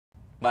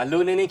បាទលោ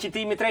កនាងជា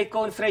ទីមេត្រី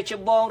កូនស្រីច្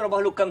បងរប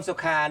ស់លោកកឹមសុ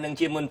ខានិង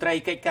ជាមន្ត្រី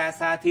កិច្ចការ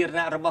សាធារ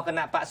ណៈរបស់គ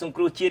ណៈបកសង្គ្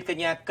រោះជាតិក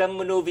ញ្ញាកឹម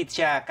មនោវិជ្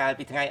ជាកាល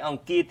ពីថ្ងៃអ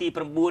ង្គារទី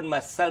9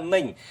ម្សិលមិ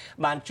ញ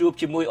បានជួប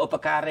ជាមួយឧប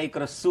ការី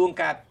ក្រសួង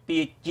ការពា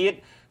រជាតិ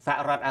សហ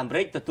រដ្ឋអាមេ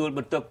រិកទទួលប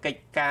ន្ទុកកិច្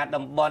ចការ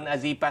តំបន់អា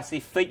ស៊ីប៉ាស៊ី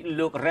ហ្វិក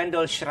លោក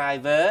Randall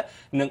Shriver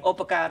និងឧ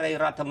បការី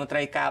រដ្ឋមន្ត្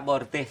រីការប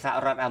រទេសសហ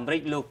រដ្ឋអាមេរិ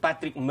កលោក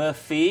Patrick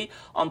Murphy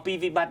អំពី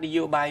វិបត្តិន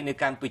យោបាយនៅ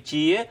កម្ពុ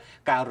ជា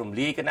ការរំ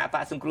លាយគណៈប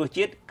កសង្គ្រោះ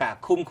ជាតិការ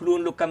ឃុំខ្លួន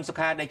លោកកឹមសុ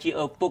ខាដែលជា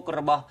ឪពុក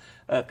របស់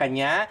កញ្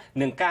ញា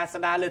នឹងការ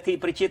ស្ដារលទ្ធិ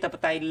ប្រជាធិប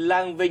តេយ្យ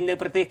ឡើងវិញនៅ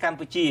ប្រទេសកម្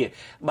ពុជា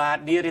បាទ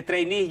នារីត្រី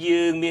នេះ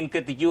យើងមាន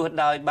កិត្តិយស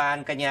ដោយបាន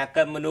កញ្ញា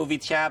កឹមមនោវិ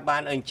ជ្ជាបា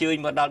នអញ្ជើញ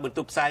មកដល់បន្ទ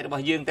ប់ផ្សាយរប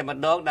ស់យើងតែម្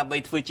ដងដើម្បី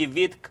ធ្វើជា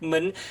វាគ្មិ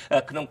ន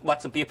ក្នុងបទ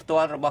សម្ភាសន៍ផ្ទា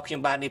ល់របស់ខ្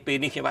ញុំបាទនាពេល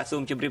នេះខ្ញុំបាទសូ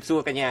មជម្រាបសួរ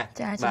កញ្ញា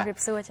ចាជម្រាប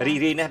សួរចា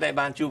រីណាស់ដែល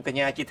បានជួបកញ្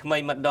ញាជាថ្មី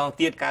ម្ដង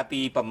ទៀតកាល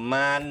ពីប្រ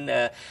មាណ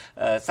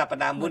សប្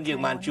តាហ៍មុនយើង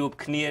បានជួប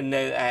គ្នា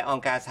នៅអ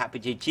ង្គការសហប្រ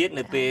ជាជាតិ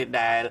នៅពេល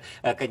ដែល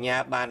កញ្ញា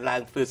បានឡើ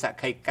ងធ្វើសក្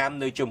ខីកម្ម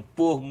នៅចំ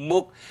ពោះមុ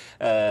ខ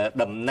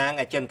តំណាង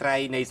អចិន្ត្រៃ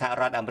យ៍នៃសហ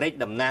រដ្ឋអាមេរិក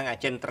តំណាងអ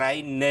ចិន្ត្រៃ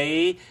យ៍នៃ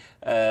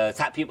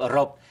សហភាពអឺ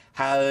រ៉ុប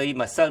ហើយ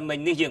ម្សិលមិញ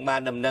នេះយើងបា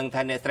នដំណឹង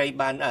ថាអ្នកស្រី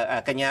បាន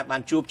កញ្ញាបា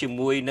នជួបជា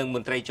មួយនឹងម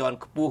ន្ត្រីជាន់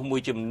ខ្ពស់មួ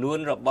យចំនួន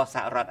របស់ស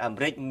ហរដ្ឋអាមេ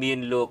រិកមាន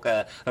លោក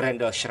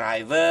Randall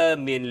Shriver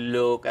មាន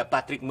លោក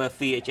Patrick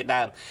Murphy ជា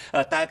ដើម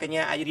តើកញ្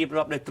ញាអាចរៀប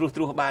រាប់ដោយត្រួ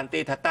សបានទេ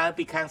ថាតើ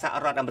ពីខាងសហ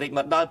រដ្ឋអាមេរិកម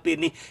កដល់ពេល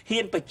នេះ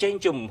ហ៊ានបញ្ចេញ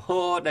ជំហ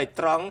រដោយ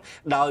ត្រង់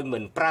ដោយមិ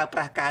នប្រើប្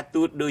រាស់ការ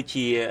ទូតដូច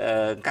ជា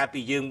កាល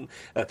ពីយើង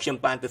ខ្ញុំ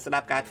បានទៅស្ដា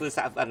ប់ការធ្វើស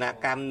វន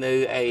កម្មនៅ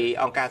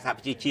អង្គការសហ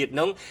ប្រជាជាតិ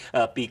នោះ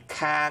ពី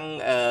ខាង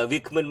វា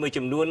គ្មិនមួយ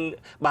ចំនួន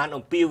បាន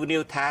អំពាវនា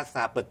វថាស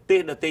ហប្រទេស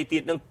ដទៃទៀ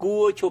តនឹងគួ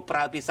រឈប់ប្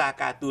រើភាសា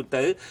ការទូត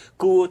ទៅ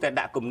គួរតែ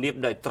ដាក់គំនាប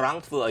ដោយត្រង់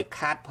ធ្វើឲ្យ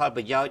ខាតផល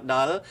ប្រយោជន៍ដ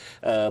ល់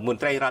មន្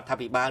ត្រីរដ្ឋា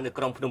ភិបាលនៅ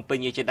ក្រុងភ្នំពេញ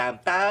ជាដើម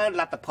តើ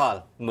លទ្ធផល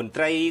មន្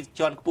ត្រី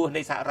ជាន់ខ្ពស់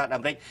នៃសហរដ្ឋអា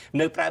មេរិក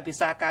នៅប្រើភា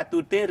សាការទូ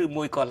តទេឬ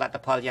មួយក៏លទ្ធ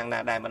ផលយ៉ាងណា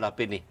ដែរមកដល់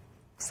ពេលនេះ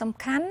សំ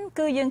ខាន់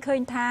គឺយើងឃើ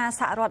ញថា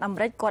សហរដ្ឋអាមេ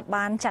រិកគាត់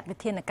បានចាត់វិ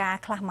ធានការ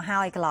ខ្លះមកហើ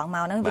យកន្លងម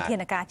កហ្នឹងវិធា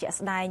នការជាក់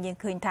ស្ដែងយើង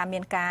ឃើញថាមា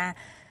នការ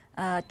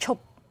ឈ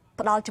ប់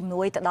ផ្ដល់ជំ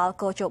នួយទៅដល់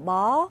កោជប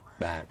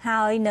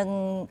ហើយនឹង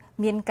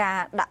មានការ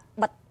ដាក់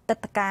បិទទឹក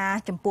តការ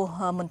ចំពោះ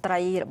មន្ត្រី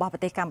របស់ប្រ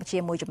ទេសកម្ពុជា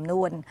មួយចំ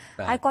នួន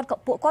ហើយ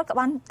ពួកគាត់ក៏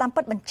បានតាម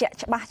ពិតបញ្ជាក់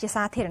ច្បាស់ជា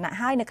សាធារណៈ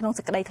ហើយនៅក្នុង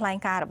សេចក្តីថ្លែង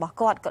ការណ៍របស់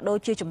គាត់ក៏ដូច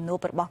ជាជំនួប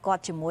របស់គា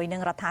ត់ជាមួយនឹ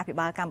ងរដ្ឋាភិ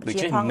បាលកម្ពុជា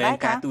ផងដែរ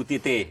ការទូទា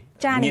ទេ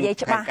ចានិយាយ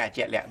ច្បាស់ការ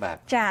ជាក់លាក់បាទ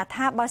ចា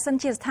ថាបើសិន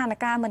ជាស្ថាន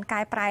ភាពមិនកែ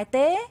ប្រែ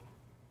ទេ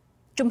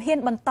ជំហាន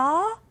បន្ត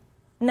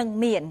នឹង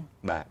មាន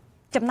បាទ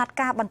ចំណាត់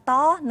ការបន្ត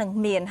នឹង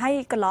មានហើយ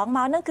កន្លងម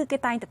កហ្នឹងគឺគេ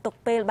តែងតែទុក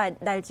ពេល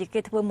ដែលជាគេ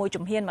ធ្វើមួយ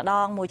ជំហានម្ដ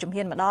ង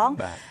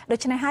ដូ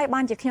ច្នេះហើយបា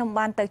នជាខ្ញុំ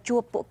បានទៅជួ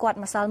បពួកគាត់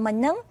ម្សិលមិញ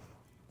ហ្នឹង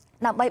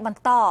ដើម្បីបន្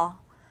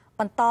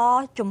ត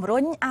ជំរុ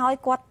ញឲ្យ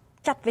គាត់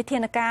ចាត់វិធា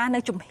នការនៅ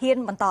ជំហាន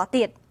បន្ត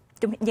ទៀត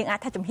យើងអាច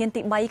ថាជំហាន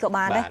ទី3ក៏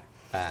បានដែរ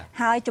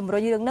ហើយជំរុ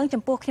ញរឿងហ្នឹង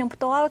ចំពោះខ្ញុំផ្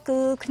ទាល់គឺ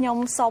ខ្ញុំ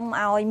សូម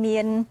ឲ្យមា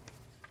ន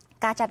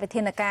ការចាត់វិ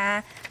ធានការ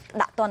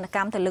ដាក់ទណ្ឌក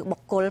ម្មទៅលើបុ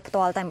គ្គលផ្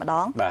ទាល់តែម្ដ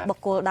ងបុ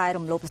គ្គលដែល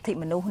រំលោភសិទ្ធិ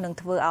មនុស្សនឹង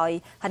ធ្វើឲ្យ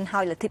ហិនហោ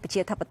ចលទ្ធិប្រ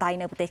ជាធិបតេយ្យ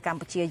នៅប្រទេសកម្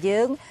ពុជាយើ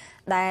ង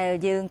ដែល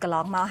យើងកន្ល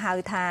ងមកហៅ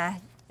ថា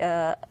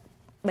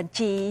បញ្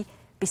ជី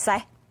ពិសេ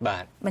សបា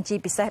ទបញ្ជី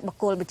ពិសេសបុ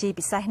គ្គលបញ្ជី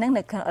ពិសេសហ្នឹង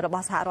នៅរប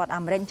ស់សហរដ្ឋ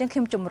អាមេរិកអញ្ចឹងខ្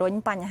ញុំជំរុញ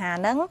បញ្ហា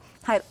ហ្នឹង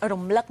ហើយ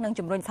រំលឹកនឹង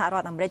ជំរុញសហរ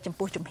ដ្ឋអាមេរិកចំ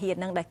ពោះជំហាន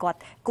ហ្នឹងដែលគាត់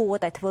គួរ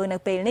តែធ្វើនៅ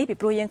ពេលនេះពី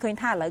ព្រោះយើងឃើញ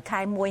ថាឥឡូវខែ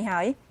1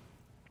ហើយ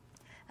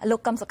លោក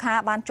កឹមសុខា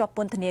បានជាប់ព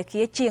ន្ធនា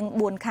គារជាង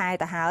4ខែ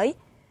ទៅហើយ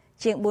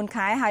ជាង4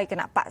ខែហើយគ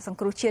ណៈបកសង្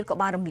គ្រោះជាតិក៏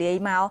បានរំលាយ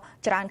មក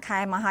ច្រើនខែ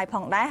មកហើយផ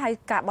ងដែរហើយ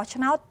ការបោះ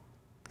ឆ្នោត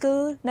គឺ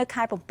នៅ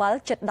ខែ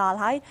7ជិតដល់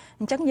ហើយ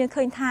អញ្ចឹងយើង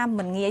ឃើញថា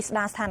មិនងាយស្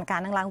ដារស្ថានភាព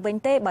នឹងឡើងវិញ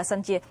ទេបើសិ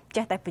នជា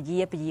ចេះតែពជា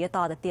ត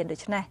ទៅទៀតដូ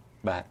ច្នេះ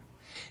បាទ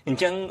អញ្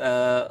ចឹង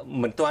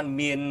មិនទាន់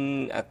មាន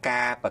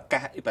ការប្រកា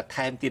សបន្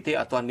ថែមទៀតទេ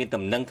អត់ទាន់មាន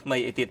ដំណឹងថ្មី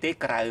អីទៀតទេ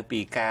ក្រៅពី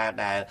ការ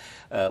ដែល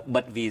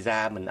បិទវីសា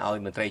មិនឲ្យ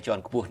មន្ត្រីជា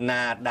ន់ខ្ពស់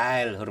ណាដែ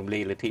លរំលា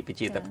យលទ្ធិប្រ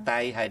ជាធិបតេ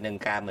យ្យហើយនឹង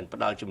ការមិនផ្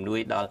ដល់ជំនួយ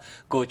ដល់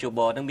កោជប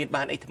នឹងមាន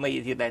បានអីថ្មី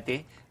ទៀតដែរទេ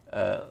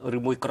ឬ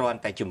មួយគ្រាន់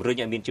តែជំរុញ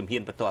ឲ្យមានជំហា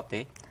នបន្ទាប់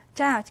ទេ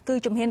ចាគឺ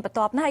ជំហានបន្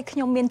ទាប់ណាហើយខ្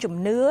ញុំមានជំ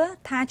នឿ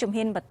ថាជំ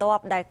ហានបន្ទា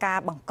ប់ដែលការ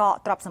បង្កក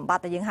ទ្រព្យសម្បត្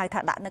តិដែលយើងហៅថា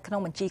ដាក់នៅក្នុង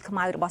បញ្ជីខ្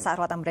មៅរបស់សហ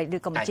រដ្ឋអាមេរិកឬ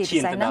ក៏បញ្ជីពិ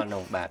សេសហ្នឹង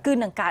គឺ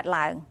នឹងកើត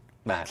ឡើង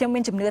ខ្ញុំមា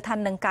នជំនឿថា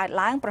នឹងកើត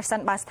ឡើងប្រសិន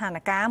បើស្ថាន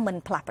ភាពមិន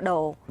ផ្លាស់ប្ដូ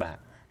រ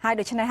ហើយ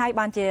ដូច្នេះហើយ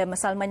បានជា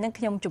ម្សិលមិញហ្នឹង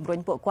ខ្ញុំជំរុញ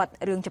ពួកគាត់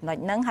រឿងចំណុច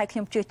ហ្នឹងហើយខ្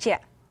ញុំជឿជា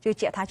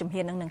ក់ថាជំ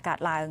ហានហ្នឹងនឹងកើត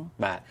ឡើង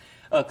បាទ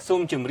សូ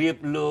មជម្រាប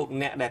លោក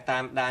អ្នកដែលតា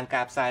មដាន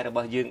ការផ្សាយរប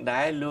ស់យើង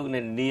ដែរលោកអ្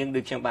នកនាងដូ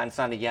ចខ្ញុំបានស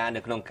ន្យា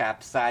នៅក្នុងការ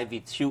ផ្សាយវិ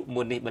ទ្យុ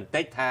មុននេះបន្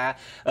តិចថា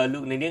លោ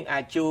កអ្នកនាងអា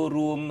ចចូល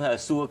រួម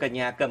សួរកញ្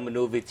ញាកឹមម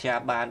នោវិជ្ជា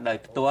បានដោយ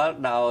ផ្ទាល់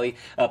ដោយ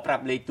ប្រា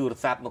ប់លេខទូរ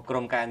ស័ព្ទមកក្រុ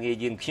មការងារ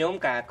យើងខ្ញុំ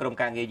ក្រុម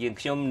ការងារយើង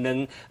ខ្ញុំនឹង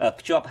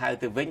ភ្ជាប់ហៅ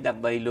ទៅវិញដើ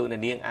ម្បីលោកអ្ន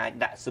កនាងអាច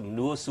ដាក់សំ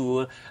ណួរសួរ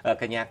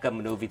កញ្ញាកឹម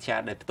មនោវិជ្ជា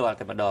ដោយផ្ទាល់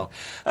តែម្ដង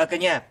ក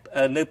ញ្ញា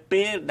នៅ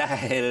ពេលដែ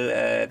ល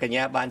កញ្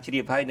ញាបានជ្រា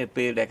បហើយនៅ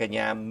ពេលដែលកញ្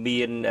ញា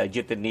មាន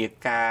យុទ្ធនា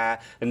ការ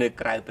នៅ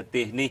ក្រៅប្រ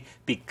ទេសនេះ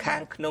ពីខា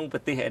ងក្នុងប្រ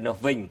ទេសឯនោះ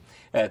វិញ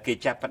គេ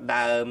ចាប់ផ្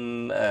ដើម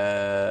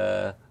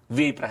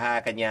វាយប្រហារ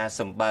កញ្ញា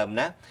សម្បើម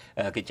ណា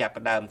គេចាប់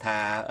ផ្ដើមថា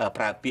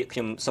ប្រើពាក្យខ្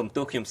ញុំសុំ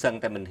ទោសខ្ញុំសឹង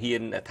តែមិនហ៊ា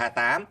នថា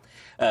តាម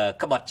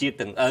ក្បត់ជាតិ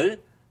ទាំងឪ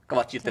ក្ប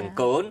ត់ជាតិទាំង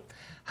កូន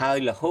ហើយ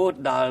រហូត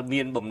ដល់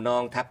មានបំណ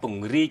ងថាព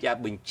ង្រីក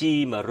បញ្ជី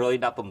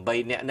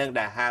118នាក់នឹង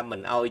ដែលហាមមិ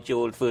នអោយចូ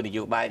លធ្វើន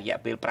យោបាយរយៈ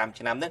ពេល5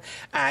ឆ្នាំនឹង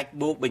អាច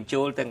បូកបញ្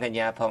ចូលទាំងកញ្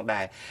ញាផង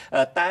ដែរ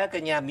តើក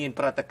ញ្ញាមាន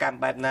ប្រតិកម្ម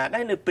បែបណាដែ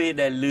រនៅពេល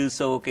ដែលឮ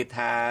សូរគេ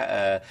ថា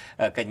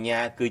កញ្ញា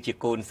គឺជា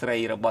កូនស្រី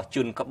របស់ជ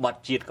នក្បត់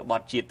ជាតិ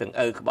ទាំង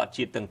ឪក្បត់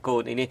ជាតិទាំងកូ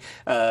ននេះ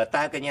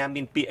តើកញ្ញា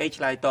មានពាក្យអី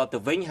ឆ្លើយតបទៅ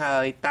វិញហើ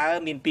យតើ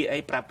មានពាក្យអី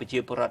ប្រាប់ប្រជា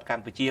ពលរដ្ឋក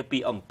ម្ពុជាពី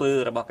អំពើ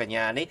របស់កញ្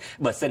ញានេះ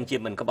បើសិនជា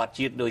មិនក្បត់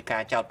ជាតិដោយកា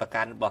រចោទប្រ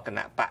កាន់របស់គ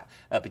ណៈបក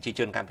ប្រជា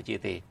ជនកម្ពុជា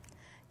ទេ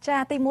ចា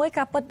ទី1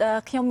ការពិត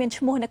ខ្ញុំមាន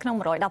ឈ្មោះនៅក្នុង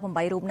118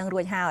រូបនឹងរួ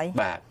ចហើយ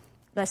បាទ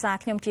ដោយសារ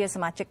ខ្ញុំជាស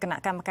មាជិកគណៈ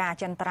កម្មការអ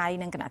ចិន្ត្រៃយ៍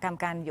និងគណៈកម្ម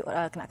ការ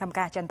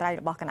អចិន្ត្រៃយ៍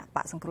របស់គណៈប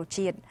កសង្គ្រោះ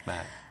ជាតិបា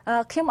ទ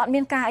ខ្ញុំអត់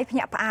មានការអីភ្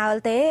ញាក់ផ្អើល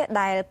ទេ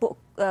ដែលពួក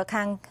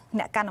ខាង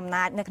អ្នកកាន់អំ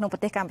ណាចនៅក្នុងប្រ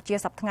ទេសកម្ពុជា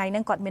សប្តាហ៍ថ្ងៃហ្នឹ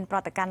ងគាត់មានប្រ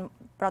តិក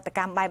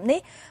ម្មបែបនេះ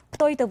ផ្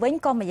ទុយទៅវិញ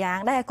ក៏ម្យ៉ាង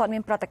ដែរគាត់មា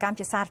នប្រតិកម្ម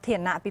ជាសាធារ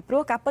ណៈពីព្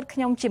រោះការពិតខ្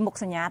ញុំជាមុខ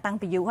សញ្ញាតាំង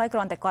ពីយូរហើយគ្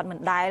រាន់តែគាត់មិន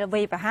ដែល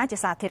វាយប្រហារជា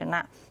សាធារ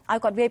ណៈឲ្យ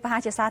គាត់វាយប្រហារ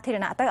ជាសាធារ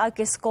ណៈទៅឲ្យ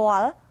គេស្គា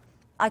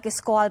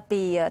ល់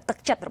ពីទឹក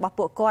ចិត្តរបស់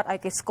ពួកគាត់ឲ្យ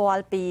គេស្គា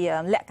ល់ពី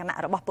លក្ខណៈ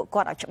របស់ពួក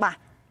គាត់ឲ្យច្បាស់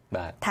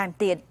បាទថែម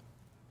ទៀត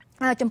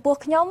ចំពោះ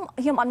ខ្ញុំ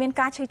អត់មាន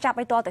ការឈឺចាប់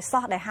ឲ្យតតែ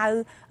សោះដែលហៅ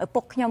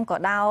ពុកខ្ញុំក៏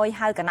ដោយ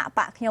ហៅគណៈប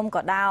កខ្ញុំ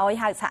ក៏ដោយ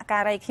ហៅសហកា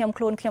រីខ្ញុំ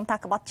ខ្លួនខ្ញុំថា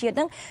ក្បត់ជាតិហ្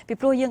នឹងពី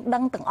ព្រោះយើងដឹ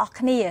ងទាំងអស់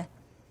គ្នា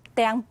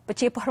ទាំងប្រ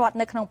ជាពលរដ្ឋ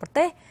នៅក្នុងប្រ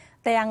ទេស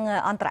ទាំង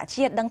អន្តរ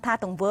ជាតិដឹងថា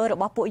ទង្វើរ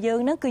បស់ពួកយើង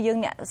ហ្នឹងគឺយើង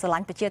អ្នកស្រឡា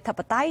ញ់ប្រជាធិប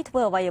តេយ្យធ្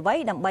វើអ្វី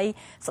ដើម្បី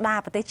ស្ដារ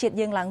ប្រទេសជាតិ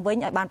យើងឡើងវិញ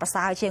ឲ្យបានប្រ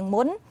សើរជាង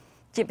មុន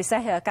ជាពិសេស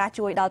ការ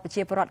ជួយដល់ប្រ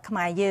ជាពលរដ្ឋខ្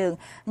មែរយើង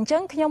អញ្ចឹ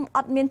ងខ្ញុំអ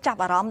ត់មានចាប់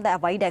អារម្មណ៍ដែល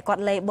អ្វីដែលគា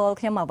ត់ label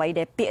ខ្ញុំអ្វី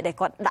ដែលពាក្យដែល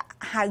គាត់ដាក់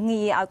ហៅ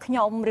ងារឲ្យខ្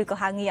ញុំឬក៏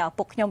ហៅងារឲ្យ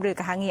ពុកខ្ញុំឬ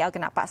ក៏ហៅងារឲ្យគ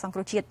ណៈបកសង្គ្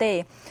រោះជាតិទេ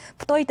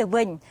ផ្ទុយទៅ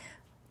វិញ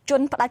ជ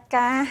នផ្ដាច់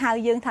ការហៅ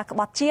យើងថាក្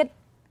បត់ជាតិ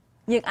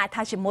យើងអាច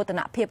ថាជាមោទ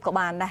នភាពក៏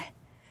បានដែរ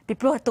ពី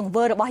ព្រោះទង្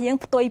វើរបស់យើង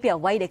ផ្ទុយពី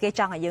អ្វីដែលគេ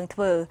ចង់ឲ្យយើងធ្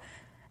វើ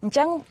អញ្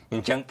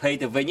ចឹងភ័យ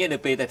ទៅវិញនៅ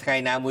ពេលតែថ្ងៃ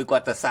ណាមួយគា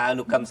ត់ទៅសើ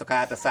លោកកឹមសុខា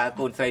ទៅសើ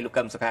កូនស្រីលោក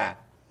កឹមសុខា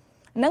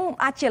នឹង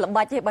អាចជាល្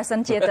បិចទេបើសិ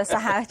នជាទៅ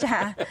សាហាចា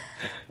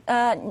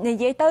និ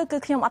យាយទៅគឺ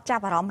ខ្ញុំអត់ចា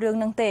ប់អារម្មណ៍រឿង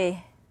ហ្នឹងទេ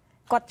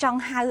គាត់ចង់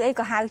ហៅអី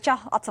ក៏ហៅចោះ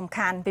អត់សំ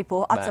ខាន់ពីព្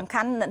រោះអត់សំ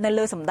ខាន់នៅ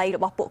លើសម្ដីរ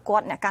បស់ពួកគា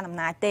ត់អ្នកកាន់អំ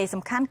ណាចទេ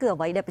សំខាន់គឺអ្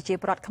វីដែលប្រជា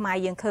ពលរដ្ឋខ្មែរ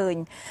យើងឃើញ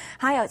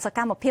ហើយសក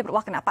ម្មភាពរប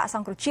ស់គណៈបកស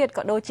ង្គ្រោះជាតិ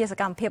ក៏ដូចជាស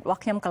កម្មភាពរប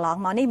ស់ខ្ញុំកន្លង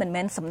មកនេះមិន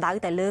មែនសំដៅ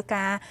តែលើ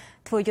ការ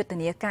ធ្វើយុទ្ធ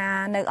នាការ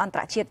នៅអន្ត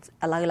រជាតិ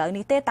ឥឡូវ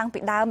នេះទេតាំងពី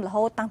ដើមរ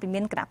ហូតតាំងពីមា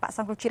នគណៈបកស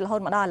ង្គ្រោះជាតិរហូត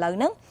មកដល់ឥឡូវ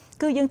ហ្នឹង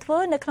គឺយើងធ្វើ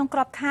នៅក្នុងក្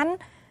របខ័ណ្ឌ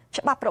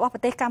ច្បាប់របស់ប្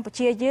រទេសកម្ពុ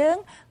ជាយើង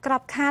ក្រ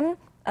បខ័ណ្ឌ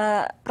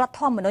រដ្ឋ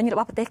ធម្មនុញ្ញរ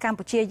បស់ប្រទេសកម្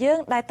ពុជាយើង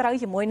ដែលត្រូវ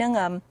ជាមួយនឹង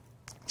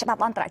ច្បាប់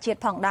អន្តរជាតិ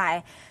ផងដែរ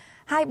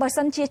ហើយបើ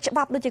សិនជាច្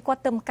បាប់ដូចជាគា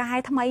ត់ទៅកែ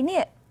ថ្មី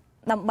នេះ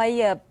ដើម្បី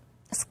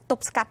ទ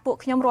ប់ស្កាត់ពួក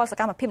ខ្ញុំរាល់ស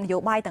កម្មភាពនយោ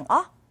បាយទាំងអ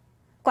ស់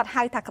គាត់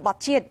ហៅថាក្បត់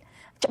ជាតិ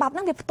ច្បាប់ហ្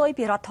នឹងវាផ្ទុយ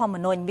ពីរដ្ឋធម្ម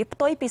នុញ្ញវាផ្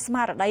ទុយពីស្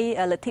មារតី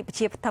លទ្ធិប្រ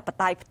ជាធិប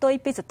តេយ្យផ្ទុយ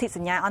ពីសន្ធិស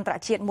ញ្ញាអន្តរ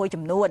ជាតិមួយ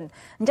ចំនួន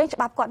អញ្ចឹងច្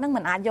បាប់គាត់ហ្នឹង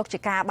មិនអាចយកជា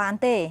ការបាន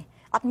ទេ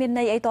អត់មាន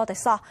ន័យអីតតែ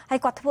សោះហើយ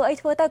គាត់ធ្វើអី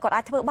ធ្វើទៅគាត់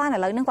អាចធ្វើបានឥ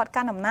ឡូវហ្នឹងគាត់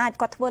កាន់អំណាច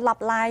គាត់ធ្វើឡា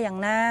ប់ឡាយយ៉ាង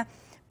ណា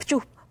ព្យុះ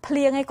ភ្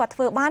លៀងអីគាត់ធ្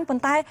វើបានប៉ុ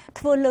ន្តែ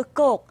ធ្វើលើ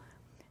គោក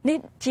នេះ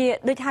ជា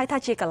ដូចហៅថា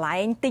ជាកន្លែ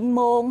ងទិញ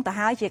មងទៅ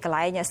ហើយជាកន្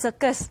លែង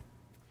circus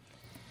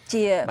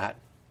ជាបាទ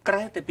ក្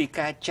រៅទៅពី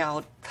ការចោ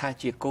ទថា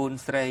ជាកូន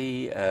ស្រី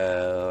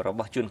រប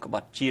ស់ជនក្ប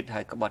ត់ជាតិ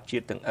ហើយក្បត់ជា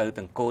តិទាំងឪ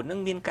ទាំងកូននឹង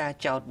មានការ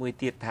ចោទមួយ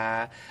ទៀតថា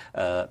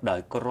ដោ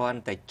យគ្រាន់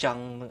តែច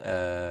ង់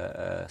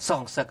ស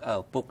ងសឹកឪ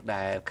ពុក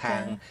ដែលខា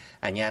ង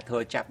អាជ្ញាធ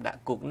រចាប់ដាក់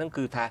គុកនឹង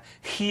គឺថា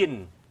ហ៊ាន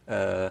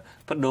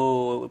បដូរ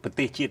ប្រ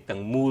ទេសជាតិទាំ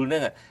ងមូលហ្នឹ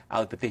ង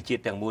ឲ្យប្រទេសជា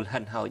តិទាំងមូលហិ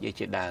នហោចអី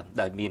ជាដើម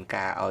ដោយមាន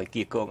ការឲ្យ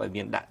គៀកងឲ្យ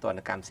មានដាក់ទណ្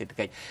ឌកម្មសេដ្ឋ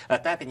កិច្ច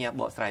តើកញ្ញា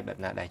បកស្រាយបែប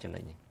ណាដែរចំណុ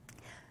ចនេះ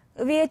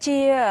វាជា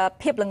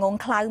ភាពល្ងង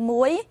ខ្លៅ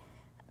មួយ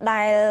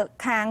ដែល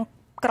ខាង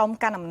ក្រម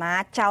កាន់អំណា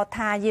ចចោទ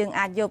ថាយើង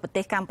អាចយកប្រ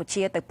ទេសកម្ពុ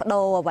ជាទៅប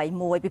ដូរអ្វី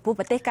មួយពីព្រោះ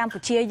ប្រទេសកម្ពុ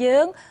ជាយើ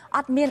ងអ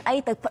ត់មានអី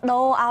ទៅបដូ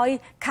រឲ្យ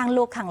ខាង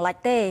លោកខាងលិច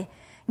ទេ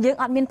យើង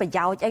អត់មានប្រ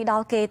យោជន៍អីដ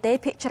ល់គេទេ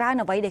ភាគច្រើន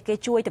អ្វីដែលគេ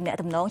ជួយទំនាក់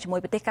ទំនងជាមួយ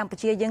ប្រទេសកម្ពុ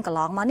ជាយើងកន្ល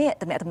ងមកនេះ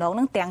ទំនាក់ទំនងហ្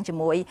នឹងទាំងជា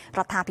មួយរ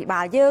ដ្ឋាភិបា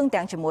លយើង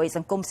ទាំងជាមួយស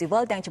ង្គមស៊ីវិ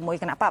លទាំងជាមួយ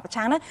គណៈបកប្រ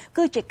ឆាំងហ្នឹង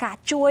គឺជាការ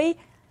ជួយ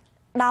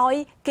ដោយ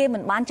គេមិ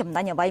នបានចំ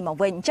ណេញអ្វីមក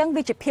វិញអញ្ចឹង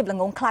វាជាភាពល្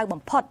ងងខ្លៅ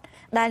បំផុត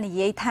ដែលនិ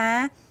យាយថា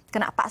គ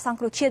ណៈបកសង្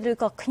គ្រោះជាតិឬ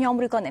ក៏ខ្ញុំ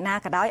ឬក៏អ្នកណា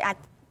ក៏ដោយ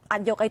អា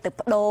ចយកអីទៅ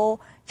បដូរ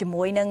ជា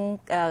មួយនឹង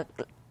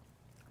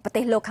ប្រ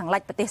ទេសលោកខាងលិ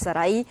ចប្រទេសសេ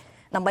រី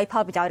ដើម្បីផ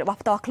លប្រយោជន៍របស់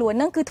ផ្ទាល់ខ្លួន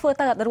ហ្នឹងគឺធ្វើ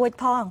ទៅអត់រួច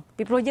ផង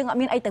ពីព្រោះយើងអត់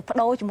មានអីទៅប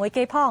ដូរជាមួយ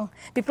គេផង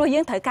ពីព្រោះយើ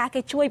ងត្រូវការ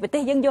គេជួយប្រទេ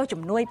សយើងយក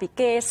ជំនួយពី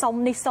គេសុំ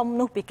នេះសុំ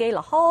នោះពីគេ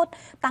រហូត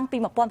តាំងពី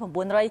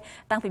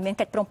1900តាំងពីមាន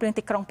កិច្ចព្រមព្រៀង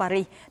ទីក្រុងប៉ា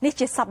រីសនេះ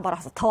ជាសប្បុរ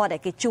សធម៌ដែ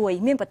លគេជួយ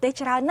មានប្រទេស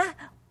ច្រើនណាស់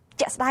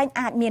ជាក់ស្ដែង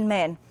អាចមាន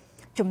មែន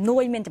ជំនួ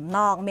យមានចំណ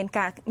ងមាន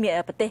ការមាន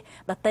ប្រទេស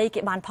ដទៃគេ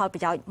បានផលប្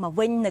រយោជន៍មក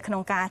វិញនៅក្នុ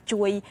ងការ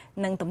ជួយ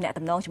នឹងទំនាក់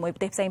ទំនងជាមួយប្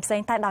រទេសផ្សេ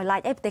ងតែដោយឡែ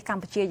កអីប្រទេសក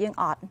ម្ពុជាយើង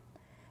អត់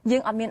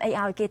មានអី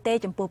ឲ្យគេទេ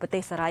ចំពោះប្រទេ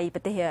សសេរីប្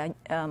រទេស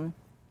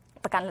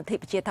ប្រកាន់លទ្ធិ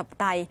ប្រជាធិប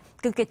តេយ្យ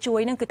គឺគេជួយ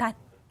នឹងគឺថា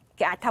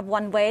គេអាចថា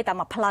one way តែ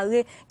មួយផ្លូវ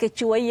គេ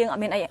ជួយយើងអ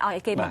ត់មានអីឲ្យ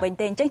គេមកវិញ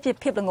ទេអញ្ចឹងជា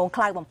ភាពល្ងង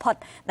ខ្លៅបំផុត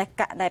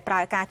ដែលប្រើ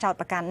ការចោទ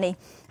ប្រកាន់នេះ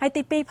ហើយ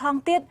ទី2ផង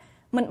ទៀត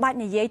មិនបាច់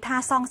និយាយថា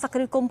សងសឹក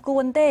ឬគុំគួ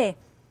នទេ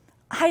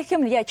hay khi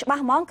mình dạy cho ba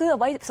món cứ ở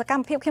vậy sẽ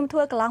cam phép khiêm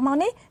thua cái lòng món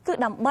này cứ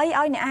đầm bay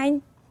ơi này anh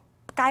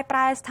cái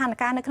price thành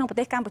ca nơi không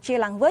phải Campuchia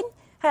làng vĩnh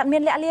hay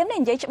miền lẽ liếm này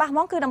dạy cho ba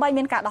món cứ đầm bay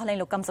miền cả đỏ lên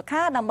lục cầm sạc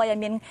khá đầm bay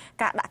miền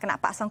cả đã cái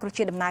nạp bạc sang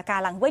Campuchia đầm nà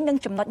ca làng vĩnh nâng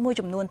chấm nốt môi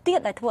chấm nuôn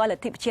tiết đại thua là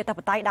thị Campuchia tập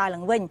tay đài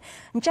làng vĩnh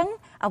chẳng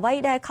ở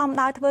vậy đây không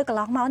đài thua cái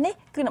lòng món này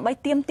cứ đầm bay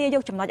tiêm tia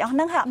vô chấm nốt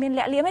nâng hay miền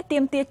lẽ liếm ấy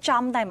tiêm tia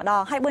trong này mà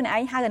đỏ hai bên này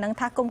anh hai người nâng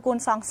tha công côn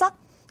song sắc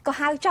có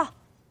hai cho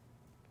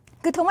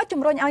cứ thông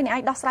chùm rồi ai này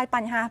ai đọc saiปั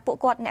ญหา bộ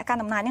quạt nè can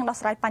nằm này nhưng đọc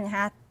saiปัญห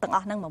า từng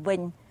ở nâng mà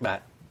vinh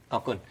bạn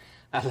ok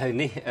lời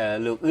ní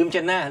lục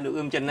chân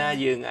na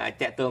dương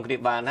chạy tuồng cái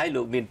bàn hay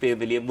lục miền tây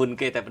về liềm buồn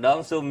kê tại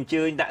đó xôm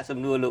chơi đã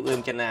xôm nua lục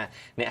chân na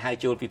nè hai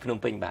chôn vì phnom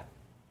penh bạn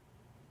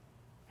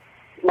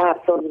បាទ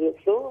សូមជម្រាប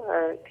សួរ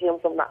ខ្ញុំ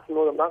សូមដាក់សំ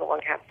ណួររបស់ប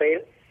ងខាត់ពេល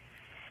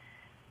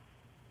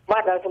បា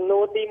ទសំណួ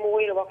រទី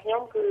1របស់ខ្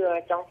ញុំគឺ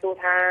ចង់សួរ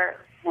ថា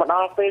មកដ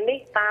ល់ពេលនេះ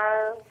តើ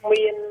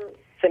មាន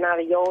សេណា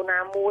រីយ៉ូណា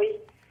មួយ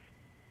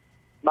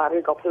បាទឬ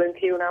ក៏ភ្លើង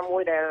ខៀវណាមួ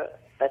យដែល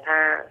ថា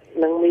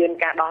នឹងមាន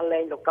ការដោះលែ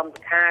ងលោកកម្មស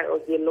ខាឬ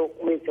ជាលោក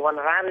មានចវណ្ណ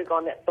រាឬក៏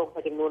អ្នកទោស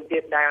ចំនួនទៀ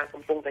តដែល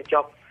កំពុងតែ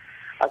ជាប់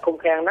ឃុំ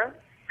ឃាំងហ្នឹង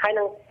ហើយ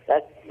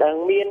នឹង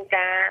មាន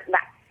ការ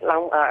ដាក់ឡើ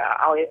ង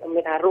ឲ្យ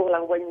មានថារស់ឡើ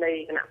ងវិញនៃ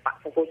គណៈបក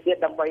សង្គមជាតិ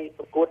ដើម្បី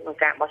ប្រកួតក្នុង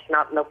ការបោះឆ្នោ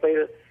តនៅពេល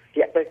រ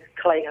យៈពេល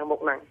ខ្លីខាងមុខ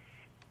ហ្នឹង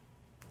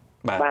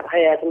បាទហើ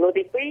យសំណួរ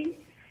ទី2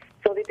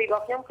រប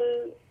ស់ខ្ញុំគឺ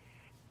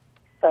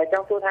ច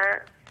ង់សួរថា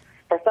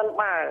ប្រសិន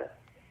បើ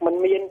มัน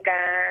មាន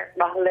ការ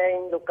ដោះលែង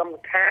លោកកម្មស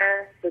ខា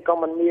ឬក៏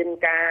มันមាន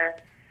ការ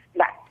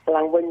ដាក់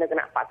ឡើងវិញនៅគ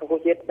ណៈបកសង្គម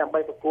ជាតិដើម្បី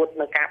ប្រកួត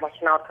នៅការបោះ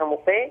ឆ្នោតខាងមុ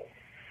ខទេ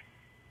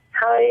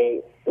ហើយ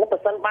ប្រ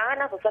សិនបើ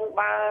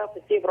ប្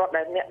រជាពលរដ្ឋ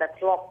ដែលអ្នកដែល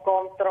ធ្លាប់គ្រ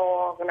ប់គ្រ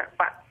ងគណៈ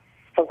បក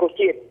សង្គម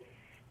ជាតិ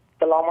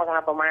កន្លងមកថា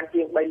ប្រហែល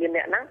ជាង3លាន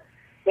អ្នកហ្នឹង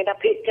មានថា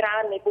ភាគច្រើ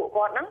ននៃពួក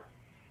គាត់ហ្នឹង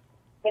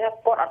មានថា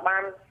គាត់អត់បា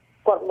ន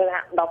គាត់មើលថា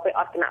ដល់ពេល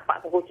អត់គណៈបក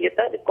សង្គមជាតិ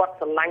ទៅគាត់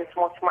ស្រឡាញ់ស្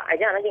មោះស្ម័គ្រអី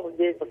ចឹងណាយើងនិ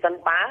យាយប្រសិន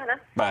បើណា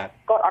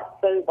គាត់អត់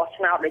ទៅបោះ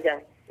ឆ្នោតអីចឹង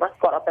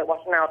គាត់អត់ទៅបោះ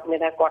ឆ្នោតមាន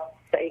ថាគាត់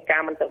ស្អីកា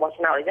រមិនទៅបោះ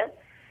ឆ្នោតអីចឹង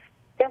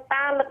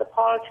តើលទ្ធផ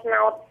លឆ្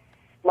នោត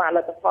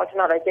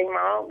ដែលចេញម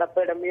កដល់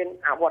ពេលដែលមាន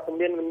អវត្ត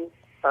មាន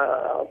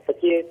ប្រ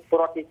ជាពល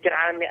រដ្ឋជាច្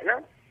រើនអ្នកហ្នឹង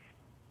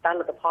តើ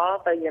លទ្ធផល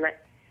ទៅ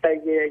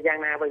យ៉ាង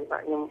ណាវិញបា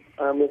ទខ្ញុំ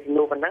មានសំ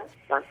ណួរប៉ុណ្ណឹង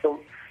បាទសូម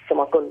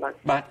អរគុណ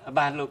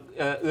បាទលោក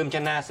អឿម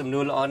ចាណាសំណួ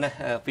រល្អណាស់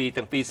ពី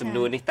ទាំងពីរសំ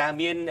ណួរនេះតើ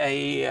មានអី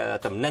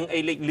តំណែងអី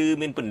លេចលឺ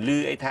មានពន្លឺ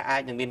អីថាអា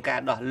ចនឹងមានការ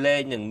ដោះលែ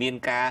ងនឹងមាន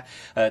ការ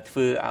ធ្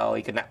វើឲ្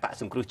យគណៈបក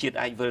សង្គ្រោះជាតិ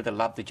អាចវិលត្រ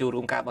ឡប់ទៅចូល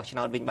រួមការបោះឆ្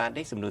នោតវិញបាន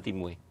ទេសំណួរទី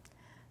1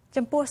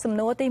ចំពោះសំ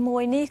ណួរទី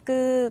1នេះគឺ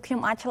ខ្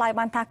ញុំអាចឆ្លើយ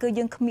បានថាគឺ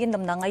យើងគ្មាន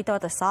តំណែងអីត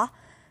ទៅសោះ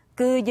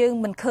គឺយើង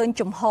មិនឃើញ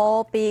ជំហរ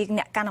ពី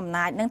អ្នកកាន់អំ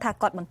ណាចនឹងថា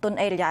គាត់បន្ទន់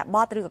អេរយាប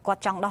តឬក៏គា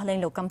ត់ចង់ដោះលែង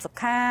លោកកឹមសុ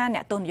ខាអ្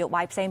នកទស្សនយោ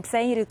បាយផ្សេ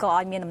ងឬក៏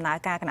ឲ្យមានដំណើរ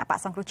ការគណៈបក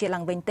សង្គ្រោះជាតិឡើ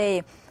ងវិញទេ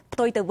ផ្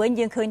ទុយទៅវិញ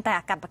យើងឃើញតែ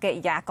អកប្បកិ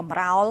រិយាកំ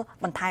រោល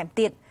បន្ថែម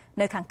ទៀត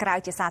នៅខាងក្រៅ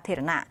ជាសាធារ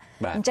ណៈ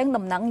អញ្ចឹង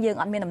ដំណឹងយើង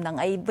អត់មានដំណឹង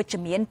អីវិជ្ជ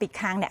មានពី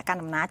ខាងអ្នកកា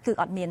ន់អំណាចគឺ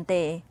អត់មាន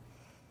ទេ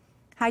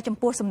ហើយចំ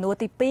ពោះសំណួរ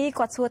ទី2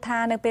គាត់សួរថា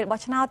នៅពេលបោះ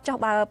ឆ្នោតចុះ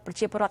បើប្រ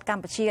ជាពលរដ្ឋក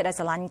ម្ពុជាដែល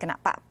ស្រឡាញ់គណៈ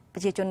បកប្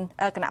រជាជន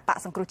គណៈបក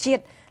សង្គ្រោះជា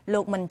តិលោ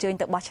កមិនអញ្ជើញ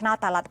ទៅបោះឆ្នោត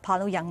តើលទ្ធផល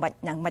នោះយ៉ាងម៉េ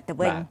ចទៅ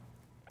វិញ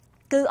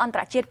គឺអន្ត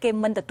រជាតិគេ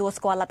មិនទទួល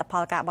ស្គាល់លទ្ធផ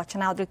លការបោះឆ្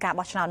នោតឬការ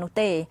បោះឆ្នោតនោះ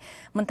ទេ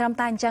មិនត្រឹម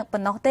តែអញ្ចឹងប៉ុ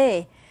ណ្ណោះទេ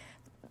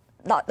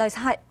ដោយ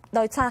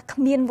សារគ្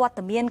មានវត្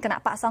តមានគណៈ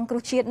បកសង្គ្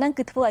រោះជាតិហ្នឹង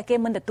គឺធ្វើឲ្យគេ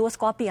មិនទទួល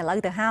ស្គាល់ពីឥឡូវ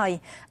ទៅហើយ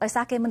ដោយ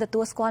សារគេមិនទទួ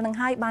លស្គាល់នឹង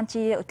ហើយបាន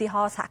ជាឧទាហ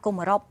រណ៍សហគមន៍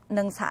អឺរ៉ុប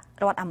និងសហ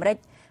រដ្ឋអាមេរិក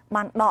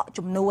បានដក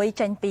ជំនួយ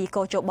ចេញពី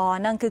កោជប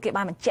ហ្នឹងគឺគេ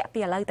បានបញ្ជាក់ពី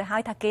ឥឡូវទៅហើ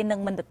យថាគេនឹង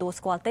មិនទទួល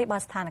ស្គាល់ទេបើ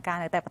ស្ថានភាព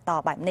នៅតែបន្ត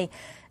បែបនេះ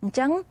អញ្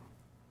ចឹង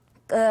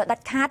ដា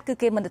ច់ខាតគឺ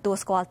គេមិនទទួល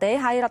ស្គាល់ទេ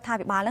ហើយរដ្ឋា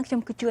ភិបាលហ្នឹងខ្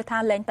ញុំគឺជឿថា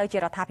លែងទៅជា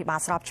រដ្ឋាភិបាល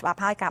ស្របច្បាប់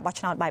ហើយការបោះ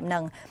ឆ្នោតបែបហ្នឹ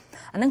ង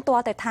អានឹងតើ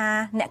តែថា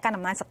អ្នកកាន់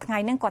អំណាចសប្តាហ៍ថ្ងៃ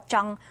ហ្នឹងគាត់ច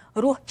ង់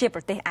រស់ជាប្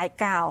រទេសឯ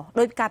កោ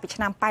ដោយកាលពី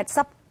ឆ្នាំ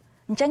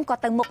80អញ្ចឹងគា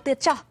ត់ទៅមុខទៀត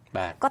ចោះ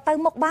គាត់ទៅ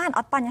មុខបានអ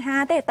ត់បញ្ហា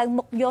ទេទៅ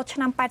មុខយកឆ្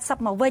នាំ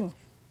80មកវិញ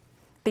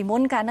ពីមុ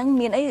នកាលហ្នឹង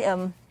មានអី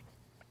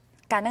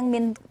កាលហ្នឹងមា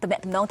នតំ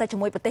ណែងទៅជា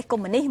មួយប្រទេសកុ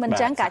ម្មុយនីសមិន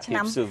ចឹងកាលឆ្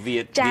នាំ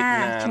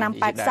ឆ្នាំ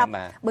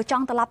80បើច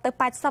ង់ត្រឡប់ទៅ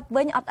80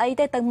វិញអត់អី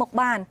ទេទៅមុខ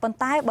បានប៉ុន្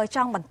តែបើច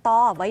ង់បន្ត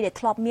អ្វីដែល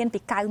ធ្លាប់មានពី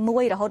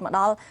91រហូតមក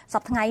ដល់ស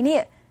ប្តាហ៍ថ្ងៃនេះ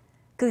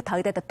គឺត្រូ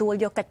វតែទទួល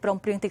យកកិច្ចព្រម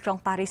ព្រៀងទីក្រុង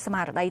ប៉ារីសស្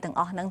មារតីទាំង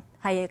អស់ហ្នឹង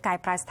ហើយកែ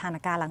ប្រែស្ថាន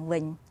ភាពឡើងវិ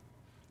ញ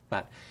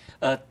បាទ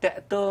តក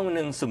តង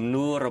នឹងសំ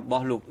ណួររប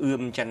ស់លោកអឿ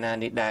មចាណា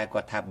នេះដែរ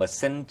គាត់ថាបើ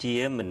សិនជា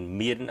មិន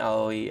មាន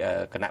ឲ្យ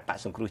គណៈបក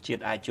សង្គ្រោះជា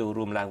តិអាចចូល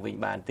រួមឡើងវិញ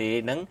បានទេ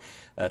ហ្នឹង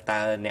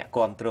តើអ្នក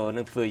គ្រប់គ្រង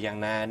នឹងធ្វើយ៉ាង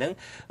ណាហ្នឹង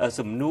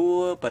សំណួរ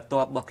បន្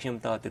ទាប់របស់ខ្ញុំ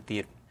តទៅទៀ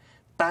ត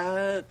តើ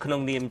ក្នុ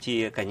ងនាមជា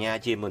កញ្ញា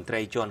ជាមន្ត្រី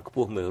ជាន់ខ្ព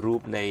ស់មួយរូ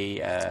បនៃ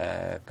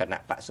គណៈ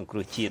បកសង្គ្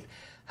រោះជាតិ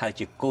ហើយ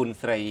ជាកូន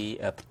ស្រី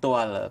ផ្ទា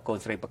ល់កូន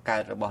ស្រីបកើ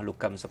តរបស់លោក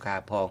កឹមសុខា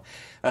ផង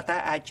តើ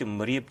អាចជ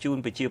ម្រាបជូន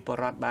ប្រជាពល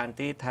រដ្ឋបាន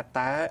ទេថា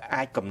តើ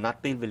អាចកំណត់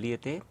ពេលវេលា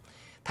ទេ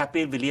ថា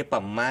ពេលវេលាប្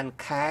រមាណ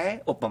ខែ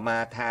ឧបមា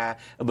ថា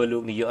បើលោ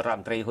កនាយករដ្ឋ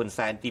មន្ត្រីហ៊ុន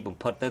សែនទីបំ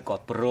ផុតទៅក៏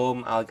ព្រម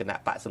ឲ្យគណៈ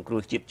បកសង្គ្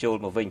រោះជាតិចូល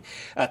មកវិញ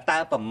តើ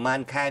ប្រមាណ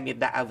ខែមាន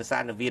ដាក់អវសា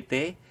នវិទ្យា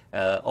ទេ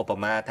ឧប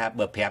មាថា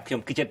បើប្រាប់ខ្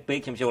ញុំគិតពេក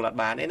ខ្ញុំចូលអត់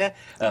បានទេណា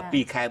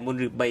2 ខែមុន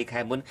ឬ3 ខែ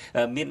មុន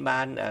មានបា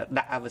ន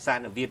ដាក់អវសាន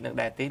វិទ្យនឹង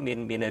ដែរទេ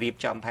មានរៀប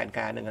ចំផែន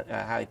ការនឹង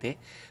ហើយទេ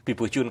ពី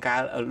ព្រោះជួនកា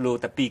លលោ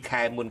តែ2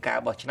 ខែមុនការ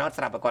បោះឆ្នោត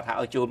ស្រាប់តែគាត់ថា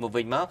ឲ្យចូលមក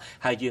វិញមក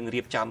ហើយយើង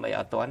រៀបចំអី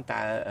អត់ទាន់តើ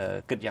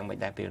គិតយ៉ាងម៉េច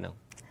ដែរពេលនោះ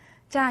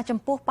ចាចំ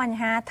ពោះបញ្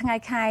ហាថ្ងៃ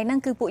ខែហ្នឹង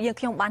គឺពួកយើង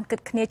ខ្ញុំបានគិត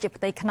គ្នាជា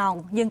ផ្ទៃក្នុង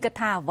យើងគិត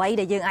ថាអ្វី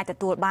ដែលយើងអាចទ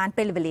ទួលបាន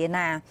ពេលវេលា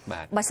ណា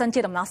បើសិនជា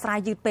ដំណោះស្រាយ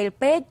យឺតពេល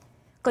ពេក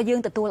ក៏យើង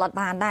ទទួលអត់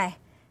បានដែរ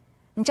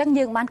អញ្ចឹង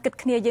យើងបានគិត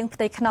គ្នាយើងផ្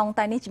ទៃក្នុង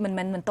តែនេះ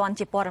មិនទាន់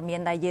ជាព័ត៌មា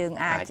នដែលយើង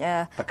អាច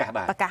ប្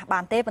រកាសបា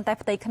នទេប៉ុន្តែ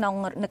ផ្ទៃក្នុង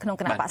នៅក្នុង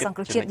គណៈបក្សសង្គ្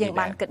រោះជាតិយើង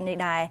បានគិតនេះ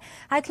ដែរ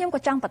ហើយខ្ញុំក៏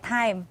ចង់បន្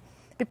ថែម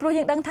ពីព្រោះ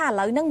យើងដឹងថាឥ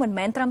ឡូវហ្នឹងមិន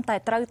មែនត្រឹមតែ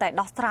ត្រូវតែ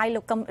ដោះស្រាយ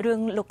រឿង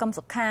លោកកឹម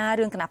សុខា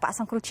រឿងគណៈបក្ស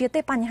សង្គ្រោះជាតិ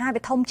ទេបញ្ហា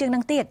វាធំជាង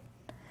នឹងទៀត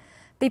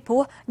ពីព្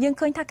រោះយើង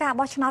ឃើញថាការ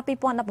បោះឆ្នោត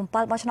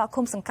2017បោះឆ្នោត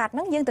ឃុំសង្កាត់ហ្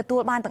នឹងយើងទទួ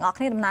លបានទាំងអស់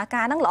គ្នាដំណើរ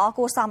ការហ្នឹងល្អ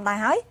គួរសមដែរ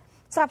ហើយ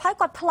ស្រាប់ហើយ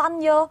គាត់ប្លន់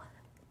យក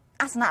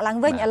អាសនៈឡើង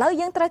វិញឥឡូវ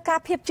យើងត្រូវការ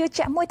ភាពជឿ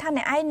ជាក់មួយថា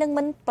អ្នកឯងនឹង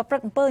មិនប្រព្រឹ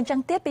ត្តអំពើអញ្ចឹង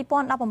ទៀត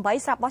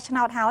2018ស្រាប់បោះឆ្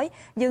នោតហើយ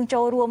យើងចូ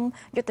លរួម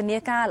យុទ្ធនា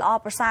ការល្អ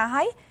ប្រសើរ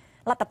ហើយ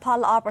លទ្ធផល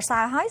ល្អប្រសើ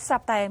រហើយស្រា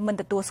ប់តែមិន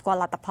ទទួលស្គាល់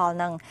លទ្ធផល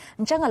ហ្នឹង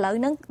អញ្ចឹងឥឡូវ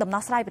ហ្នឹងដំ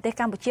ណោះស្រាយប្រទេស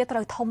កម្ពុជាត្រូ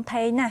វធំ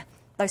ធេងណាស់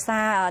ដោយសា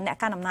រអ្នក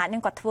កាន់អំណាចហ្នឹ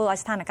ងគាត់ធ្វើឲ្យ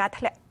ស្ថានភាព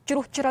ធ្លាក់ជ្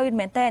រុះជ្រៅ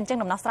មែនតើអញ្ចឹង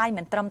ដំណោះស្រាយ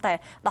មិនត្រឹមតែ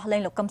ដោះលែ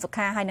ងលោកកឹមសុ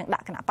ខាហើយនឹងដា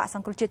ក់គណៈបក្សស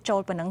ង្គ្រោះជាតិចូ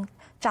លប៉ុណ្ណឹង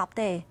ចប់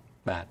ទេ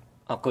បាទ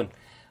អរគុណ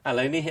ឥ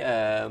ឡូវនេះ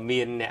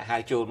មានអ្នកហៅ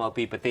ចូលមក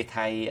ពីប្រទេស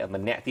ថៃ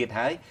ម្នាក់ទៀត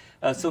ហើយ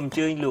សូមអញ្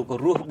ជើញលោក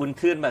រស់ប៊ុន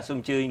ធឿនបាទសូម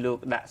អញ្ជើញលោក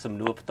ដាក់សំ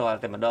ណួរផ្ទាល់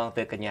តែម្ដង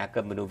ទៅកញ្ញា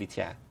កឹមមនុស្សវិទ្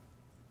យា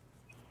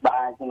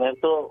បាទជំរាប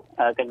សួរ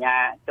កញ្ញា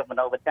កឹមម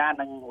នុស្សវិទ្យា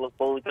និងលោក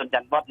ពូជួនច័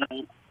ន្ទវត្តនិង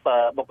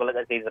បុគ្គលិក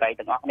អេស៊ីសេរី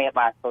ទាំងអស់គ្នា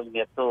បាទសូមជំ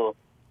រាបសួរ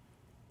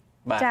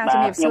ចា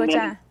ជំរាបសួរ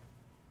ចា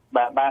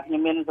បាទខ្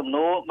ញុំមានសំ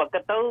ណួរបើគិ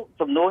តទៅ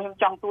សំណួរខ្ញុំ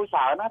ចង់សួរច្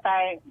រើនណាតែ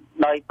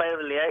ដោយពេល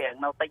វេលា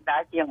នៅតិចដែ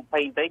រជាង20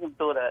នាទីខ្ញុំ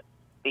សួរតែ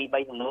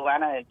2-3សំណួរបាន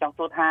ហើយចង់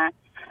សួរថា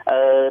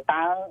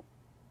តើ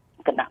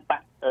គណៈប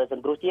ក្សស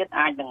ង្គ្រោះជាតិ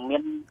អាចនឹងមិ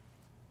ន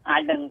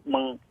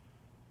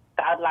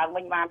កើតឡើង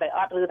វិញបានតែអ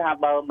ត់ឬថា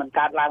បើមិន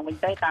កើតឡើងវិញ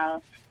ទេតើ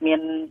មា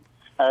ន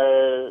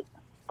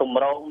គ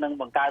ម្រោងនឹង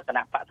បង្កើតគ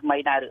ណៈបក្សថ្មី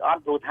ដែរឬអ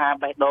ត់ព្រោះថា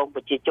បេះដូងប្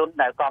រជាជន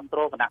ដែលគ្រប់គ្រ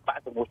ងគណៈបក្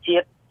សសង្គ្រោះជា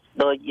តិ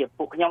ដោយជា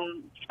ពួកខ្ញុំ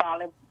ឆ្លង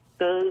នេះ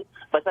គឺ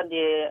បើសិន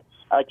ជា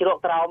ជ្រក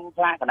ក្រោម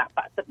ផ្លាកគណៈប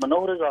ក្សសិទ្ធិមនុ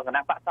ស្សឬក៏គ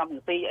ណៈបក្សសំរ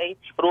ងស៊ីអី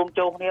រួម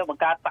ចូលគ្នាប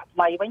ង្កើតបក្សថ្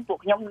មីវិញពួក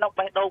ខ្ញុំនៅ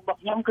បេះដូងរបស់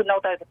ខ្ញុំគឺនៅ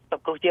តែស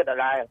ង្គ្រោះជាតិដ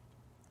ដែល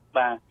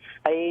បាទ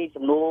ហើយ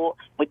សំណួរ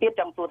មួយទៀត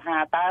ចង់សួរថា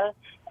តើ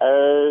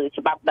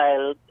ច្បាប់ដែល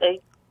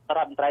រ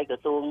ដ្ឋមន្ត្រីក្រ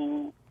សួង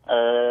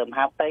ម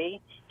ហាផ្ទៃ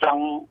ច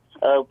ង់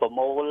ប្រ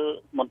មូល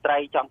មន្ត្រី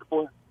ចង់ខ្ព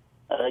ស់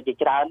ជា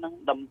ច្រើននឹ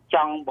ងច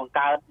ង់បង្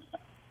កើត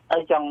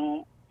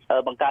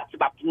ច្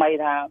បាប់ថ្មី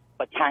ថា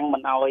ប្រឆាំងមិ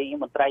នអោយ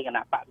មន្ត្រីគ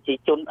ណៈបកប្រជា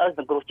ជន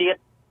សង្គ្រោះជាតិ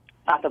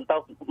អត់ទៅ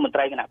មន្ត្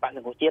រីគណៈបកស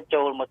ង្គ្រោះជាតិ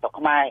ចូលមកស្រុក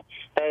ខ្មែរ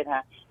តែថា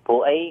ព្រោះ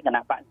អីគ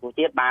ណៈបកសង្គ្រោះ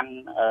ជាតិបាន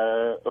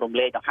រំ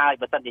លែកទៅហើយ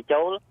បើសិនជា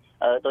ចូល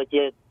ដូច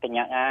ជាកញ្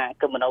ញា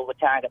គឹមមនុស្សវិ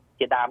ទ្យា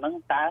ជាដើមហ្នឹង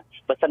តើ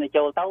បើសិនជា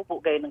ចូលទៅពួក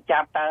គេនឹងចា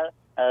ប់តើ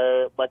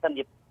បើសិន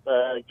ជា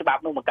ច្បា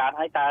ប់នោះបង្កើត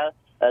ហើយតើ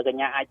កញ្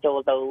ញាអាចចូល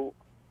ទៅ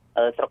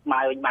ស្រុកខ្មែ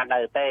រវិញបានដែ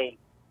រទេ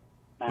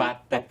បាទ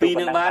តែពីរ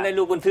នឹងបានហើយ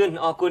លោកប៊ុនធឿន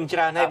អរគុណច្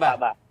រើនហើយ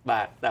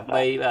បាទដើម្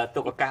បី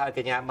ទុកឱកាសឲ្យក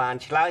ញ្ញាបាន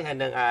ឆ្លើយហើយ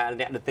នឹង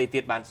អ្នកដទៃទៀ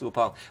តបានសួរផ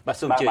ងបាទ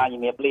សូមជឿបាទ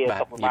ជំរាបលា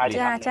សុខសប្បាយ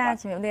ចា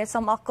ជំរាបលាសូ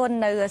មអរគុណ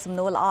នៅសំ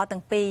ណួរល្អទាំ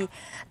ងពីរ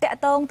តក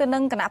តងទៅនឹ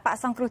ងគណៈបក្ស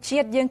សង្គ្រោះជា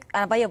តិយើង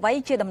អ្វី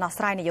ជាដំណោះ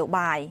ស្រាយនយោ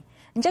បាយ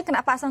អញ្ចឹងគ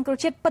ណៈបក្សសង្គ្រោះ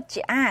ជាតិពិត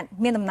ជាអាច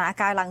មានដំណើរ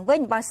ការឡើងវិ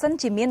ញបើសិន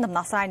ជាមានដំ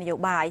ណោះស្រាយនយោ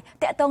បាយ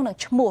តកតងនឹង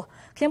ឈ្មោះ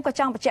ខ្ញុំក៏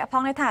ចង់បញ្ជាក់ផ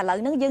ងដែរថាឥឡូវ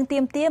ហ្នឹងយើងទា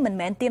មទារមិន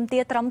មែនទាមទា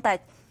រត្រឹមតែ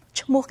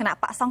ឈ្មោះគណៈ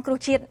បក្សសង្គ្រោះ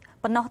ជាតិ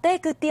ប៉ុណ្ណោះទេ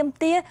គឺទាម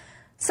ទារ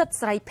សិទ្ធិ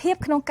សេរីភាព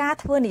ក្នុងការ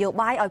ធ្វើនយោ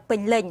បាយឲ្យពេ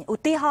ញលេញឧ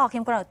ទាហរណ៍ខ្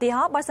ញុំគ្រាន់តែឧទាហ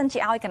រណ៍បើសិនជា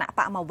ឲ្យគណៈប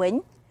កមកវិញ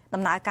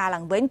ដំណើរការឡើ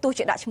ងវិញទោះ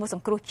ជាដាក់ឈ្មោះស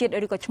ង្គ្រោះជាតិ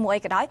ឬក៏ឈ្មោះ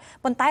អីក៏ដោយ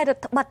ប៉ុន្តែរ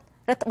ដ្ឋបិ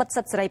ទ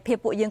សិទ្ធិសេរីភាព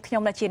ពួកយើងខ្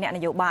ញុំដែលជាអ្នកន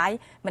យោបាយ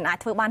មិនអាច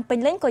ធ្វើបានពេញ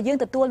លេញក៏យើង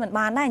ទទួលមិន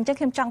បានដែរអញ្ចឹង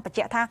ខ្ញុំចង់បញ្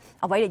ជាក់ថា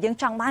អ្វីដែលយើង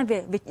ចង់បានវា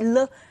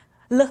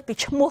លើសពី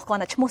ឈ្មោះគ្រា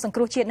ន់តែឈ្មោះសង្គ្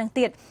រោះជាតិនឹង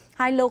ទៀត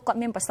ហើយលោកគាត់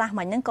មានប្រសាសន៍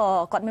មិញហ្នឹងក៏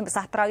គាត់មានប្រ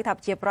សាសន៍ត្រូវថា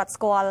ប្រជាប្រដ្ឋ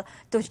ស្គាល់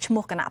ទោះឈ្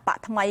មោះគណៈបក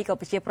ថ្មីក៏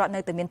ប្រជាប្រដ្ឋនៅ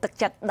តែមានទឹក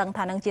ចិត្តដឹង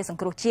ថានឹងជាស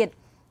ង្គ្រោះជាតិ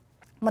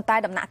ប៉ុន្តែ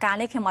ដំណាក់កាល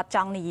នេះខ្ញុំអត់ច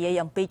ង់និយាយ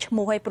អំពីឈ្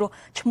មោះឯងព្រោះ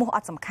ឈ្មោះអ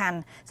ត់សំខាន់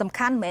មិ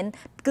នមែន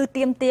គឺ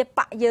ទាមទារប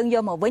កយើងយ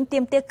កមកវិញទា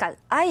មទារកៅ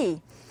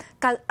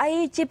អី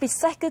ជាពិ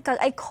សេសគឺកៅ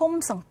អីឃុំ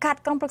សង្កាត់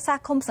ក្រុមប្រឹក្សា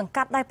ឃុំសង្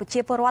កាត់ដែលប្រជា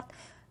ពលរដ្ឋ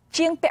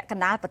ជាងពាក់ក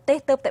ណ្ដាលប្រទេស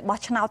ទើបតែបោះ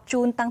ឆ្នោត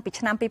ជូនតាំងពី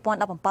ឆ្នាំ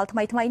2017ថ្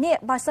មីនេះ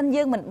បើសិន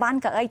យើងមិនបាន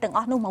កៅអីទាំងអ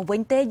ស់នោះមកវិ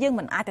ញទេយើង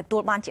មិនអាចទទួ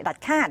លបានជាដា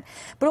ច់ខាត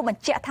ព្រោះប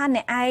ញ្ជាក់ថាអ្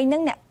នកឯងនឹ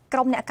ង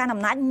ក្រុមអ្នកកាន់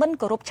អំណាចមិន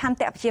គោរពឆន្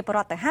ទៈប្រជាពលរ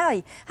ដ្ឋទៅហើយ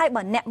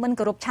បើអ្នកមិន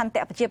គោរពឆន្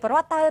ទៈប្រជាពលរ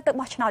ដ្ឋតើទៅ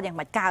បោះឆ្នោតយ៉ាង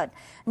ម៉េចកើត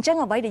អញ្ចឹង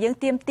អ្វីដែលយើង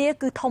ទាមទារ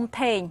គឺធំ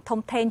ធេ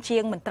ងជា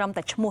ងមិនត្រឹម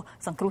តែឈ្មោះ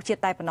សង្គ្រោះជាតិ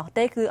តែប៉ុណ្ណោះ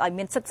ទេគឺឲ្យ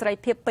មានសិទ្ធិសេរី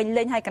ភាពពេញ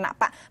លេញហើយគណៈ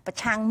បកប្រ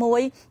ឆាំងមួ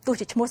យទោះ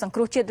ជាឈ្មោះសង្គ្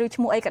រោះជាតិឬ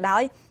ឈ្មោះអីក៏ដោ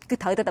យគឺ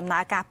ត្រូវទៅដំណើ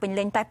រការពេញ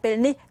លេញតែពេល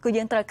នេះគឺ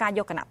យើងត្រូវការយ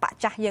កគណៈបក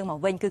ចាស់យើងមក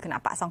វិញគឺគណៈ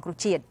បកសង្គ្រោះ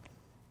ជាតិ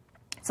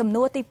សំ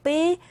ណួរទី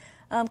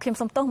2ខ្ញុំ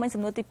សំទោសមិន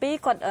សំណួរទី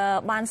2គាត់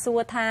បានសួរ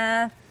ថា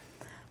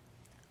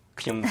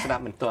ខ្ញុំស្ដា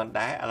ប់មិនទាន់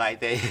ដែរអ្វី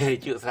ទេ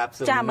ជឿស្ដាប់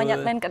ចាមិនអ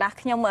ត់មែនกระดาษ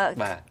ខ្ញុំបាទ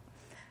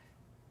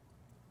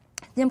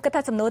ខ្ញុំគិត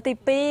ថាសំណួរទី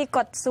2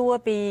គាត់សួរ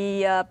ពី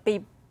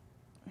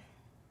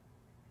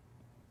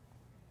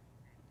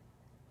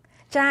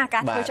ចាកា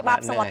រធ្វើច្បា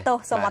ប់សូមអត់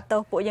ទោ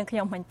សពួកយើងខ្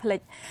ញុំមិនភ្លេច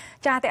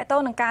ចាតកត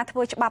ងនឹងការធ្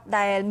វើច្បាប់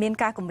ដែលមាន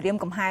ការគម្រាម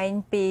កំហែង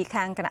ពី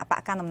ខាងគណៈប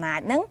កកណ្ដាលអំណាច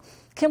ហ្នឹង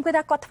ខ្ញុំគិត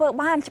ថាគាត់ធ្វើ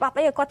បានច្បាប់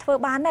អីគាត់ធ្វើ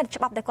បានដែរ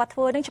ច្បាប់ដែលគាត់ធ្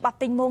វើហ្នឹងច្បាប់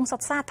ទិញមងសុ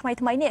ទ្ធសាធថ្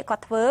មីនេះគា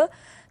ត់ធ្វើ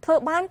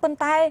បានប៉ុន្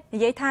តែនិ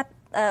យាយថា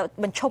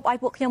បញ្ឈប់ឲ្យ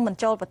ពួកខ្ញុំមិន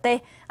ចូលប្រទេស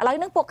ឥឡូវ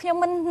ហ្នឹងពួកខ្ញុំ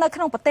មិននៅក្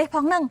នុងប្រទេសផ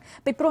ងហ្នឹង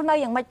ពីព្រោះនៅ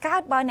យ៉ាងម៉េចកើ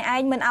តបើអ្នកឯ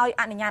ងមិនឲ្យ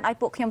អនុញ្ញាតឲ្យ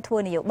ពួកខ្ញុំធ្វើ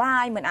នយោបា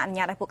យមិនអនុញ្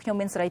ញាតឲ្យពួកខ្ញុំ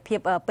មានសេរីភាព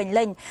ពេញ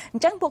លេញអ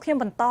ញ្ចឹងពួកខ្ញុំ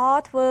បន្ត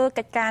ធ្វើ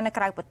កិច្ចការនៅ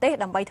ក្រៅប្រទេស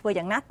ដើម្បីធ្វើ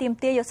យ៉ាងណាទាម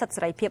ទារយកសិទ្ធិ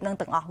សេរីភាពនឹង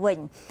ទាំងអស់វិញ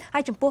ហើ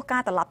យចំពោះកា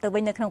រត្រឡប់ទៅវិ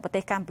ញនៅក្នុងប្រទេ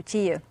សកម្ពុ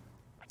ជា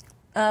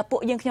ពួ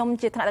កយើងខ្ញុំ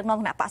ជាថ្នាក់ដឹកនាំ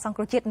គណៈបកសង្គ្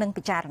រោះជាតិនឹង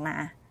ពិចារ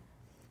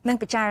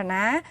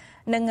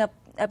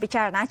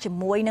ណាជា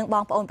មួយនឹងប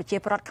ងប្អូនប្រជា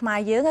ពលរដ្ឋខ្មែរ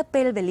យើង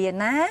ពេលវេលា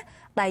ណា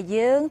ដែល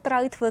យើងត្រូ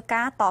វធ្វើ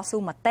ការតស៊ូ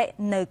មតិ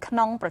នៅក្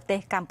នុងប្រទេស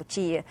កម្ពុ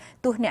ជា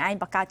ទោះអ្នកឯង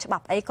បង្កើតច្បា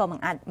ប់អីក៏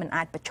មិន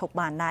អាចប្រឈប់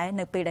បានដែរ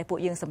នៅពេលដែលពួក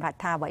យើងសម្រេច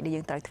ថាអ្វីដែល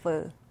យើងត្រូវធ្វើ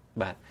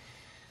បាទ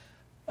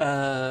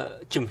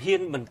ជំហា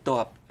នបន្ទា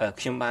ប់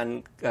ខ្ញុំបាន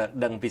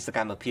ដឹងពីសក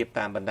ម្មភាព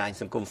តាមបណ្ដាញ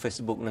សង្គម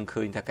Facebook នឹង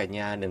ឃើញថាកញ្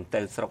ញានឹង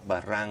ទៅស្រុកបា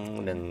រាំង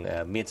នឹង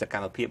មានសក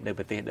ម្មភាពនៅ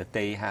ប្រទេសដ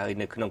ទៃហើយ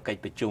នៅក្នុងកិច្ច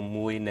ប្រជុំ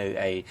មួយនៅ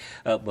ឯ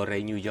បូរី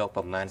ញូវយ៉ក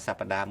ប្រហែលស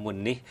ប្តាហ៍មុន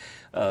នេះ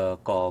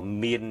ក៏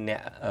មានអ្ន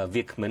ក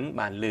វាគ្មិន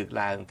បានលើក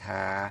ឡើង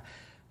ថា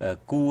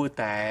គួរ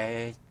តែ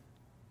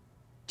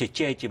ជ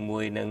ជែកជាមួ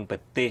យនឹងប្រ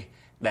ទេស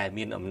ដែល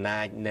មានអំណា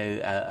ចនៅ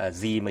អា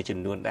ស៊ីមួយចំ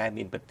នួនដែរ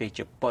មានប្រទេស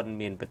ជប៉ុន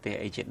មានប្រទេស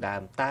អីជាដើ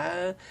មតើ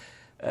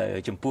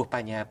ចំពោះប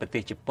ញ្ហាប្រទេ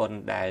សជប៉ុន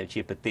ដែល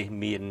ជាប្រទេស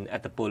មានឥ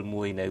ទ្ធិពល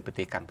មួយនៅប្រ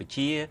ទេសកម្ពុ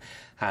ជា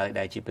ហើយ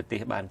ដែលជាប្រទេស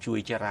បានជួយ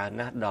ច្រើន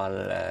ណាស់ដល់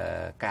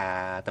ការ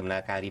ដំណើ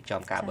រការរៀប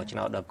ចំការបោះឆ្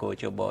នោតដល់គោល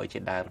ជបជា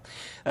ដើម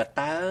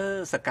តើ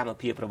សកម្ម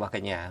ភាពរបស់ក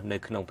ញ្ញានៅ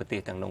ក្នុងប្រទេស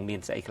ទាំងនោះមាន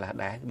ស្អីខ្លះ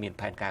ដែរមាន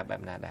ផែនការបែ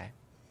បណាដែរ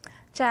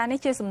ចានេះ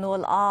ជាសំណួរ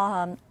ល្អ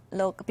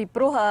លោកពី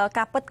ព្រោះ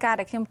ការពិតការ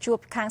ដែលខ្ញុំជួប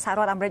ខាងសហរ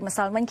ដ្ឋអាមេរិកម្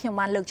សិលមិញខ្ញុំ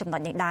បានលើកចំណុ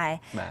ចនេះដែរ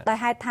ដោយ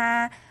ហេតុថា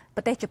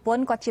ប្រទេសជប៉ុន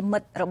គាត់ជាមិ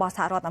ត្តរបស់ស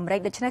ហរដ្ឋអាមេរិក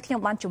ដូច្នេះខ្ញុំ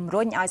បានជំ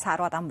រុញឲ្យសហ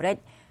រដ្ឋអាមេរិក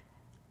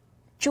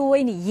ជួយ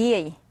និយា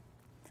យ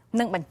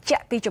និងបញ្ជា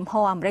ក់ពីជំហ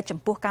រអាមេរិកចំ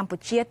ពោះកម្ពុ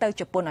ជាទៅ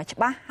ជប៉ុនឲ្យច្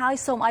បាស់ហើយ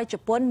សូមឲ្យជ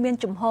ប៉ុនមាន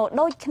ជំហរ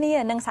ដូចគ្នា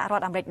នឹងសហរ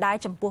ដ្ឋអាមេរិកដែរ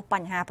ចំពោះប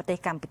ញ្ហាប្រទេស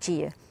កម្ពុជា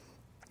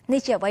នេះ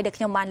ជាអ្វីដែល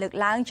ខ្ញុំបានលើក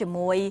ឡើងជា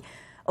មួយ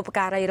ឧប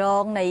ការីរ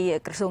ងនៃ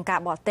ក្រសួងការ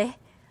បរទេស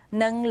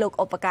និងលោក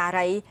ឧបកា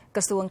រីក្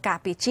រសួងការ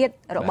ពារជាតិ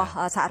របស់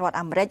សហរដ្ឋ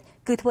អាមេរិក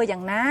គឺធ្វើយ៉ា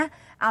ងណា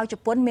ឲ្យជ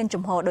ប៉ុនមាន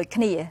ជំហរដូច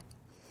គ្នា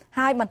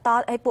ហើយបន្ត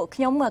ឲ្យពួក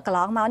ខ្ញុំកន្ល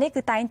ងមកនេះ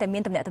គឺតែងតែមា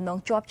នទំនាក់ទំនង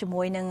ជាប់ជា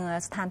មួយនឹង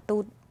ស្ថានទូ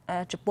ត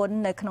ជប៉ុន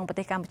នៅក្នុងប្រ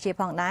ទេសកម្ពុជា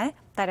ផងដែរ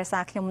តែដោយសា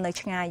រខ្ញុំនៅ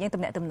ឆ្ងាយយើង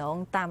ទំនាក់ទំនង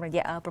តាមរ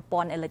យៈប្រព័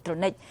ន្ធអេឡិចត្រូ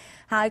និក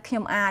ហើយខ្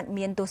ញុំអាច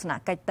មានទស្សន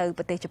កិច្ចទៅ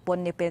ប្រទេសជប៉ុន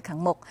នាពេលខាង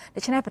មុខដូ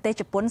ច្នេះប្រទេស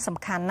ជប៉ុនសំ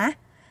ខាន់ណាស់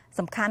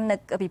សំខាន់នៅ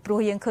ពីព្រោះ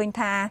យើងឃើញ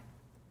ថា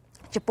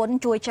ជប៉ុន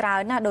ជួយច្រើន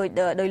ណា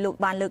ដោយលោក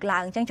បានលើកឡើ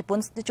ងអញ្ចឹងជប៉ុន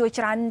ជួយ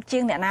ច្រើនជា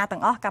ងអ្នកណាទាំ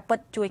ងអស់ការពិត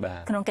ជួយ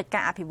ក្នុងកិច្ចកា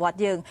រអភិវឌ្ឍ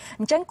យើង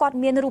អញ្ចឹងគាត់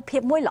មានរូបភា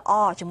ពមួយល្អ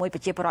ជាមួយប្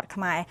រជាពលរដ្ឋ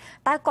ខ្មែរ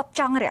តើគាត់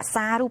ចង់រក្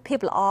សារូបភាព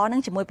ល្អនឹ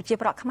ងជាមួយប្រជា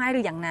ពលរដ្ឋខ្មែរ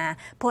ឬយ៉ាងណា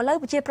ព្រោះឥឡូវ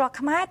ប្រជាពលរដ្ឋ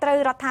ខ្មែរត្រូវ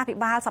រដ្ឋាភិ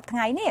បាលសប្តាហ៍ថ្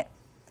ងៃនេះ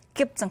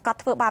គៀបសង្កត់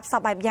ធ្វើបាបស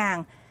ពបែបយ៉ាង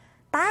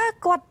តើ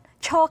គាត់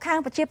ឈរខាង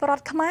ប្រជាពលរ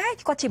ដ្ឋខ្មែរ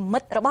គាត់ជាមិ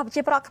ត្តរបស់ប្រ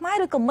ជាពលរដ្ឋខ្មែរ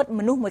ឬក៏មិត្ត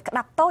មនុស្សមួយក្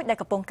តាប់តូចដែល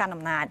កំពុងកាន់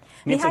អំណាច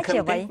នេះហើយជា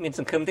អ្វីមាន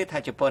សង្ឃឹមទេថា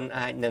ជប៉ុន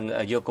អាចនឹង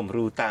យកគំ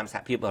រូតាមស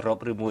ហភាពអឺរ៉ុប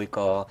ឬមួយ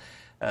ក៏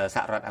ស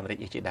ហរដ្ឋអាមេរិក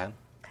ជាដើម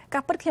កា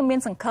រពិតខ្ញុំមាន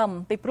សង្ឃឹម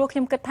ពីព្រោះខ្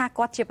ញុំគិតថា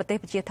គាត់ជាប្រទេស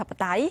ប្រជាធិប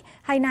តេយ្យ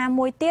ហើយណា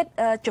មួយទៀត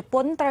ជ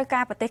ប៉ុនត្រូវ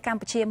ការប្រទេសកម្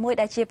ពុជាមួយ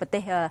ដែលជាប្រទេ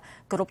ស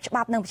គោរពច្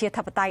បាប់និងប្រជា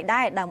ធិបតេយ្យ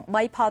ដែរដើម្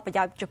បីផលប្រ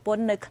យោជន៍ជប៉ុន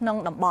នៅក្នុង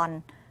តំបន់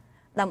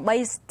ដើម្បី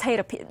ស្ថិ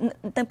រភាព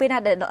ទៅពេលណា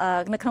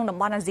នៅក្នុងតំ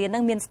បន់អាស៊ាននឹ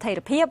ងមានស្ថិ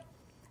រភាព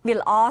វា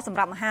ល្អសម្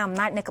រាប់មហាអំ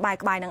ណាចនៅក្បែ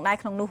រនឹងដែរ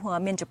ក្នុងនោះ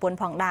មានជប៉ុន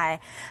ផងដែរ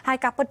ហើយ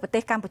ការពិតប្រទេ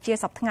សកម្ពុជា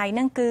សប្តាហ៍ថ្ងៃហ្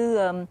នឹងគឺ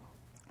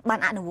បាន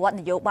អនុវត្ត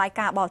នយោបាយ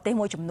ការបរទេស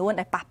មួយចំនួន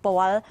ដែលប៉ះពា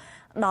ល់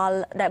ដល់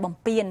ដែលបំ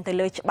ពានទៅ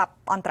លើច្បាប់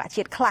អន្តរ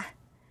ជាតិខ្លះ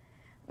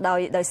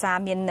ដោយសារ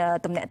មាន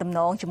ទំនាក់ទំន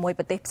ងជាមួយ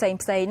ប្រទេសផ្សេង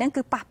ហ្នឹង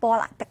គឺប៉ះពាល់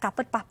ការ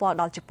ពិតប៉ះពាល់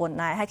ដល់ជប៉ុន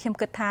ដែរហើយខ្ញុំ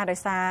គិតថាដោយ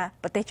សារ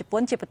ប្រទេសជប៉ុ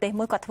នជាប្រទេស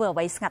មួយគាត់ធ្វើអ្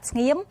វីស្ងាត់ស្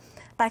ងៀម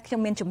តែខ្ញុំ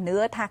មានជំនឿ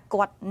ថា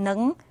គាត់នឹង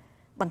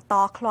បន្ត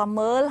ឃ្លាំ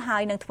មើលហើ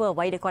យនឹងធ្វើអ្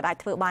វីដែលគាត់អាច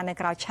ធ្វើបាននៅ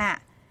ក្រៅឆាក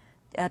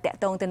តក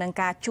តងទៅនឹង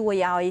ការជួយ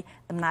ឲ្យ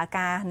ដំណើរ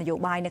ការនយោ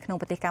បាយនៅក្នុង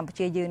ប្រទេសកម្ពុ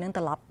ជាយើងនឹង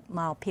ត្រឡប់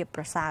មកភាព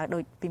ប្រសើរដូ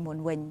ចពីមុន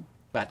វិញ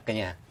បាទកញ្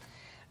ញា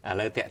ឥ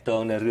ឡូវតកត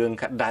ងនៅរឿង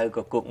ក្តៅក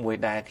គុកមួយ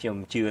ដែរខ្ញុំ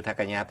ជឿថា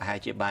កញ្ញាប្រហែល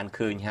ជាបាន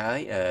ឃើញហើយ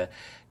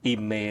អ៊ី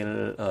មែល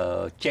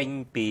ចេញ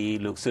ពី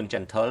លោកស៊ុនច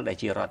ន្ទថុលដែល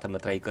ជារដ្ឋម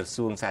ន្ត្រីក្រ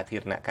សួងសាធា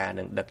រណការ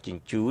និងដឹកជ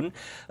ញ្ជូន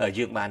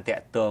យើងបានតា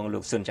ក់ទងលោ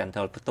កស៊ុនចន្ទ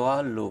ថុលផ្ទា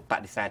ល់លោកប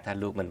ដិសេធថា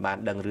លោកមិនបាន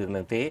ដឹងរឿង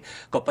នឹងទេ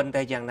ក៏ប៉ុន្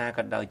តែយ៉ាងណា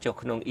ក៏ដោយចុះ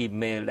ក្នុងអ៊ី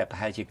មែលដែលប្រ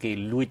ហែលជាគេ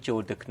លួចចូល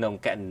ទៅក្នុង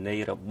កណនី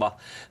របស់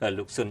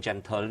លោកស៊ុនច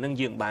ន្ទថុលនឹង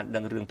យើងបានដឹ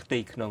ងរឿងផ្ទៃ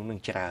ក្នុងនឹង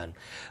ច្រើន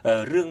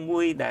រឿង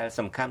មួយដែល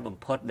សំខាន់បំ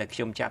ផុតដែលខ្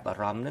ញុំចាប់អា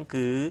រម្មណ៍នឹង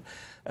គឺ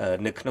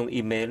នៅក្នុង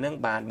អ៊ីមែលហ្នឹង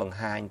បានបង្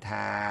ហាញ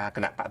ថាគ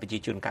ណៈបកប្រជា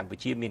ជនកម្ពុ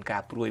ជាមានកា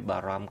រព្រួយបា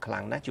រម្ភខ្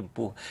លាំងណាស់ចំ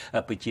ពោះ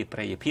ប្រជាប្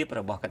រិយភាព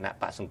របស់គណៈ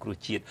បកសង្គ្រោះ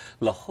ជាតិ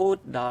រហូត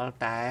ដល់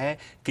តែ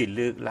គេ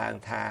លើកឡើង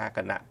ថាគ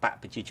ណៈបក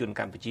ប្រជាជន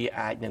កម្ពុជា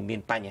អាចនឹងមាន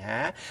បញ្ហា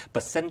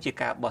បើសិនជា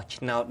ការបោះ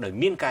ឆ្នោតដោយ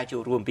មានការចូ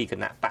លរួមពីគ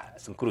ណៈបក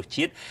សង្គ្រោះ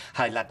ជាតិ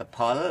ហើយលទ្ធផ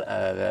ល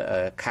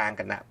ខាង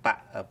គណៈបក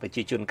ប្រ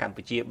ជាជនកម្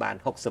ពុជាបាន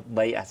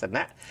63អាស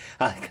នៈ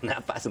ហើយគណៈ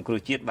បកសង្គ្រោះ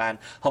ជាតិបាន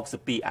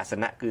62អាស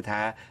នៈគឺ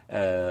ថា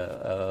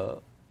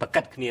ប្រ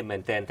កាសគ្នាមែ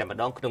នទែនតែម្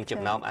ដងក្នុង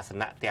ចំណោមអាស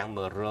នៈទាំង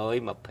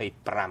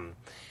125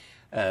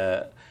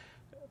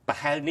ប្រ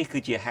ហែលនេះគឺ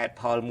ជាហេតុ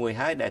ផលមួយ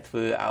ហើយដែលធ្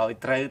វើឲ្យ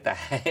ត្រូវតែ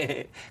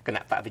គ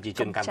ណៈបកប្រជា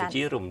ជនកម្ពុ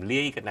ជារំ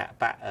លាយគណៈ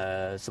បក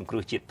សង្គ្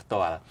រោះជាតិផ្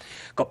ទាល់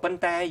ក៏ប៉ុន្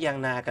តែយ៉ាង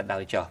ណាក៏ដោ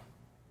យចុះ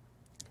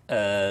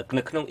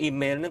នៅក្នុងអ៊ី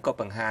មែលហ្នឹងក៏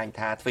បង្ហាញ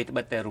ថាអ្វីត្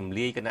បិតតែរំ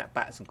លាយគណៈប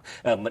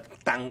ក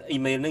តាំងអ៊ី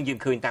មែលហ្នឹងយើង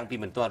ឃើញតាំងពី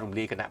មិនទាន់រំ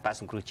លាយគណៈបក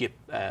សង្គ្រោះជាតិ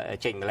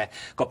ចេញម្លេះ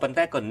ក៏ប៉ុន្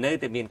តែក៏នៅ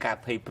តែមានការ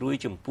ភ័យព្រួយ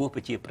ចំពោះប្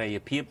រជាប្រិយ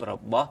ភាពរ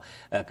បស់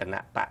គណៈ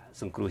បក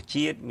សង្គ្រោះ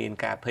ជាតិមាន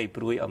ការភ័យ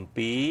ព្រួយអំ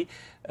ពី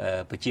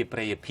ប្រជាប្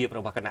រិយភាពរ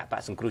បស់គណៈប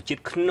កសង្គ្រោះជា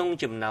តិក្នុង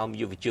ចំណោម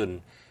យុវជន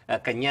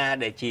កញ្ញា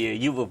ដែលជា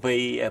យុវវ័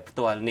យផ្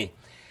ទាល់នេះ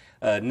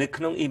នៅ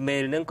ក្នុងអ៊ីមែ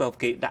លហ្នឹងក៏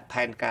គេដាក់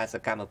ផែនការស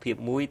កម្មភាព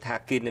មួយថា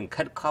គេនឹង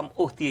ខិតខំ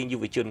អូសទាញយុ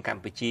វជនក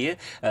ម្ពុជា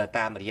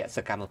តាមរយៈស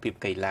កម្មភាព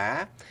កីឡា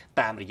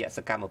តាមរយៈស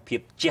កម្មភាព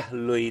ជះ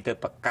លុយទៅ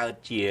បង្កើត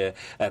ជា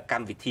ក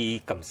ម្មវិធី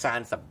កំសា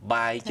ន្តសប្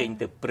បាយចេញ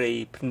ទៅព្រៃ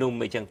ភ្នំ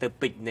អីចឹងទៅ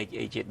ពិកនិច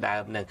អីជាដើ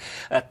មហ្នឹង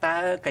តើ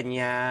កញ្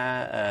ញា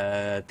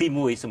ទី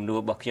1សំណួរ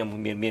របស់ខ្ញុំ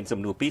មានសំ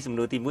ណួរ2សំ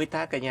ណួរទី1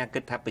តើកញ្ញាគិ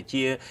តថាប្រ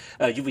ជា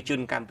យុវជន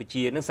កម្ពុ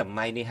ជានឹងស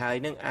ម័យនេះហើយ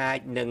នឹងអាច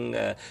នឹង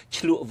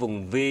ឆ្លក់វ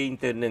ង្វេង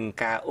ទៅនឹង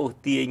ការអូស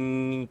ទាញ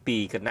ពី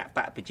គណៈប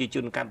កប្រជាជ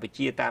នកម្ពុ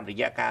ជាតាមរ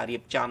យៈការរៀ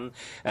បចំ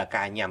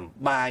ការញ៉ាំ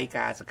បាយ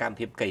ការសកម្ម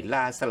ភាពកី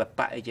ឡាសិល្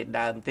បៈអីជា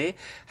ដើមទេ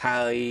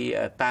ហើយ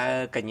តើ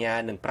កញ្ញា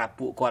នឹងប្រាប់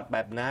ពួកគាត់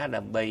បែបណា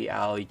ដើម្បី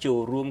ឲ្យចូល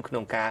រួមក្នុ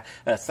ងការ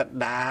ស្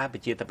ដារប្រ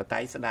ជាធិបតេ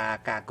យ្យស្ដារ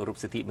ការគោរព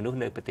សិទ្ធិមនុស្ស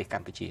នៅប្រទេសក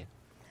ម្ពុជា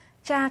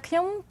ចាខ្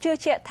ញុំជឿ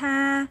ជាក់ថា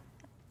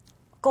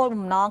គោល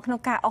បំណងក្នុង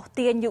ការអស់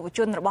ទាញយុវជ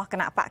នរបស់គ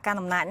ណៈបកកណ្ដាល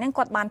អំណាចហ្នឹង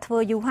គាត់បានធ្វើ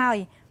យូរហើយ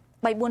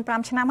3 4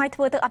 5ឆ្នាំហើយធ្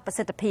វើទៅអត់ប្រ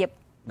សិទ្ធភាព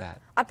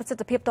អត់ប្រសិទ្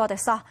ធភាពតតែ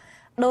សោះ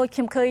ដោយខ្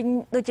ញុំឃើញ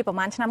ដូចជាប្រ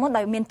ហែលឆ្នាំមុន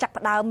ដោយមានចាក់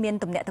ផ្ដើមមាន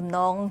ទំនាក់ទំន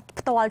ង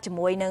ផ្ទាល់ជា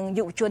មួយនឹង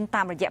យុវជន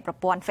តាមរយៈប្រ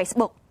ព័ន្ធ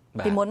Facebook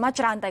ពីមុនមក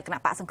ច្រើនតែគណៈ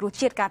បកសង្គ្រោះ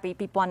ជាតិកាលពី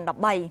2013បន្ទាប់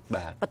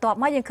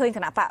មកយើងឃើញគ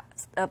ណៈបក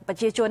ប្រ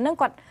ជាជនហ្នឹង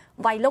គាត់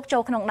វាយលុកចូ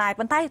លក្នុងដែរ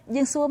ប៉ុន្តែ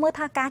យើងសួរមើល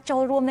ថាការចូ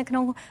លរួមនៅក្នុ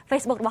ង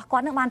Facebook របស់គា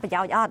ត់នឹងបានប្រ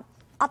យោជន៍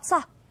អត់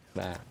សោះ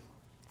បាទ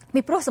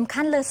ពីព្រោះសំ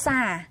ខាន់លើសា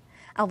រ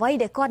អ្វី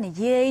ដែលគាត់និ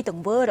យាយទ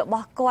ង្វើរប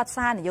ស់គាត់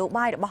សារនយោ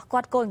បាយរបស់គា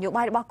ត់គោលនយោ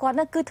បាយរបស់គាត់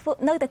នោះគឺ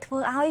នៅតែធ្វើ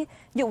ឲ្យ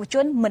យុវជ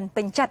នមិន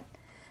ពេញចិត្ត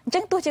អញ្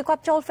ចឹងទោះជាគា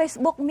ត់ចូល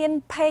Facebook មាន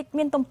page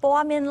មានទំព័រ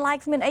មាន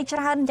like មានអីច្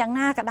រើនយ៉ាង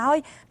ណាក៏ដោយ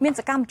មាន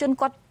សកម្មជន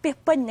គាត់ពាស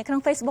ពេញនៅក្នុ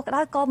ង Facebook ក៏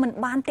ដោយក៏មិន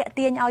បានតាក់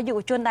ទាញឲ្យយុវ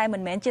ជនដែលមិ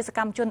នមែនជាសក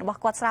ម្មជនរបស់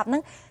គាត់ស្រាប់នឹ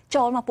ង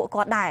ចូលមកពួក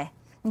គាត់ដែរ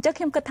អញ្ចឹង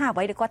ខ្ញុំគិតថាអ្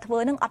វីដែលគាត់ធ្វើ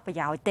នឹងអត់ប្រ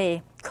យោជន៍ទេ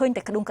ឃើញ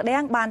តែក្ដុងក្ដាំ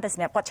ងបានតែស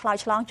ម្រាប់គាត់ឆ្លើយ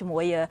ឆ្លងជាមួ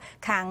យ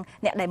ខាង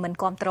អ្នកដែលមិន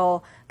គ្រប់គ្រង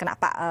គណៈ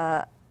បក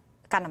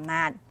កណ្ដាលអំ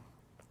ណាច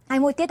ហើយ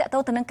មួយទៀតតទៅ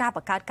ទៅនឹងការប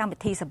ង្កើតកម្មវិ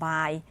ធីសប្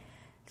បាយ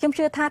ខ្ញុំ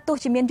ជឿថាទោះ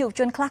ជាមានយុវ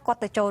ជនខ្លះគាត់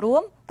ទៅចូលរួ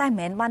មតែមិន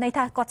មែនបានន័យ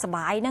ថាគាត់សប្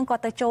បាយហ្នឹងគា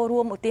ត់ទៅចូលរួ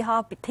មឧទាហរ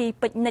ណ៍ពិធី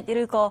ពិកនិច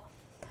ឬក៏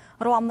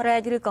រំរែ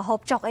កឬក៏ហូប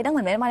ចុកអីហ្នឹង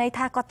មិនមែនបានន័យ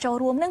ថាគាត់ចូល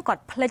រួមហ្នឹងគា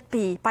ត់ភ្លេច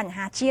ពីបញ្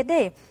ហាជាតិ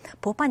ទេ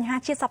ព្រោះបញ្ហា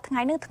ជាតិសប្តាហ៍ថ្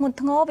ងៃហ្នឹងធ្ងន់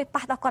ធ្ងរវា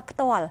ប៉ះដល់គាត់ផ្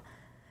ទាល់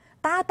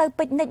តើទៅ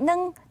ពិកនិចហ្នឹង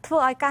ធ្វើ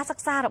ឲ្យការសិ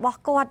ក្សារបស់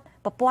គាត់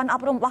ប្រព័ន្ធអ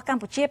ប់រំរបស់ក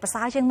ម្ពុជាប្រ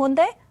សើរជាងមុន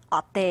ទេអ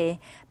ត់ទេ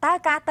តើ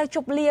ការទៅជ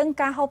ប់លៀង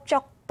ការហូបចុ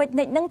កពិក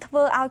និចហ្នឹងធ្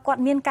វើឲ្យគា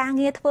ត់មានការ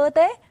ងារធ្វើ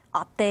ទេអ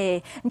ត់ទេ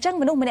អញ្ចឹង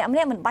មនុស្សម្នាក់ៗ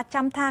មិនបាច់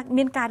ចាំថា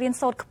មានការរៀន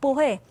សូត្រខ្ពស់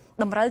ទេ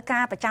តម្រូវកា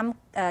រប្រចាំ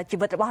ជី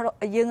វិតរបស់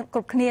យើងគ្រ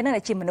ប់គ្នានឹង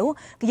ជាមនុស្ស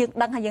គឺយើង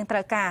ដឹងថាយើងត្រូ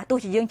វការទោះ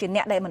ជាយើងជាអ្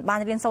នកដែលមិនបាន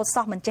រៀនសូត្រ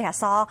សោះមិនចេះអ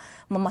ក្សរ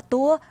មួយ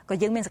តួក៏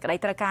យើងមានសក្តី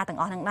ត្រូវការទាំង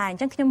អស់នឹងដែរអ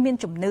ញ្ចឹងខ្ញុំមាន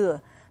ជំនឿ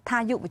ថា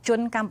យុវជន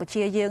កម្ពុ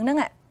ជាយើងហ្នឹង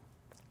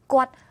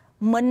គាត់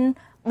មិន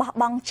បោះ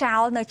បង់ចោ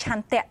លនៅឆ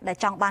ន្ទៈដែល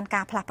ចង់បាន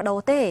ការផ្លាស់ប្ដូរ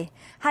ទេ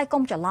ហើយ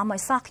កុំច្រឡំឲ្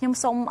យសោះខ្ញុំ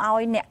សូមឲ្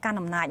យអ្នកកាន់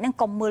អំណាចហ្នឹង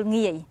កុំមើល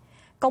ងាយ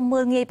កុំមើ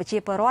លងាយប្រជា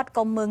ពលរដ្ឋ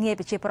កុំមើលងាយ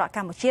ប្រជាពលរដ្ឋក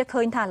ម្ពុជា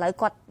ឃើញថាឥឡូវ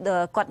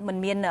គាត់មិន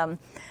មាន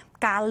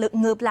ការលើក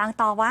ងើបឡើង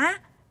តវ៉ា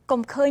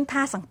កុំឃើញ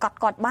ថាសង្កត់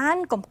គាត់បាន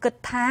កុំគិត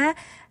ថា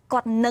គា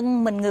ត់នឹង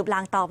មិនងើបឡើ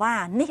ងតវ៉ា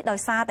នេះដោយ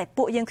សារតែ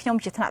ពួកយើងខ្ញុំ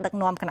ជាថ្នាក់ដឹក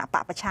នាំគណៈប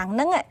កប្រឆាំងហ្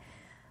នឹង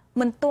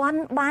មិនទាន់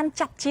បាន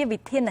ចាត់ជាវិ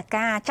ធាន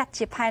ការចាត់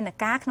ជាផែន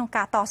ការក្នុង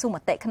ការតស៊ូម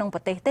តិក្នុងប្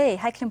រទេសទេ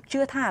ហើយខ្ញុំជឿ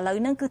ថាឥឡូវ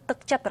ហ្នឹងគឺទឹក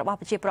ចិត្តរបស់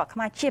ប្រជាពលរដ្ឋខ្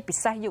មែរជាពិ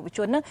សេសយុវជ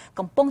នហ្នឹង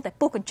កំពុងតែ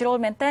ពុះកញ្ជ្រោល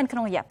មែនទែនក្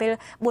នុងរយៈពេល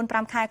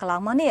 4-5 ខែកន្ល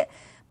ងមកនេះ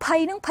ភ័យ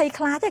នឹងភ័យ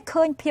ខ្លាចទេ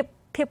ឃើញ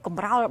ភាពកំ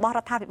រោលរបស់រ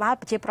ដ្ឋាភិបាល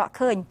ប្រជាប្រដ្ឋ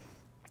ឃើញ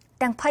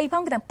ទាំងភ័យផ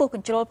ងទាំងពុះក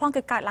ញ្ជ្រោលផង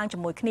គឺកើតឡើងជា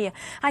មួយគ្នា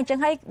ហើយអញ្ចឹង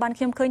ហើយបាន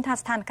ខ្ញុំឃើញថា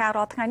ស្ថានភាព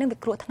រាល់ថ្ងៃនេះវា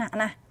គ្រោះថ្នាក់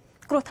ណាស់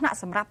គ្រោះថ្នាក់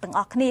សម្រាប់ទាំងអ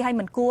ស់គ្នាហើយ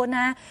មិនគួរ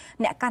ណា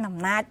អ្នកកាន់អំ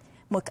ណាច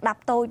មួយក្តាប់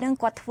តូចហ្នឹង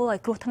គាត់ធ្វើឲ្យ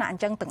គ្រោះថ្នាក់អ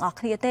ញ្ចឹងទាំងអស់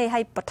គ្នាទេហើ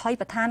យបថុយ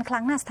ប្រឋានខ្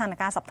លាំងណាស់ស្ថាន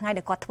ភាពសប្តាហ៍ថ្ងៃ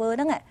ដែលគាត់ធ្វើ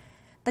ហ្នឹង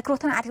តែគ្រោះ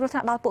ថ្នាក់អាចគ្រោះថ្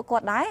នាក់ដល់ពួកគា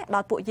ត់ដែរដ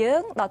ល់ពួកយើ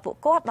ងដល់ពួក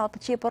គាត់ដល់ប្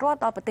រជាពលរដ្ឋ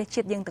ដល់ប្រទេស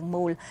ជាតិយើងទាំង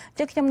មូលអញ្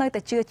ចឹងខ្ញុំនៅតែ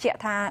ជឿជាក់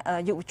ថា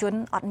យុវជន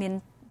អត់មាន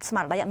ស្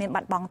មារតីអត់មាន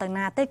បាត់បង់ទៅ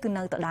ណាទេគឺ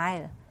នៅដដែល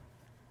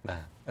បា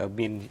ទ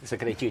មានសេច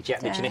ក្តីជឿជាក់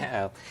ដូច្នេះ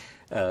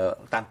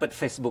តាមពិត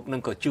Facebook នឹ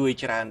ងក៏ជួយ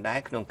ច្រើនដែរ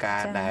ក្នុងកា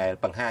រដែល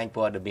បង្ហាញ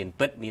ព័ត៌មាន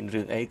ពិតមាន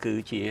រឿងអីគឺ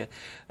ជា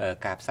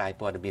ការផ្សាយ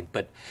ព័ត៌មាន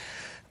ពិត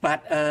បាទ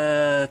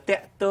ត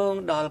កតង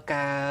ដល់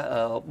ការ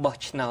បោះ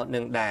ឆ្នោតនឹ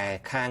ងដែរ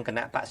ខាងគ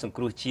ណៈបកសង្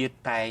គ្រោះជាតិ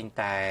តែង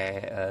តែ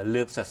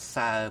លើកសរ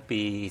សើរ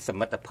ពីស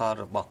មិទ្ធផល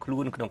របស់ខ្លួ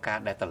នក្នុងការ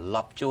ដែលត្រឡ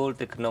ប់ចូល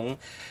ទៅក្នុង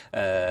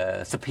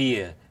សភា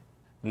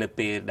នៅ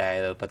ពេលដែល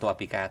បន្ទាប់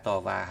ពីការត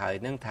វ៉ាហើយ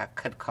នឹងថា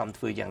ខិតខំ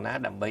ធ្វើយ៉ាងណា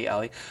ដើម្បី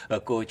ឲ្យ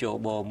កោជ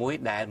បមួយ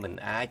ដែលមិន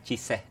អាចជិះ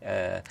សេះ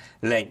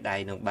លែងដៃ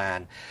នឹងបា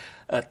ន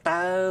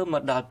តើម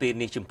កដល់ពេល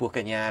នេះចំពោះក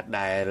ញ្ញា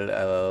ដែល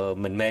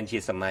មិនមែនជា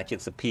សមាជិក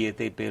សភា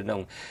ទេពេល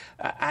នោះ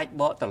អាច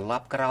បកត្រឡ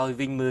ប់ក្រោយ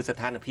វិញមើលស្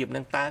ថានភាព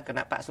នឹងតើគ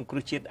ណៈបកសង្គ្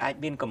រោះជាតិអាច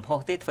មានកំហុស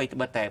ទេអ្វីត្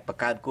បិតតែប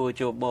ង្កើតគោ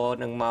ជប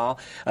នឹងមក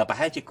ប្រ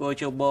ហែលជាគោ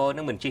ជប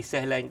នឹងមិនជិះ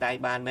សេះលែងដៃ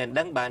បានមែន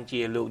ដឹងបានជា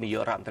លោកនាយ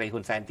ករដ្ឋមន្ត្រី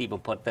ហ៊ុនសែនទី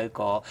បំផុតទៅ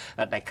ក៏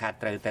ដាច់ខាត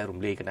ត្រូវតែរំ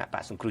លាយគណៈប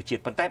កសង្គ្រោះជា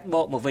តិប៉ុន្តែប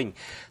កមកវិញ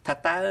ថា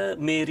តើ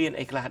មេរៀន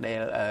អីខ្លះដែល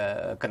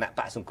គណៈប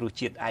កសង្គ្រោះ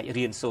ជាតិអាច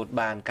រៀនសូត្រ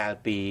បានកាល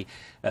ពី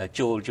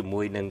ចូលជា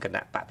មួយនឹងគ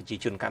ណៈបកប្រជា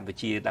ជនកម្ពុ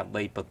ជាដើម្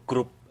បីប្រគ្រ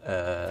ប់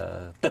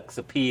ទឹកស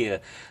ភា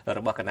រ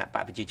បស់គណៈប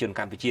កប្រជាជន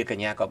កម្ពុជាក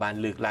ញ្ញាក៏បាន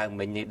លើកឡើង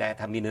មិញនេះដែរ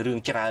ថាមានរឿង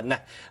ច្រើនណា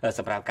ស់ស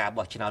ម្រាប់ការ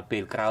បោះឆ្នោតពេ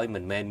លក្រោយមិ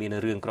នមែនមាន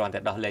រឿងគ្រាន់តែ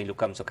ដោះលែងលោក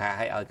កឹមសុខា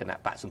ឲ្យគណៈ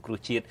បកសង្គ្រោះ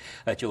ជាតិ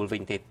ចូលវិ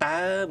ញទេតើ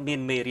មាន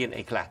មេរៀន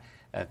អីខ្លះ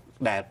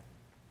ដែល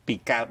ពី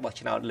ការបោះ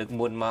ឆ្នោតលើក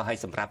មុនមកឲ្យ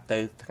សម្រាប់ទៅ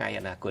ថ្ងៃ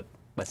អនាគត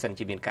បើសិន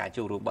ជាមានការ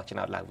ចូលរួមបោះឆ្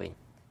នោតឡើងវិញ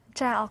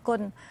ចាអរគុណ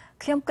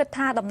ខ្ញុំគិត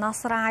ថាដំណោះ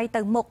ស្រាយ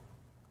ទៅមុខ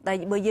តែ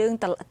បើយើង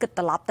គិត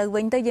ត្រឡប់ទៅ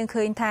វិញទៅយើង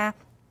ឃើញថា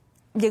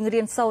យើង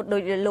រៀនសូត្រដោ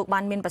យលោកបា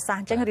នមានប្រសាស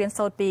ន៍អញ្ចឹងរៀន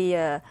សូត្រពី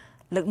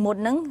លើកមុន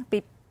ហ្នឹង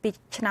ពី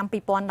ឆ្នាំ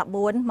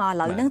2014មកឥ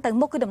ឡូវហ្នឹងទៅ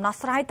មុខគឺដំណោះ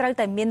ស្រាយត្រូវ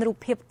តែមានរូប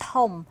ភាព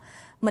ធំ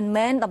មិន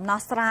មែនដំណោះ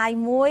ស្រាយ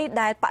មួយ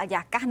ដែលបរិ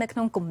យាកាសនៅក្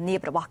នុងគំនាប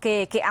របស់គេ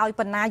ឲ្យ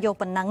ប៉ុណ្ណាយក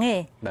ប៉ុណ្ណឹងទេ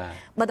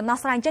បើដំណោះ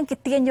ស្រាយអញ្ចឹងគេ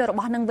ទាញយករប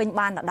ស់នឹងវិញ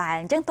បានដដែល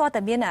អញ្ចឹងតើតែ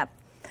មាន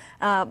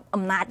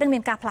អំណាចនឹងមា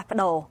នការផ្លាស់ប្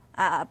ដូរ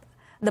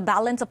the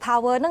balance of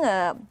power ហ្នឹង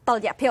តុ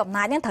ល្យភាពអំ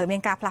ណាចហ្នឹងត្រូវមា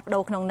នការផ្លាស់ប្ដូ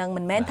រក្នុងនឹង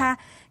មិនមែនថា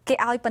គេ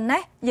ឲ្យប៉ុណ្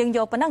ណេះយើងយ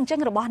កប៉ុណ្ណឹងអញ្ចឹង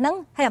របស់ហ្នឹង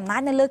ហើយអំណា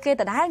ចនៅលើគេ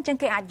ដដែលអញ្ចឹង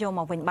គេអាចយក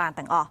មកវិញបាន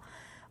ទាំងអស់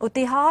ឧ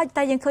ទាហរណ៍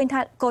តែយើងឃើញថា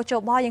កោជ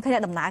បយើងឃើញ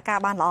ថាដំណើរការ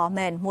បានល្អ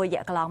មែនមួយរ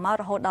យៈកន្លងមក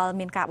រហូតដល់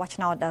មានការបោះឆ្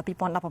នោត2017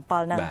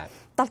ហ្នឹង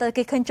តោះទៅ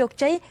គេឃើញជោគ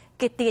ជ័យ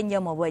គេទាញយ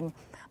កមកវិញ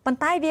ប៉ុន្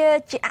តែវា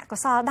ជាអកុ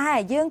សលដែរ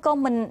យើង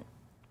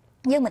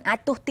មិនអាច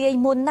ទស្សទាយ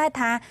មុនដែរ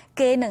ថា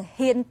គេនឹង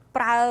ហ៊ាន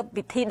ប្រើ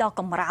វិធីដ៏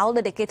កំរោល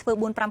ដូចតែគេធ្វើ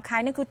 4-5 ខែ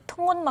នេះគឺធ្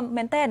ងន់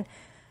មែនទែន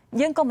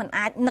យើងក៏មិន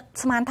អាចនឹក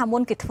ស្មានថាមុ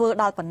នគេធ្វើ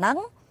ដល់ប៉ុណ្ណឹង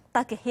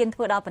តើគេហ៊ានធ្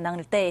វើដល់ប៉ុណ្ណឹង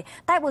នេះទេ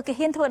តែបើគេ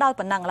ហ៊ានធ្វើដល់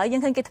ប៉ុណ្ណឹងឥឡូវយើ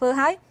ងឃើញគេធ្វើ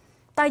ហើយ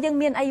តើយើង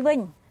មានអីវិញ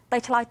ទៅ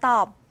ឆ្លើយត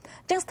ប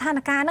អញ្ចឹងស្ថាន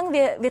ភាពហ្នឹង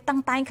វាតឹង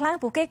តែងខ្លាំង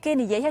ព្រោះគេ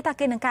និយាយឲ្យថា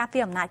គេនឹងការពា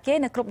រអំណាចគេ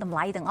នៅគ្រប់តម្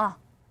លៃទាំងអស់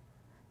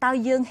តើ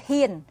យើង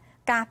ហ៊ាន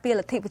ការពារ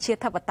លទ្ធិប្រជា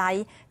ធិបតេយ្យ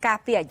ការ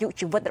ពារអាយុ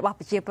ជីវិតរបស់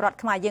ប្រជាពលរដ្ឋ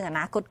ខ្មែរយើងអ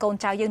នាគតកូន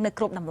ចៅយើងនៅ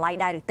គ្រប់តម្លៃ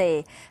ដែរឬទេ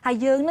ហើយ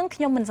យើងនឹងខ្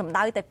ញុំមិនសំ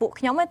ដៅតែពួក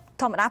ខ្ញុំទេ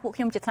ធម្មតាពួក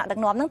ខ្ញុំជាថ្នាក់ដឹក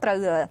នាំនឹងត្រូវ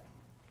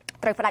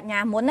បដិញ្ញា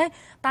មុនណា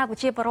តើប្រ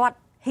ជាពលរដ្ឋ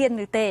ហ៊ាន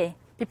ឬទេ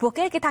ពីព្រោះ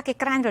គេថាគេ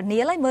ក្រាញរនា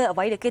លហើយមើលអ្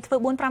វីដែលគេធ្វើ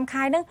 4-5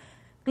 ខែហ្នឹង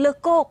លើក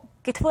គោក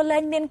គេធ្វើលែ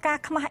ងមានការ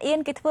ខ្មាស់អៀន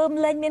គេធ្វើ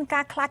លែងមាន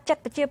ការខ្លាចចិត្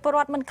តប្រជាពលរ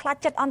ដ្ឋមិនខ្លាច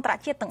ចិត្តអន្តរ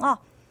ជាតិទាំងអស់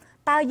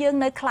តើយើង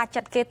នៅខ្លាច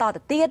ចិត្តគេត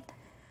ទៅទៀត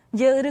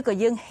យើងឬក៏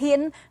យើងហ៊ា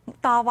ន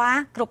តវ៉ា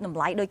គ្រប់តម្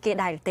លៃដោយគេ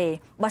ដែរទេ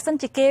បើសិន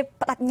ជាគេ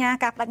បដិញ្ញា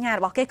ការបដិញ្ញារ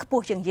បស់គេខ្ព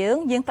ស់ជាងយើ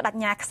ងបដិ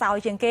ញ្ញាខ្សោយ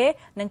ជាងគេ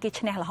នឹងគេ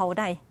ឈ្នះរហូត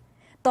ដែរ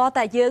តើ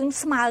តែយើង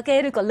ស្មើគេ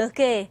ឬក៏លើស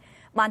គេ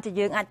បានជា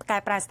យើងអាចកែ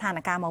ប្រែស្ថាន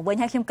ភាពមកវិញ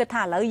ហើយខ្ញុំគិត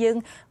ថាឥឡូវយើង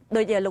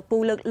ដូចជាលោកពូ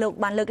លោក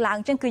បានលើកឡើង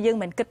អញ្ចឹងគឺយើង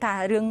មិនគិតថា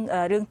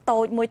រឿងតូ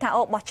ចមួយថា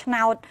អូបោះឆ្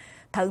នោត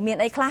ត្រូវមាន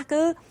អីខ្លះ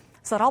គឺ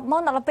សរុបម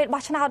កដល់ពេល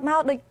បោះឆ្នោតមក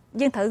ដូច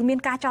យើងត្រូវមាន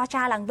ការចរ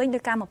ចាឡើងវិញដោ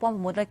យការ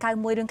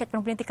1991រឿងកិច្ចព្រ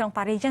មព្រៀងទីក្រុង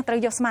ប៉ារីសអញ្ចឹងត្រូវ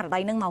យកស្មារតី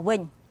នឹងមកវិ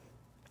ញ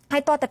ហើ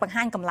យតើតែបង្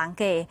ហាញកម្លាំង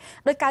គេ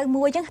ដោយ91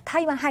អញ្ចឹងថៃ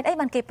បានហេតុអី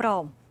បានគេព្រ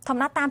មធម្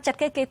មតាតាមចិត្ត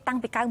គេតាំង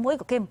ពី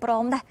91ក៏គេមិនព្រ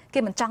មដែរគេ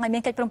មិនចង់ឲ្យមា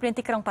នកិច្ចព្រមព្រៀង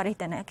ទីក្រុងប៉ារីស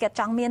តែណាគេអត់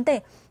ចង់មានទេ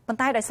ប៉ុន្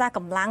តែដោយសារក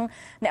ម្លាំង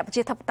អ្នកប្រ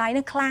ជាធិបតេយ្យ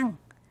នឹងខ្លាំង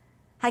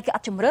ហើយគេអ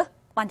ត់ជំរឿស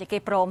បានជាគេ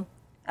ព្រម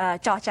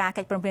ចរចា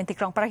កិច្ចព្រមព្រៀងទី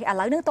ក្រុងប៉ារីសឥ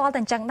ឡូវនឹងតើតែ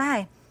អញ្ចឹងដែរ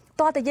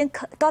តើ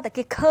តែ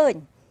គេឃើញ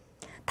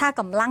ថា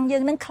កម្លាំងយើ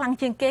ងនឹងខ្លាំង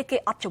ជាងគេ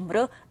អត់ជំ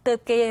រឿសទើប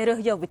គេរើស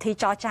យកវិធី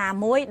ចរចា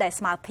មួយដែល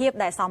ស្មើភាព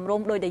ដែលសមរ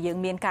ម្យដោយដែលយើង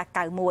មានការ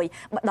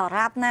91បើដ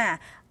រាបណា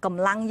ក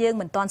ម្លាំងយើង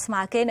មិនទាន់ស្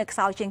មើគេនៅខ្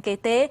សោយជាងគេ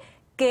ទេ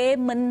គេ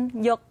មិន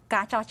យក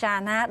ការចរចា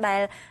ណាដែ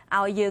ល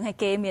ឲ្យយើងឲ្យ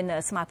គេមាន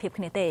ស្មារតី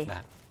គ្នាទេ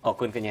បាទអរ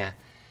គុណកញ្ញា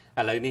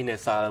ឥឡូវនេះនៅ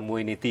សល់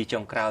1នាទីចុ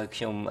ងក្រោយ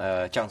ខ្ញុំ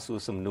ចង់សួរ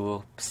សំណួរ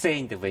ផ្សេង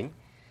ទៅវិញ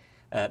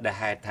ដែល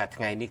ហេតុថា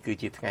ថ្ងៃនេះគឺ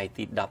ជាថ្ងៃ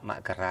ទី10ម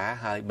ករា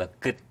ហើយបើ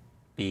គិត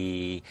ពី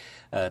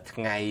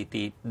ថ្ងៃ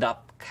ទី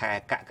10ខែ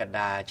កក្ក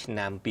ដាឆ្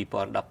នាំ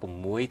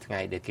2016ថ្ងៃ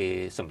ដែលគេ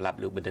សម្លាប់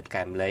លោកបណ្ឌិត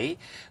កែមលី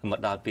មក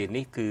ដល់ពេល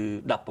នេះគឺ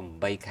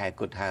18ខែ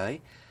គត់ហើយ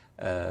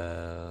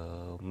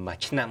មួយ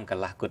ឆ្នាំក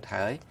ន្លះគត់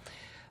ហើយ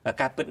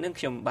ការពិតនឹង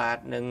ខ្ញុំបាទ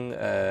នឹង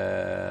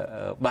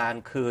បាន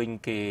ឃើញ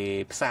គេ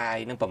ផ្សាយ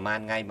នឹងប្រហែល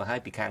ថ្ងៃមកហើយ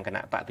ពីខាងគ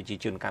ណៈបកប្រជា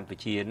ជនកម្ពុ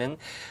ជានឹង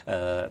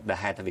ដែល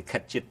ហេតុតែវិខិ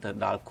តចិត្តទៅ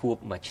ដល់ខួប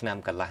មួយឆ្នាំ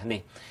កន្លះ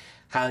នេះ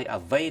ហើយ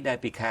អ្វីដែល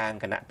ពីខាង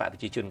គណៈបកប្រ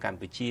ជាជនកម្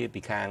ពុជា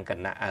ពីខាង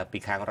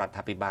រដ្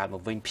ឋាភិបាលម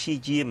កវិញព្យា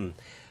យាម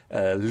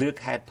លើក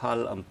ហេតុផល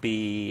អំពី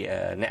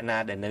អ្នកណា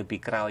ដែលនៅពី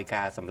ក្រោយ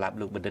ការសម្លាប់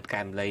លោកបណ្ឌិត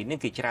កែមលីនេះ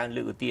គេច្រើន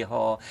លើកឧទាហ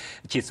រណ៍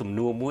ជាសំ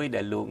ណួរមួយ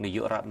ដែលលោកនាយ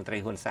ករដ្ឋមន្ត្រី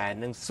ហ៊ុនសែន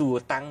នឹងសួរ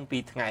តាំងពី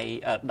ថ្ងៃ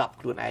10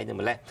ខ្លួនឯងនឹង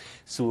ម្លេះ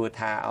សួរ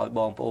ថាឲ្យប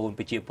ងប្អូន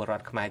ប្រជាពលរ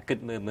ដ្ឋខ្មែរគិត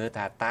មើល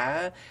ថាតើ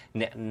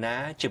អ្នកណា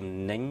ចំ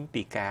ណេញ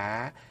ពីការ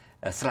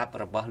ស្លាប់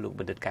របស់លោក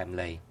បណ្ឌិតកែម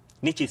លី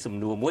នេះជាសំ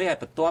ណួរមួយហើយ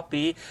បន្ទាប់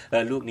ពី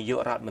លោកនាយក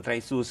រដ្ឋមន្ត្រី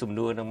សួរសំ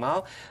ណួរនឹងមក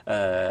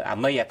អា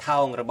មីអាថោ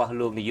ងរបស់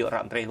លោកនាយករ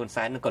ដ្ឋមន្ត្រីហ៊ុន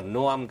សែននឹងក៏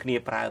នាំគ្នា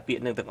ប្រើពាក្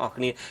យនឹងទាំងអស់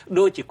គ្នា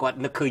ដូចជាគាត់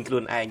នឹកឃើញខ្លួ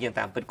នឯងយ៉ាង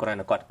តាមពិតគ្រាន់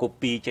តែគាត់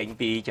copy ចេញ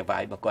ពីចវា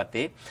យរបស់គាត់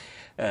ទេ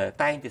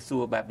តែងតែសួ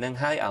របែបហ្នឹង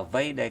ហើយអ្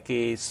វីដែលគេ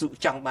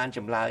ចង់បានច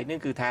ម្លើយនឹង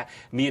គឺថា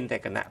មានតែ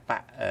គណៈប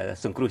ក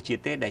សង្គ្រោះជា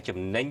តិទេដែលចំ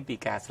ណេញពី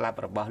ការស្លាប់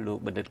របស់លោក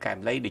បណ្ឌិតកែម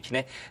លីដូច្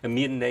នេះ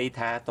មានន័យ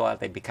ថាតើ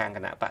តែពីខាងគ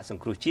ណៈបកស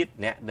ង្គ្រោះជាតិ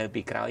អ្នកនៅ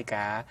ពីក្រោយ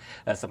ការ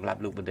សម្លាប់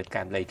លោកបណ្ឌិត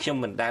កែមលីខ្ញុំ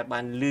មិនដែលបា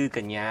នឮក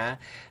ញ្ញា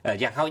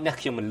យ៉ាងហោចណាស់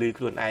ខ្ញុំមិនឮ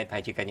ខ្លួនឯងប្រហែ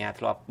លជាកញ្ញា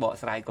ធ្លាប់បក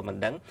ស្រាយក៏មិន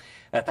ដឹង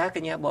តើក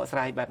ញ្ញាបកស្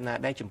រាយបែបណា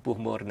ដែរចំពោះ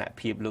មរណ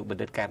ភាពលោកប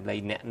ណ្ឌិតកែមលី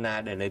អ្នកណា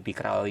ដែលនៅពី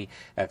ក្រោយ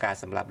ការ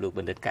សម្លាប់លោកប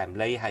ណ្ឌិតកែម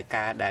លីហើយ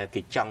ការដែល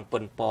គេចង់ប៉ុ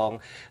នប៉ង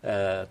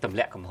ទម្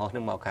លាក់កំហុស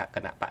នឹងមកគ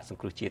ណៈបកសង្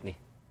គ្រោះជាតិនេះ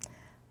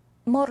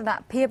មរណ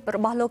ភាពរ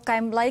បស់លោកកែ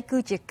មលីគឺ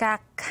ជាការ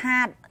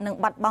ខាតនិង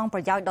បាត់បង់ប្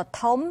រយោជន៍ដ៏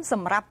ធំស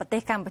ម្រាប់ប្រទេ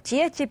សកម្ពុជា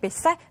ជាពិ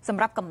សេសស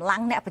ម្រាប់កម្លាំ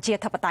ងអ្នកប្រជា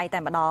ធិបតេយ្យតែ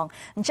ម្ដង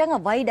អញ្ចឹង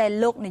អ្វីដែល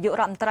លោកនាយក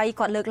រដ្ឋមន្ត្រី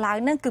គាត់លើកឡើង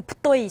នឹងគឺផ្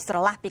ទុយស្រ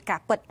ឡះពីការ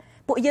ពិត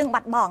ពួកយើង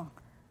បាត់បង់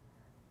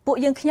ពួក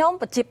យើងខ្ញុំ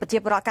ប្រជា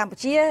ពលរដ្ឋកម្ពុ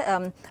ជា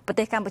ប្រ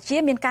ទេសកម្ពុជា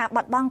មានការ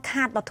បាត់បង់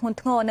ខាតដ៏ធ្ងន់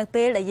ធ្ងរនៅ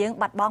ពេលដែលយើង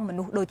បាត់បង់ម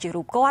នុស្សដូចជា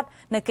រូបគាត់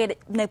នៅ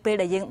ពេល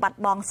ដែលយើងបាត់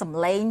បង់សម្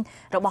លេង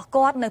របស់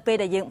គាត់នៅពេល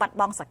ដែលយើងបាត់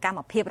បង់សកម្ម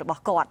ភាពរប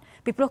ស់គាត់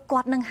ពីព្រោះគា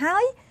ត់នឹងហើ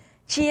យ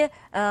ជា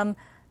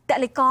ត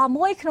លិក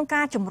មួយក្នុង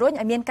ការជំរុញ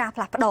ឲ្យមានការផ្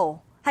លាស់ប្ដូរ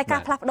ហើយកា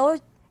រផ្លាស់ប្ដូរ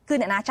គឺ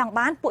អ្នកណាចង់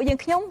បានពួកយើង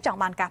ខ្ញុំចង់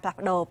បានការផ្លាស់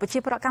ប្ដូរប្រជា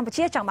ពលរដ្ឋកម្ពុ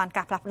ជាចង់បាន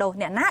ការផ្លាស់ប្ដូរ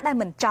អ្នកណាដែល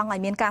មិនចង់ឲ្យ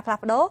មានការផ្លា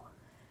ស់ប្ដូរ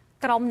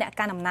ក្រុមអ្នក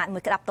កាន់អំណាចមួ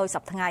យក្តាប់តូចស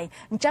ប្តាហ៍ថ្ងៃ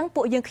អញ្ចឹង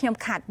ពួកយើងខ្ញុំ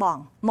ខាតប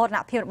ង់មរណ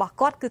ភាពរបស់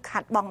គាត់គឺខា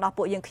តបង់ដល់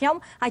ពួកយើងខ្ញុំ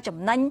ហើយចំ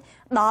ណេញ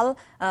ដល់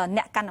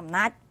អ្នកកាន់អំ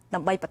ណាចដើ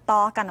ម្បីបន្ត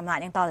កាន់អំណាច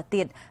យ៉ាងតទៅ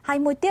ទៀតហើយ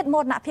មួយទៀតម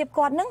រណភាព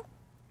គាត់នឹង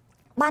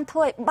បានធ្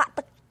វើឲ្យ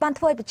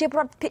ប្រជាពល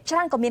រដ្ឋភាគច្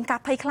រើនក៏មានការ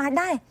ភ័យខ្លាច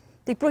ដែរ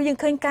ពីព្រោះយើង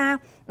ឃើញការ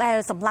ដែល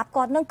សម្លាប់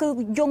គាត់នឹងគឺ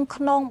យង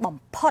ខ្នងបំ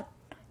ផុត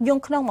អ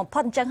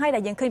ញ្ចឹងហើយដែ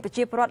លយើងឃើញប្រ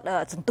ជាពលរដ្ឋ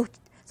សន្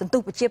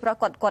ទុះប្រជាពលរដ្ឋ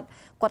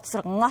គាត់ស្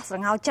រងោះស្រ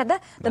ងោចចិត្ត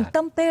ទន្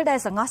ទឹមពេលដែល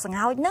ស្រងោះស្រ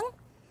ងោចហ្នឹង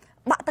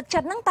បាក់ទឹកចិ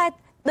ត្តហ្នឹងតែ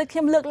ដូចខ្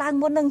ញុំលើកឡើង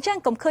មុនហ្នឹងអញ្ចឹង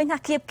កុំឃើញថា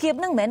គៀប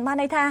ហ្នឹងមិនមែនបាន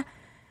ន័យថា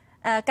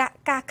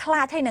ការខ្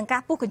លាចហើយនឹងកា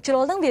រពុះកញ្ជ្រោ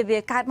លហ្នឹងវា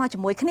កើតមកជា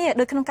មួយគ្នា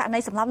ដូចក្នុងករណី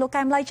សម្រាប់លោក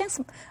កែមលីអញ្ចឹង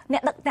អ្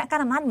នកកា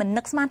ន់អំណាចមិន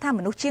នឹកស្មានថា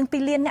មនុស្សជាង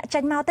2លានអ្នកចេ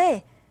ញមកទេ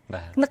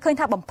នឹកឃើញ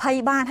ថាបំភ័យ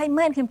បានហើយ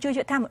មែនខ្ញុំជឿ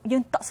ជាក់ថាយើ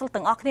ងតក់ស្លុត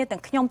ទាំងអស់គ្នាទាំ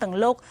ងខ្ញុំទាំង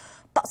លោក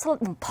តក់ស្លុត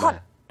បំផុត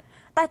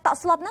តែតក់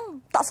ស្លុតហ្នឹង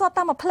តក់ស្លុត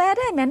តាមមួយផ្លែ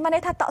ទេមិនមែនបានន័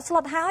យថាតក់ស្លុ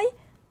តហើយ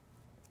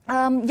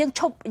យើង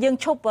ឈប់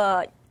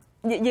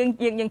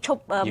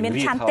មាន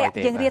ឆន្ទៈ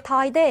យើងរៀថ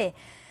យទេ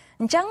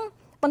អញ្ចឹង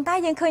ប៉ុន្តែ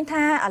យើងឃើញ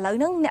ថាឥឡូវ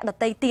ហ្នឹងអ្នកដ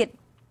តីទៀត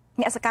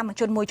អ្នកសកម្ម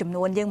ជនមួយចំ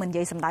នួនយើងមិននិ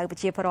យាយសម្ដៅប្រ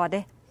ជាពលរដ្ឋទេ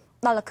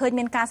ដល់តែឃើញ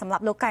មានការសម្លា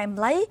ប់លោកកែម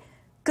លី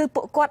គឺ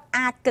ពួកគាត់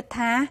អាចគិត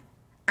ថា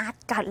អាច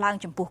កើតឡើង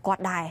ចំពោះគា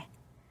ត់ដែរ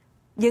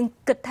យើង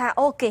គិតថា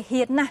អូគេ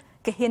ហ៊ានណាស់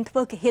គេហ៊ានធ្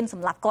វើគេហ៊ានស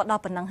ម្លាប់គាត់ដ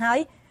ល់ប៉ុណ្ណឹងហើយ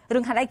រឿ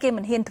ងហេតុអីគេ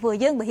មិនហ៊ានធ្វើ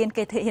យើងបើហ៊ាន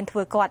គេហ៊ានធ្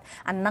វើគាត់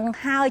អានឹង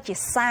ហើយជា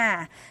សា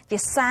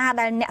រ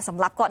ដែលអ្នកស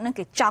ម្លាប់គាត់នឹង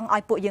គេចង់ឲ្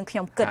យពួកយើងខ្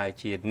ញុំគិតហើយ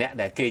ជាអ្នក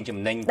ដែលកេងចំ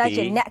ណេ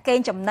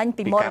ញ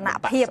ពីមរណ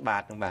ភាព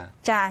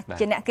ចា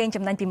ជាអ្នកកេង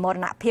ចំណេញពីមរ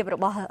ណភាពរ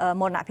បស់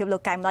មរណភាពលោ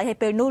កកែមលីហើយ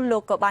ពេលនោះលោ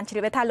កក៏បានជ្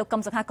រាបថាលោកកឹ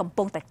មសុខាកំ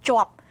ពុងតែ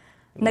ជាប់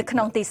នៅក្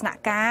នុងទីស្នាក់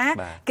ការ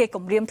គេ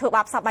គំរាមធ្វើ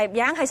បាបសពបែប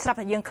យ៉ាងហើយស្រាប់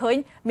តែយើងឃើញ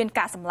មាន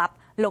ការសម្លាប់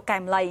លោកកែ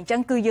មលីអញ្ចឹ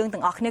ងគឺយើង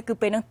ទាំងអស់គ្នាគឺ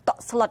ពេលហ្នឹងត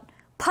ក់ស្លុត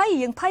ភ័យ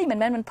យើងភ័យមិន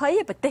មែនមិនភ័យ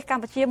ទេប្រទេសក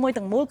ម្ពុជាមួយ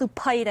ទាំងមូលគឺ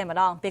ភ័យតែម្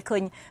ដងពេលឃើ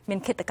ញមាន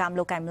ឃាតកម្ម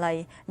លោកកែមលី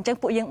អញ្ចឹង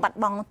ពួកយើងបាត់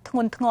បង់ធ្ង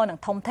ន់ធ្ងរនិង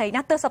ធំធេង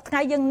ណាស់ទើបសប្តាហ៍ថ្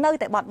ងៃយើងនៅ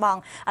តែបាត់បង់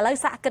ឥឡូវ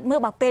សាកគិតមើល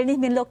បើពេលនេះ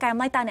មានលោកកែ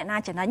មលីតើអ្នកណា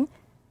ចំណេញ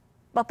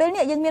បើពេល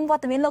នេះយើងមានវ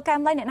ត្តមានលោកកែម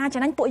លីអ្នកណា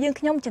ចំណេញពួកយើង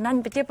ខ្ញុំចំណេញ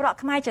ប្រជាពលរដ្ឋ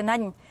ខ្មែរចំណេញ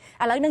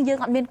ឥឡូវនឹងយើង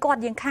អត់មានគាត់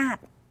យើងខាត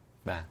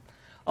បាទ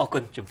អរគុ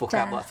ណចំពោះ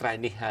ការបកស្រាយ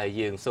នេះហើយ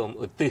យើងសូម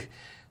ឧទ្ទិស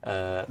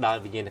ដល់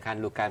វិញ្ញាណក្ខន្ធ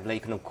លោកកែមលី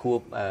ក្នុងខួប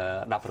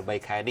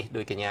18ខែនេះ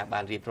ដោយកញ្ញាបា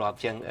នរៀបរាប់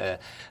ចឹង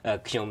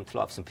ខ្ញុំធ្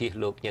លាប់សម្ភាស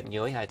លោកញាតិញ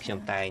យហើយខ្ញុំ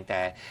តែង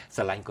តែ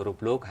ស្រឡាញ់គោរព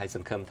លោកហើយស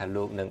ង្ឃឹមថា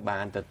លោកនឹងបា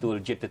នទទួល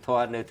យុត្តិធ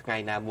ម៌នៅថ្ងៃ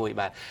ណាមួយ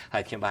បាទហើ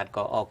យខ្ញុំបាទ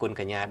ក៏អរគុណ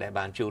កញ្ញាដែល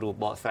បានចូលរួម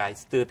បកស្រាយ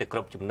ស្ទើរតែគ្រ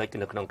ប់ចំណុច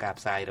នៅក្នុងការ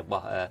ផ្សាយរប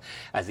ស់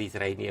អាស៊ីសេ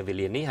រីនាវេ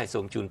លានេះហើយសូ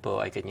មជូនពរ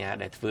ឲ្យកញ្ញា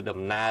ដែលធ្វើដំ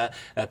ណើរ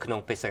ក្នុង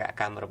បេសក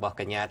កម្មរបស់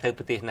កញ្ញាទៅ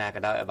ប្រទេសណាក៏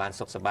ដោយឲ្យបាន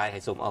សុខសប្បាយហើ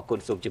យសូមអរគុណ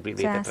សូមជម្រាប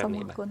លាតែព្រឹក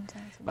នេះ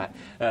បាទ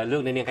លោ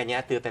កនាងកញ្ញា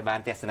ទើបតែបាន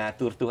ទស្សនា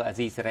ទូរទស្សន៍អា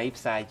ស៊ីសេរី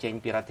ផ្សាយចេញ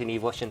ពីរដ្ឋធានី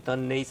Washington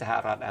នៃសហ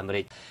រដ្ឋអាមេ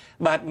រិក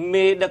បាទ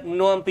មេដឹក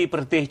នាំពី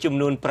ប្រទេសចំ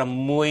នួន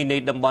6នៃ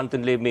តំបន់ទ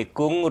ន្លេមេ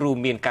គង្គរួម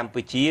មានកម្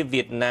ពុជា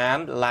វៀតណាម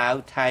ឡាវ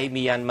ថៃ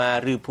មីយ៉ាន់ម៉ា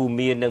ឬភូ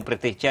មានិងប្រ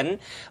ទេសចិន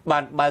បា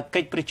នបើក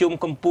កិច្ចប្រជុំ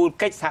កំពូល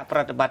កិច្ចសហប្រ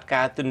តិបត្តិ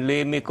ការទន្លេ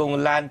មេគង្គ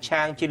ឡាន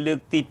ឆាងជាលើក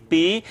ទី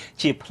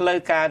2ជាផ្លូវ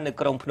ការនៅ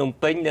ក្រុងភ្នំ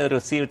ពេញនៅរ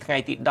សៀលថ្ងៃ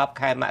ទី10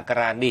ខែមក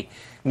រានេះ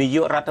នាយ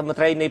ករដ្ឋមន្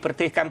ត្រីនៃប្រ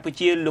ទេសកម្ពុ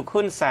ជាលោក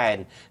ហ៊ុនសែន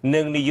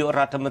និងនាយករ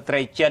ដ្ឋមន្ត្រី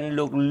ចិន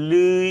លោក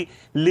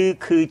លឺ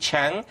ខឺ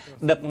ឆាំង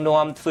ដឹក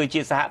នាំធ្វើ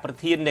ជាសហប្រ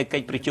ធាននៃកិ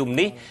ច្ចប្រជុំ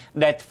នេះ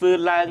ដែលធ្វើ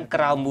ឡើង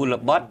ក្រោមមូល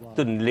បត្រ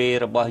ទន្លេ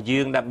របស់យើ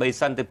ងដើម្បី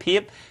សន្តិភា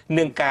ព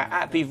និងការអ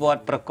ភិវឌ្ឍ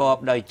ប្រកប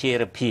ដោយចី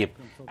រភាព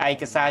ឯ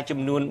កសារចំ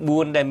នួន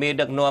4ដែលមេ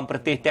ដឹកនាំប្រ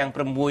ទេសទាំង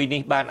6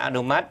នេះបានអ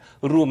នុម័ត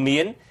រួម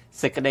មាន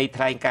សេចក្តី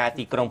ថ្លែងការណ៍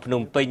ទីក្រុងភ្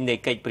នំពេញនៃ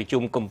កិច្ចប្រ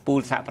ជុំកំពូល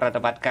សហប្រតិ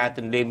បត្តិការទ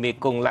ន្លេមេ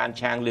គង្គឡាន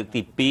ឆាងលើក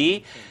ទី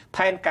2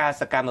ផែនការ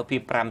សកម្មភា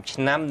ព5ឆ្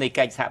នាំនៃ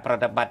កិច្ចសហប្រ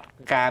តិបត្តិ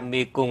ការ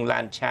មេគង្គឡា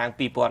នឆាង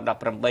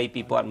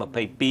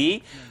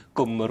 2018-2022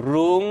 គម្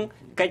រោង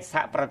កិច្ចស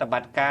ហប្រតិប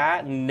ត្តិការ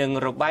និង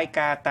របាយ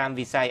ការណ៍តាម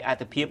វិស័យអ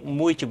ត្ថភាព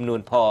មួយចំនួ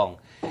នផង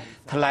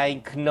ថ្លែង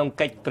ក្នុង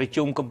កិច្ចប្រ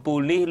ជុំកំពូល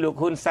នេះលោក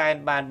ហ៊ុនសែន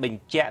បានប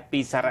ញ្ជាក់ពី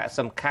សារៈ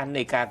សំខាន់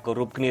នៃការគោ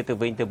រពគ្នាទៅ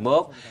វិញទៅម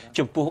ក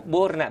ចំពោះ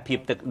បូរណភាព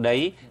ទឹកដី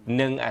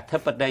និងអធិ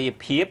បតេយ្យ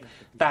ភាព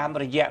តាម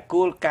រយៈ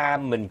គោលការ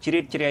ណ៍មិនជ្រៀ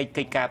តជ្រែក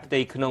កិច្ចការផ្ទៃ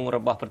ក្នុងរ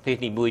បស់ប្រទេស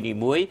នី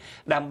មួយៗ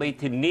ដើម្បី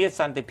ធានា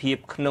សន្តិភាព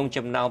ក្នុង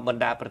ចំណោមប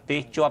ណ្ដាប្រទេស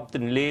ជាប់ទ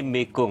ន្លេ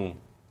មេគង្គ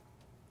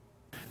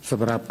ស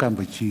ម្រាប់កម្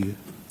ពុជា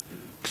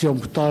ខ្ញុំ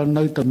ផ្ទាល់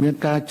នៅតែមាន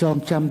ការចង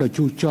ចាំដ៏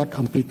ជូរចត់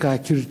អំពីការ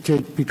ជ្រៀតជ្រែ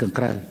កពីខាង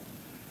ក្រៅ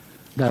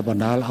ដែលប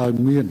ណ្ដាលឲ្យ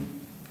មាន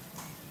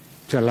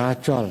ចលា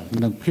ចល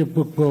និងភាព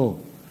វឹកវរ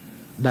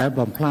ដែល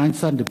បំផ្លាញ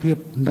សន្តិភាព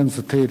និង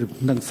ស្ថិ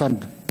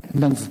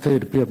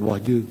រភាពរប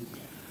ស់យើង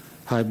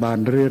ហើយបាន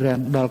រារាំង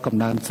ដល់កំ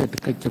ណើនសេដ្ឋ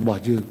កិច្ចរប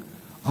ស់យើង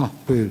អស់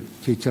ពេល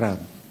ជាច្រើន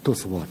ទ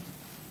សវត្សរ៍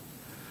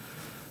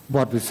ប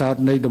ទពិសោធ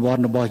ន៍នៃតំប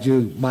ន់របស់យើ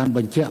ងបានប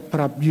ញ្ជាក់ប្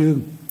រាប់យើង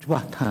ច្បា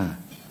ស់ថា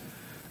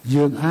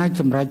យើងអាច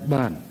សម្រេច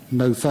បាន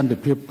នៅសន្តិ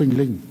ភាពពេញ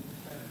លេញ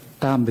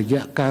តាមរ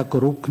យៈការគោ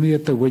រពគ្នា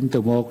ទៅវិញទៅ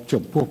មក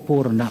ចំពោះបូ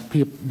រណ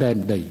ភាពដែន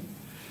ដី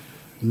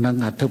និង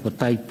អធិប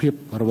តេយ្យភាព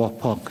របស់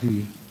ផងគ្នា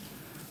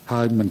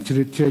ហើយមិនជ្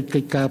រៀតជ្រែកកិ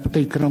ច្ចការផ្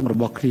ទៃក្នុងរ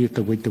បស់គ្នា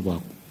ទៅវិញទៅម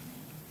ក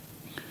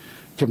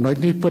ចំណុច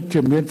នេះពិត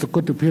ជាមានស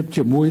ក្តិភាព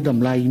ជាមួយត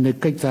ម្លៃនៃ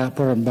កិច្ចសហ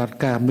ប្រតិបត្តិ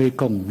ការមេ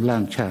គង្គឡា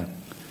ងឆាង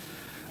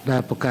ដែ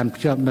លប្រកាន់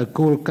ភ្ជាប់នៅ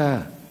គោលការ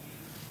ណ៍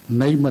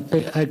នៃមតិ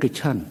ឯកច្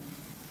ឆន្ទ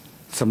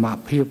សម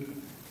ភាព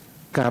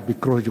ការពិ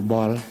គ្រោះយោប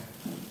ល់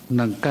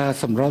និងការ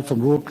សម្របស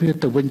ម្រួលគ្នា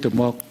ទៅវិញទៅ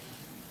មក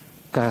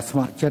ការស្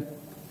ម័គ្រចិត្ត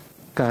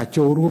ការ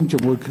ចូលរួមជា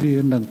មួយគ្នា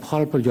និងផ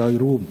លប្រយោជន៍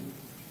រួម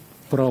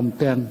ព្រម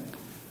ទាំង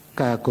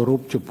ការគោរព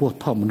ចំពោះ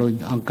ធម្មនុញ្ញ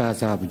អង្គការ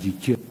សហប្រជា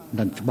ជាតិ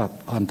និងច្បាប់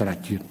អន្តរ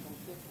ជាតិ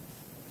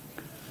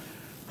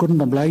គុណ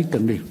តម្លៃ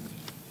ទាំងនេះ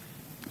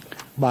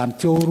បាន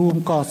ចូលរួម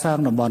កសាង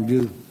តំបន់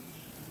យើង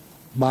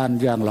បាន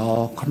យ៉ាងល្អ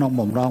ក្នុង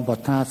បំណងប្រា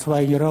ថ្នាស្វែ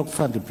ងរកស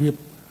ន្តិភាព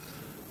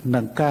និ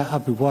ងការអ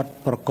ភិវឌ្ឍ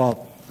ប្រកប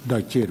ដោ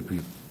យចីរភា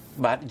ព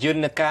បាទយ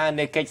ន្តការ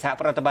នៃកិច្ចសហ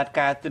ប្រតិបត្តិ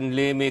ការទន្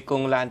លេមេគ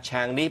ង្គឡាន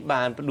ឆាងនេះ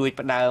បានផ្ដួច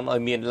ផ្ដើមឲ្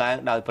យមានឡើង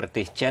ដោយប្រ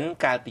ទេសចិន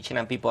កាលពីឆ្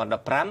នាំ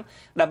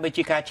2015ដើម្បី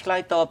ជាការឆ្លើ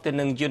យតបទៅ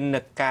នឹងយន្ត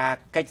ការ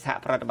កិច្ចសហ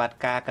ប្រតិបត្តិ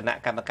ការគណៈ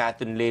កម្មការ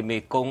ទន្លេមេ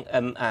គង្គ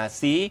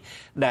MRC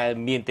ដែល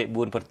មានតែ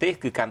4ប្រទេស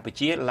គឺកម្ពុ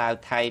ជាឡាវ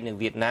ថៃនិង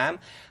វៀតណាម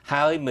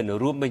ហើយមិន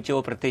រួមបញ្ចូល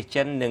ប្រទេស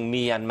ចិននិង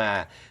មីយ៉ាន់ម៉ា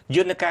យ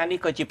ន្តការនេះ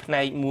ក៏ជាផ្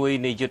នែកមួយ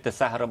នៃយុទ្ធ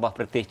សាស្ត្ររបស់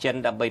ប្រទេសចិន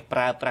ដើម្បីប្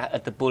រើប្រាស់ឥ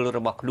ទ្ធិពលរ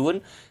បស់ខ្លួន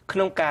ក្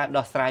នុងការ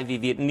ដោះស្រាយវិ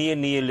វាទនា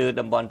នាលើ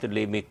តំបន់ទន្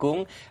លេមេគង្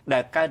គដែ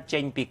លកើតចេ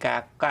ញពីការ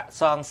កាក់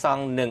ស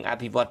ង់និងអ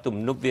ភិវឌ្ឍទំ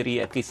នប់វារី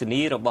អគ្គិសនី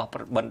របស់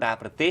បណ្ដា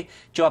ប្រទេស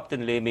ជាប់ទ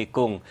ន្លេមេគ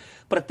ង្គ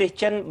ប្រទេស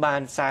ចិនបា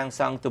នសាង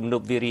សង់ទំន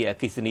ប់វារីអ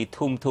គ្គិសនី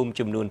ធំ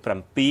ចំនួន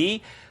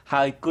7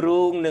ហើយគ្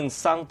រោងនឹង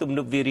សង់ទំន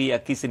ប់វារីអ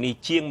គ្គិសនី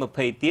ជាង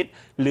20ទៀត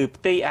លើ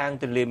ផ្ទៃអាង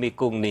ទន្លេមេ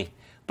គង្គនេះ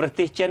ប្រ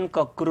ទេសចិន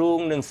ក៏គ្រោង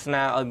នឹងស្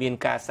នើឲ្យមាន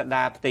ការស្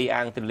ដារផ្ទៃ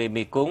អាងទន្លេ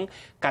មេគង្គ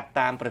កាត់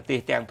តាមប្រទេស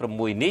ទាំង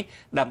6នេះ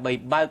ដើម្បី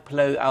បើកផ្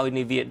លូវឲ្យ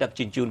នាវាដឹក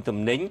ជញ្ជូនទំ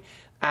និញ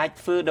អាច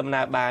ធ្វើដំ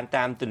ណើរបាន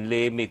តាមទន្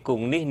លេមេគ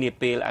ង្គនេះនា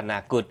ពេលអនា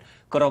គត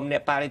ក្រុមអ្ន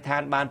កបរិស្ថា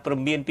នបានព្រ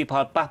មានពីផ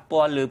លប៉ះ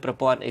ពាល់លើប្រ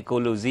ព័ន្ធអេកូ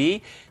ឡូស៊ី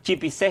ជា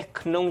ពិសេស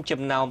ក្នុង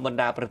ចំណោមបណ្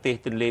ដាប្រទេស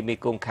ទន្លេមេ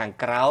គង្គខាង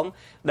ក្រោម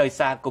ដោយ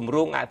សារគម្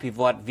រោងអភិវ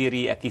ឌ្ឍវា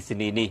រីអគ្គិស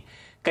នីនេះ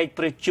កិច្ច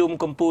ប្រជុំ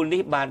កំពូល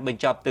នេះបានប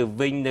ញ្ចប់ទៅ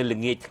វិញនៅល្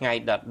ងាចថ្ងៃ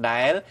ដ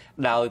ដែល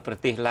ដោយប្រ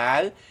ទេសឡា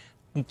វ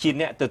ជា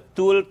អ្នកទ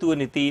ទួលតួ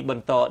នាទីប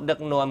ន្តដឹក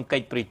នាំកិ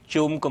ច្ចប្រ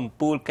ជុំកំ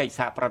ពូលកិច្ច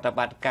សហប្រតិប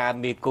ត្តិការ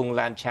មេគង្គ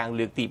ឡានឆាង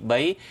លើកទី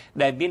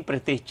3ដែលមានប្រ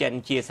ទេសចិន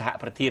ជាសហ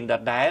ប្រធានដ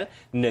ដែល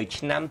នៅ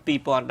ឆ្នាំ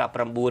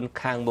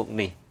2019ខាងមុខ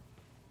នេះ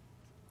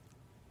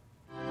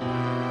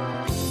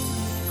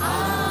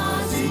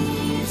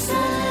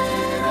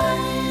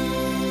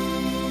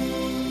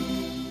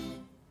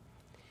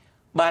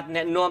បាទ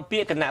អ្នកនាំពា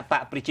ក្យគណៈប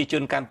កប្រជាជ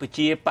នកម្ពុ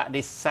ជាប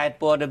ដិសេធ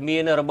ព័ត៌មា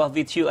នរបស់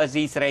វិទ្យុអា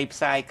ស៊ីសេរីផ្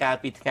សាយកាល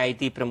ពីថ្ងៃ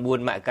ទី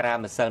9មករា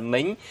ម្សិល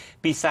មិញ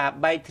ពីសារ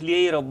បែកធ្លា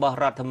យរបស់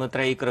រដ្ឋមន្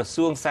ត្រីក្រ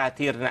សួងសា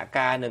ធារណ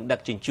ការនិងដឹក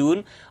ជញ្ជូន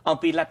អំ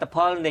ពីលទ្ធផ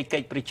លនៃកិ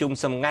ច្ចប្រជុំ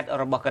សម្ងាត់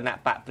របស់គណៈ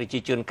បកប្រជា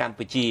ជនកម្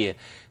ពុជា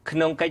ក្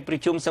នុងកិច្ចប្រ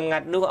ជុំសម្ងា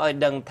ត់នោះឲ្យ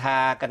ដឹងថា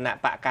គណៈ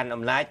បកកាន់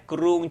អំណាចគ្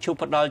រោងឈប់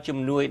ផ្ដល់ជំ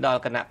នួយដ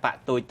ល់គណៈបក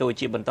តូច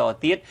ជាបន្ត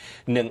ទៀត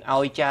និង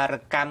ឲ្យចារ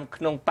កម្ម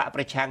ក្នុងបក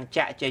ប្រឆាំង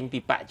ចាក់ចេញពី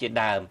បកជា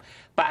ដើម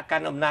បកកា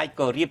ន់អំណាច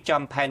ក៏រៀប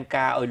ចំផែន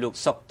ការឲ្យលោក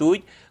សុកទូច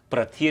ប្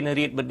រធាន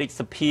រាជបណ្ឌិត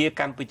សភា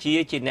កម្ពុជា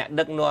ជាអ្នក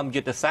ដឹកនាំ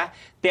យុទ្ធសាស្ត្រ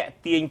តាក់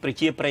ទាញប្រ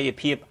ជាប្រិយ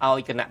ភាពឲ្យ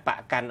គណៈបក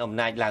កាន់អំ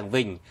ណាចឡើង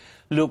វិញ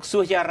លោកសួ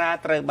សយ៉ារ៉ា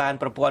ត្រូវបាន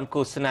ប្រព័ន្ធ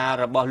ឃោសនា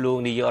របស់លោក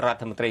នាយករ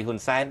ដ្ឋមន្ត្រីហ៊ុន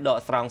សែនដក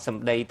ស្រង់ស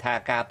ម្ដីថា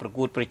ការប្រ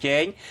កួតប្រជែ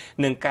ង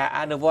និងការ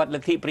អនុវត្តល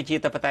ទ្ធិប្រជា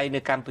ធិបតេយ្យនៅ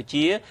កម្ពុ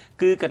ជា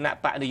គឺគណៈ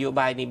បកនយោ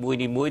បាយនីមួ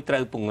យៗត្រូ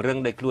វពង្រឹង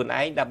ដោយខ្លួន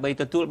ឯងដើម្បី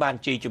ទទួលបាន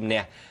ជ័យជំ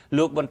នះ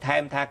លោកបន្ថែ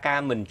មថាការ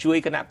មិនជួយ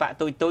គណៈបក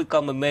តូចៗក៏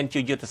មិនមែន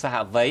ជាយុទ្ធសាស្ត្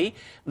រអ្វី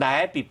ដែ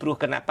លពីព្រោះ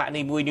គណៈបក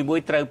នីមួយ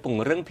ៗត្រូវព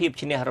ង្រឹងភាព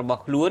ឈ្នះរប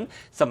ស់ខ្លួន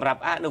សម្រា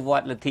ប់អនុវ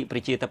ត្តលទ្ធិប្រ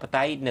ជាធិប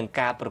តេយ្យនិង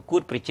ការប្រកួ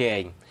តប្រជែ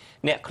ង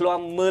អ្នកឃ្លាំ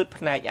មើល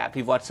ផ្នែកអ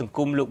ភិវឌ្ឍសង្គ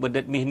មលោកបណ្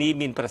ឌិតមាសនេះ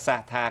មានប្រសាស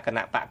ន៍ថាគ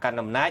ណៈបកកណ្ដា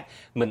លអំណាច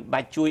មិនបា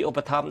ច់ជួយឧប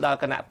ត្ថម្ភដល់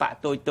គណៈបក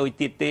តូចៗ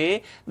ទៀតទេ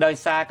ដោយ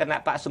សារគណៈ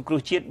បកសង្គ្រោះ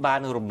ជាតិបាន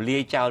រំលា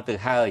យចោលទៅ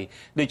ហើយ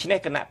ដូច្នេះ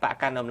គណៈបក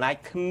កណ្ដាលអំណាច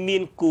គ្មា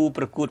នគូ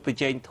ប្រកួតប្រ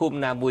ជែងធំ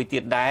ណាមួយទៀ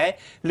តដែរ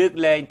លើក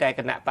លែងតែ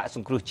គណៈបកស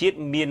ង្គ្រោះជាតិ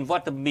មានវ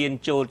ត្តមាន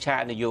ចូលឆា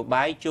កនយោ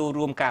បាយចូល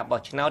រួមការ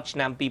បោះឆ្នោតឆ្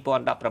នាំ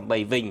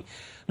2018វិញ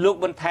លោក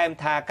បន្ថែម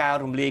ថាការ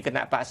រំលាយគ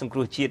ណៈបកសង្គ្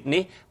រោះជាតិ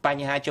នេះប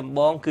ញ្ហាចម្ប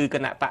ងគឺគ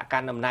ណៈបកក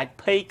ណ្ដាលអំណាច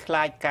ភ័យខ្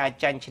លាចការ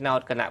ចាញ់ឆ្នោត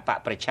គណៈបក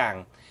ប្រឆាំង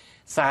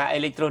សារអេ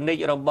ឡិចត្រូនិក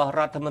របស់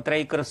រដ្ឋមន្ត្រី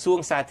ក្រសួង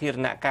សាធារ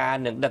ណការ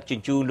និងដឹកជ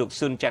ញ្ជូនលោក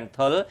ស៊ុនច័ន្ទ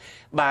ថុល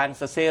បាន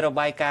សរសេររ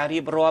បាយការណ៍រៀ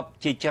បរាប់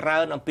ជាច្រើ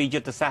នអំពីយុ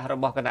ទ្ធសាស្ត្ររ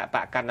បស់គណៈប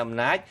កកណ្ដាលអំ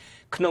ណាច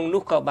ក្នុង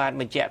នោះក៏បាន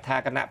បញ្ជាក់ថា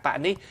គណៈបក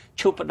នេះ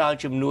ឈប់ផ្ដល់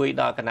ជំនួយ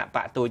ដល់គណៈប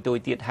កតូច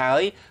ៗទៀតហើ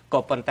យក៏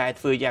ប៉ុន្តែ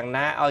ធ្វើយ៉ាង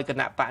ណាឲ្យគ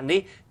ណៈបកនេះ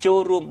ចូល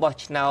រួមបោះ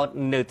ឆ្នោត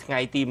នៅថ្ងៃ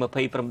ទី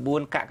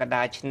29កក្ក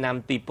ដាឆ្នាំ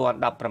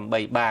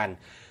2018បាន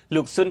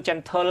លោកស៊ុនច័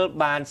ន្ទថុល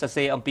បានសរ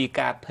សេរអំពី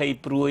ការភ័យ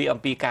ព្រួយអំ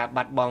ពីការ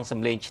បាត់បង់ស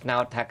ម្លេងឆ្នោ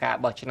តថាការ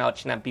បោះឆ្នោត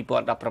ឆ្នាំ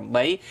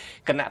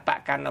2018គណៈបក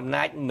កាន់អំ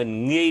ណាចមិន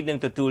ងាយនឹង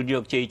ទទួលយ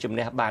កជ័យជំ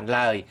នះបាន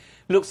ឡើយ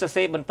លោកសរ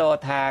សេរបន្ត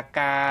ថា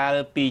កាល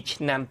ពី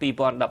ឆ្នាំ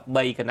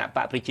2013គណៈប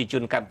កប្រជាជ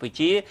នកម្ពុ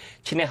ជា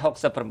ឈ្នះ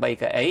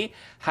68កៅអី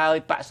ហើយ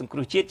បកសង្គ្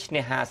រោះជាតិឈ្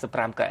នះ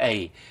55កៅអី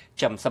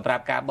សម្រា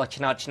ប់ការបោះ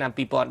ឆ្នោតឆ្នាំ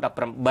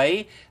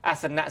2018អា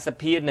សនៈស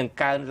ភានឹង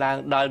កើនឡើង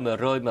ដល់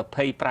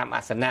125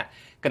អាសនៈ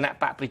គណៈ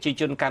បកប្រជា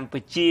ជនកម្ពុ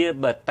ជា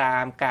បើតា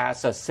មការ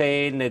សរសេរ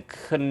នៅ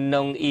ក្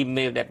នុងអ៊ី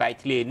មែលដែលបែក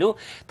ធ្លាយនោះ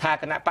ថា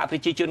គណៈបកប្រ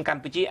ជាជនក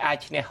ម្ពុជាអាច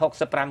ឈ្នះ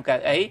65កៅ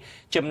អី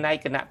ចំណែក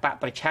គណៈបក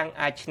ប្រឆាំង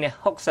អាចឈ្នះ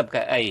60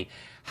កៅអី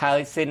ហើយ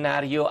សេណា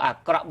រីយ៉ូអា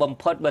ក្រក់បំ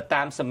ផុតបើ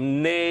តាមសំ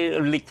ណេរ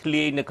លេចធ្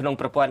លាយនៅក្នុង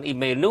ប្រព័ន្ធអ៊ី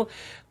មែលនោះ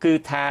គឺ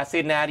ថាសេ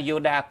ណារីយ៉ូ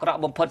ដែលអាក្រក់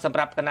បំផុតសម្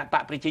រាប់គណៈប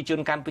កប្រជាជន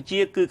កម្ពុជា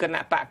គឺគ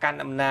ណៈបកកាន់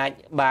អំណាច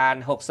បាន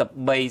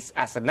63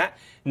អាសនៈ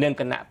និង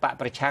គណៈបក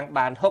ប្រឆាំង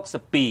បាន62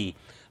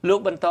លោក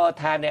បន្ត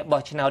ថាអ្នក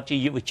បោះឆ្នោតជា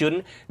យុវជន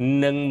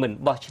នឹងមិន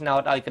បោះឆ្នោ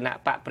តឲ្យគណៈ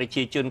បកប្រ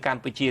ជាជនក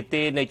ម្ពុជា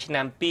ទេនៅឆ្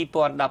នាំ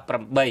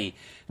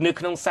2018នៅ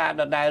ក្នុងសារ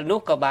ដដែលនោះ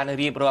ក៏បាន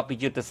រៀបរាប់ពី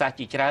យុទ្ធសាស្ត្រ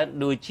ជាច្រើន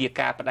ដូចជា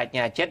ការបដិញ្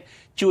ញាចិត្ត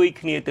ជួយ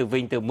គ្នាទៅវិ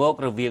ញទៅមក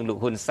រវាងលោក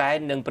ហ៊ុនសែន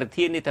និងប្រ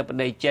ធានាធិប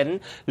តីចិន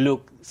លោក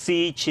ស៊ី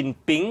ឈីន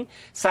ពីង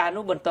សារ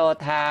នោះបន្ត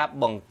ថា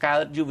បង្កើ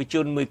តយុវជ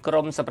នមួយក្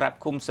រុមសម្រាប់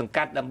គុំសង្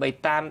កាត់ដើម្បី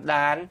តាម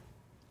ដាន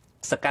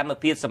សកម្ម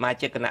ភាពសមា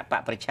ជិកគណៈប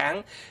កប្រឆាំង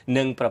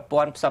និងប្រ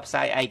ព័ន្ធផ្សព្វផ្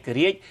សាយឯក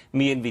រាជ្យ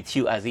មានវិទ្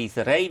យុអាស៊ី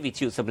សេរីវិទ្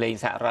យុសម្លេង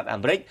សហរដ្ឋអា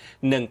មេរិក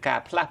និងការ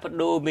ផ្លាស់ប្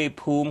ដូរមេ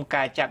ភូមិ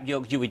ការចាប់យ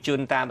កយុវជន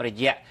តាមរ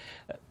យៈ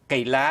កី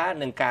ឡា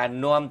និងការ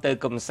នាំទៅ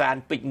កំសាន្ត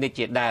ពិកនិច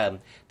ជាដើម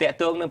តាក់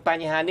ទងនឹងប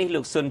ញ្ហានេះ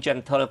លោកស៊ុនច័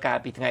ន្ទថុលកាល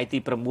ពីថ្ងៃទី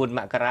9ម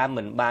ករា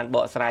មិនបានប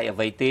កស្រាយអ្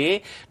វីទេ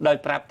ដោយ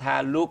ប្រាប់ថា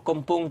លោកកំ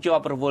ពុងជា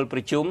ប់រវល់ប្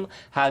រជុំ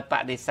ហើយប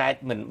ដិសេធ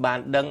មិនបាន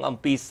ដឹងអំ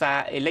ពីសារ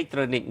អេឡិចត្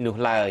រូនិកនោះ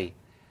ឡើយ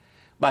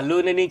បាទលោ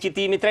កនាងជា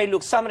ទីមេត្រីលោ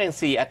កសំរង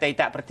ស៊ីអតី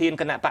តប្រធាន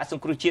គណៈបកស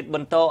ង្គ្រោះជាតិប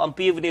ន្តអំ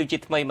ពាវនាវជា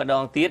ថ្មីម្ដ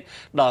ងទៀត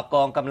ដល់ក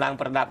ងកម្លាំង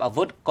ប្រដាប់អា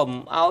វុធកុំ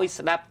ឲ្យ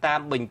ស្ដាប់តា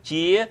មបញ្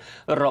ជា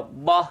រ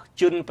បស់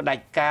ជនផ្ដា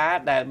ច់ការ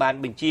ដែលបាន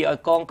បញ្ជាឲ្យ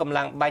កងកម្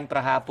លាំងបាញ់ប្រ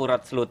ហារពលរ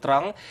ដ្ឋស្លូតត្រ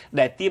ង់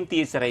ដែលទាមទា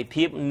រសេរី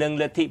ភាពនិង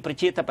លទ្ធិប្រ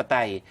ជាធិប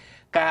តេយ្យ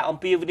ការអំ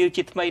ពាវនាវ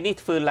ជាថ្មីនេះ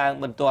ធ្វើឡើង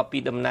បន្ទាប់ពី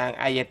តំណាង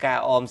អัยការ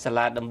អមសា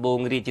លាដំបង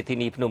រាជធា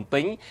នីភ្នំ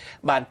ពេញ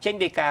បានចេញ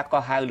ដីកា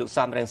កោះហៅលោក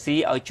សំរងស៊ី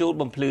ឲ្យចូល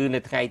បំភ្លឺនៅ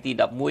ថ្ងៃទី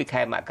11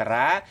ខែមក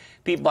រា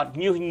ពីបទ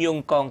ញុះញ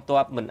ង់កងទ័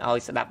ពមិនឲ្យ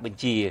ស្ដាប់បញ្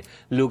ជា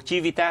លោកជី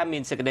វិតាមា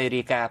នសេចក្តី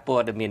រាយការណ៍ព័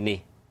ត៌មាននេះ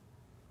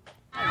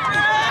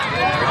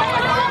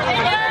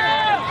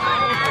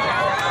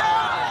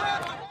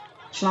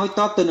ឆ្លើយត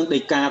បទៅនឹងដី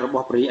ការប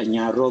ស់ព្រះអាជ្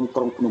ញារង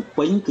ក្រុងភ្នំ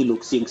ពេញគឺលោ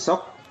កសៀងសុ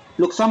ក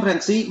លោកសំរង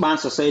ស៊ីបាន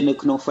សរសេរនៅ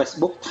ក្នុង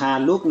Facebook ថា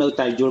លោកនៅ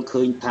តែយល់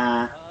ឃើញថា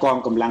កង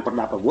កម្លាំងប្រ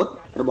ដាប់អាវុធ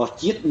របស់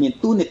ជាតិមាន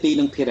តួនាទី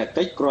និងភារ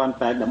កិច្ចគ្រាន់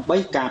តែដើម្បី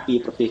ការពារ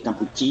ប្រទេសកម្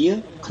ពុជា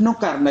ក្នុង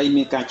ករណី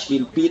មានការឈ្លា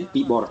នពាន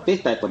ពីបរទេស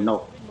តែប៉ុណ្ណោះ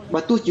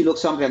បើទោះជាលោក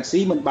សំរងស៊ី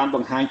មិនបានប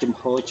ង្ហាញចំ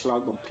ហឆ្លើយ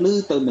បំភ្លឺ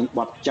ទៅនឹងប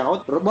ទចោទ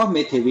របស់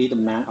មេធាវី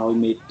តំណាងឲ្យ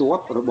មេទ័ព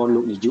របស់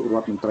លោកនាយករ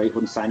ដ្ឋមន្ត្រី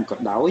ហ៊ុនសែនក៏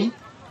ដោយ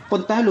ប៉ុ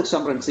ន្តែលោក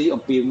សំរងស៊ី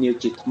អំពាវនាវ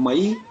ជាថ្មី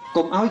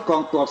កុំឲ្យក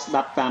ងទ័ពស្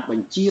ដាប់តាមប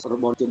ញ្ជារ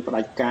បស់ជនផ្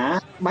ដាច់ការ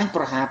បាញ់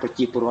ប្រហារប្រ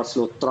ជាពលរដ្ឋស្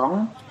លូតត្រង់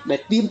ដែល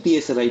ទាមទារ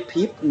សេរី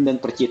ភាពនិង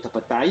ប្រជាធិប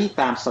តេយ្យ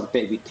តាមសន្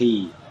តិវិធី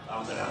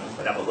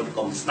ប្រដាប់អាវុធ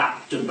កុំស្ដាប់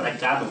ជនផ្ដាច់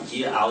ការបញ្ជា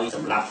ឲ្យស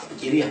ម្លាប់ប្រ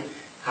ជារាស្ត្រ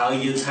ហើយ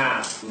យើងថា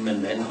មិន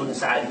មែនហ៊ុន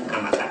សែនអ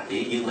មតៈទេ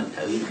យើងមិនត្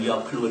រូវយក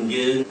ខ្លួន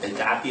យើងទៅ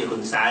ការពារហ៊ុ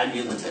នសែន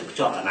យើងមិនត្រូវភ្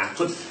ជាប់អនាគ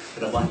ត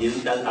របស់យើង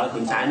ទៅឲ្យ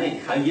ហ៊ុនសែនទេ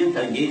ហើយយើងត្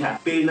រូវនិយាយថា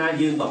ពេលណា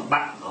យើងបំប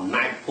ត្តិអំ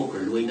ណាចពុករ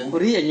លួយនឹង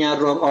រាជអាជ្ញា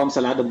រងអម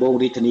សាលាដំបង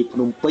រាជធានីភ្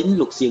នំពេញ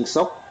លោកសៀង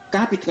សុក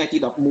កាលពីថ្ងៃទី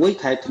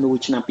11ខែធ្នូ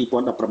ឆ្នាំ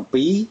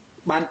2017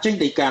 បានចេញ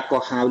ដីកា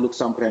កោះហៅលោក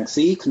សំរង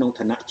ស៊ីក្នុង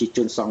ឋានៈជាជ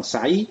នសង្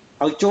ស័យ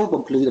ឲ្យចូល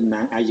បំភ្លឺតំ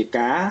ណាងអាយ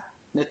កា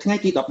នៅថ្ងៃ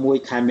ទី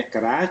11ខែមក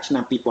រាឆ្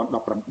នាំ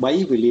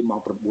2018វេលាម៉ោង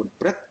 9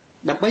 ព្រឹក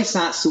ដើម្បី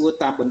សាកសួរ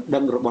តាមបណ្ដឹ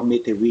ងរបស់មេ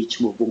ធាវីឈ្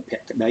មោះវងភ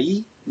ក្តី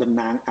តំ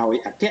ណាងឲ្យ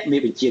អគ្គមេ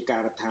បញ្ជាកា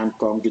រដ្ឋាន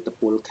កងយុទ្ធ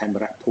ពលខេម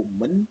រៈភូ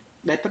មិន្ទ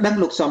ដែលប្តឹង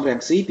លោកសំរង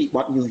ស៊ីពីប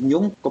ទញុះញ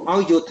ង់កុំឲ្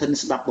យយោធិន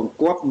ស្ដាប់បង្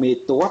គាប់មេ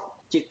ទ័ព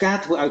ជាការ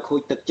ធ្វើឲ្យខូច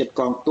ទឹកចិត្ត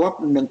កងទ័ព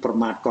និងប្រ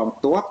មាថកង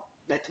ទ័ព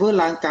ដែលធ្វើ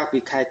ឡើងកាលពី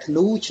ខែធ្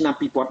នូឆ្នាំ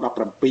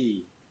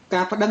2017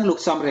ការប្តឹងលោក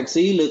សំរង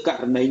ស៊ីលើក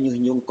រណីញុះ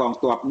ញង់កង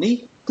ទ័ពនេះ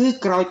គឺ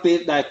ក្រោយពេល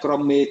ដែលក្រុ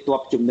មមេទ័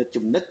ពជំ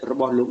និតរ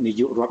បស់លោកនា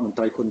យករដ្ឋមន្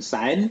ត្រីហ៊ុន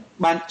សែន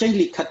បានចេញ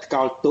លិខិតថ្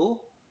កោលទោស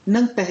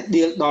និងតេះ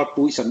ដៀលដល់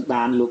ពូជសន្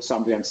តានលោក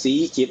សំរងស៊ី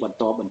ជាបន្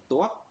តបន្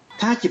ទាប់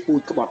ថាជាពូ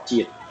ជក្បត់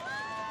ជាតិ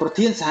ប្រ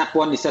ធានសហ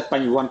ព័ន្ធនិស្សិតប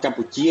ញ្ញវន្តកម្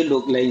ពុជាលោ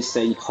កលេង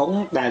សេងហុង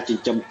ដែលចិ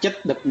ញ្ចឹមចិត្ត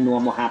ដឹក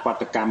នាំមហាបា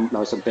តកម្ម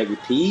ដោយសន្តិវិ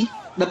ធី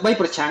ដើម្បី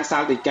ប្រឆាំងសា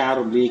លដីកា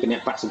រំលាយគណៈ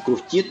បក្សសង្គ្រោះ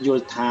ជាតិយ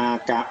ល់ថា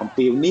ការអំ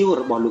ពាវនាវ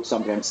របស់លោក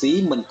សំរងស៊ី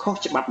មិនខុស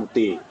ច្បាប់នោះ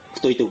ទេ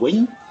ផ្ទុយទៅវិញ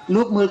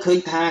លោកមើលឃើញ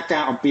ថាកា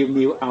រអំពាវ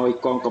នាវឲ្យ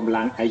កងកម្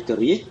លាំងឯក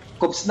រាជ្យ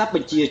កុំស្ដាប់ប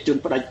ញ្ជាជន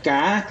ផ្ដាច់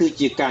ការគឺ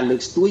ជាការលើ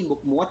កស្ទួយមុ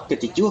ខមាត់កិ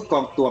ត្តិយសក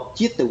ងទ័ព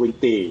ជាតិទៅវិញ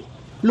ទេ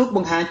លោកប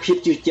ង្ហាញភាព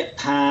ជឿជាក់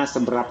ថាស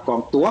ម្រាប់ក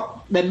ងទ័ព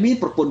ដែលមាន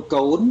ប្រពន្ធ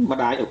កូនម្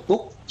ដាយឪពុក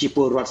ជាព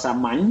លរដ្ឋសា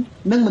មញ្ញ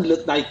និងមិនលើ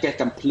កដៃកេះ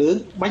កាំភ្លើង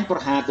បាញ់ប្រ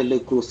ហារទៅលើ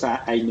គ្រួសារ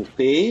ឯងនោះ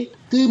ទេ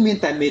គឺមាន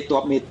តែមេទ័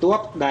ព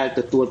ដែល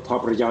ទទួលផល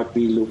ប្រយោជន៍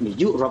ពីលោកនា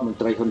យករដ្ឋមន្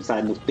ត្រីហ៊ុនសែ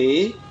ននោះទេ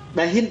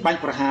ដែលហ៊ានបាញ់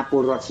ប្រហារព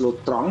លរដ្ឋស្លូត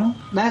ត្រង់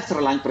ដែលស្រ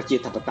ឡាញ់ប្រជា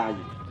ធិបតេយ្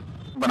យ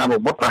បណ្ដាប្រ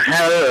វត្តិប្រ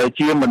ហែល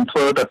ជាមិនធ្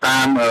វើទៅតា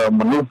ម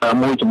មនុស្ស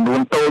មួយចំនួន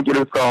តូច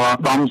ឬក៏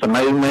ដំស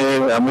ន័យ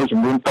មួយចំ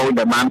នួនតូច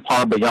ដែលបានផ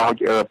លប្រយោជន៍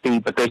ពី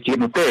ប្រទេសជាតិ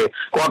នោះទេ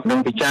គាត់នឹង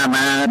ពិចារ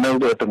ណានៅ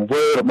ទង្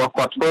វើរបស់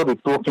គាត់ធ្វើពី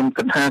ព្រោះខ្ញុំ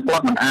គិតថាគា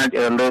ត់មិនអាច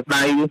លើក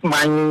ដៃ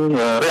បាញ់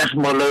រះ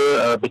មកលើ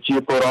ប្រជា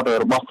ពលរដ្ឋ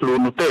របស់ខ្លួន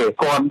នោះទេ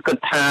គាត់គិត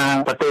ថា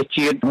ប្រទេស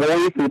ជាតិមួយ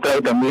គឺត្រូវ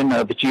តែមាន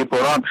ប្រជាពល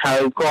រដ្ឋហើ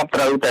យគាត់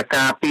ត្រូវតែ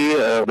ការពារ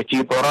ប្រជា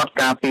ពលរដ្ឋ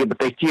ការពារប្រ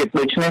ទេសជាតិ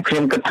ដូច្នេះខ្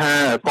ញុំគិតថា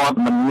គាត់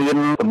មិនមាន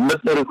គំនិត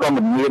ឬក៏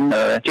មិនមាន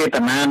ចេត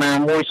នាណា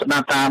មួយស្ដា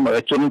ប់តាម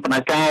ជនផ្ដា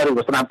ច់ការឬ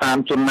ក៏ស្ដាប់តាម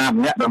ជនណា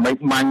ម្នាក់ដើម្បី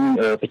បាញ់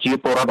ប្រជា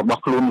ពលរដ្ឋរប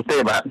ស់ខ្លួននោះទេ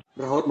បាទ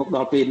រហូតមកដ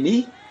ល់ពេលនេះ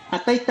អ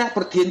តីត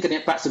ប្រធានគណៈ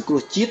បក្សសង្គ្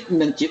រោះជាតិ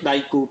និងជាដៃ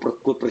គូប្រ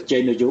កួតប្រជែ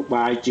ងនយោ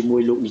បាយជាមួ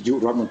យលោកនាយក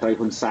រដ្ឋមន្ត្រី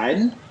ហ៊ុនសែន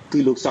គឺ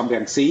លោកសំរ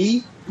ងស៊ី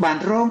បាន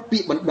រងពា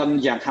ក្យបណ្ដឹង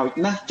យ៉ាងហោច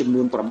ណាស់ចំ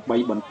នួន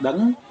8បណ្ដឹង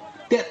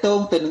ទាក់ទង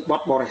ទៅនឹងប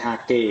ទបរិហា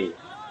កេរ្តិ៍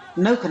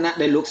នៅខណៈ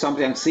ដែលលោកសំ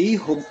រងស៊ី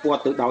ហុំព័ទ្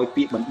ធទៅដោយ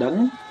ពាក្យបណ្ដឹង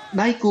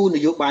ដៃគូន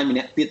យោបាយម្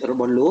នាក់ទៀតរ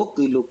បស់លោក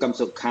គឺលោកកឹម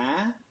សុខា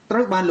ត្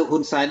រូវបានលោកហ៊ុ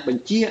នសែនប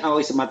ញ្ជាឲ្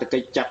យសមត្ថកិ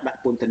ច្ចចាប់ដាក់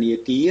ពន្ធនា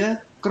គារ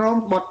ក្រោម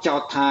បទចោ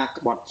ទថា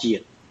ក្បត់ជា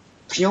តិ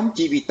ខ្ញុំ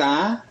ជីវិតា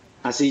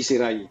អាស៊ីសេ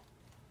រី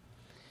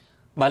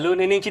បាទលោក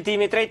នាងជាទី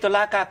មេត្រីតុ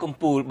លាការកំ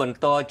ពូលបន្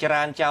តច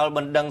រានចោលប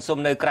ណ្ដឹងសុំ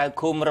នៅក្រៅ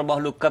ឃុំរប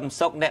ស់លោកកឹម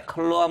សុខអ្នក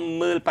ឃ្លាំ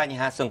មើលបញ្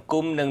ហាសង្គ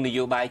មនិងន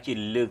យោបាយជា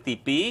លើកទី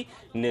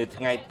2នៅ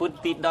ថ្ងៃពុធ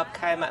ទី10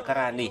ខែមក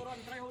រានេះ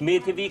មេ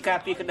ធាវីការ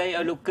ពីក្តី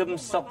ឲ្យលោកកឹម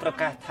សុខប្រ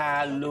កាសថា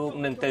លោក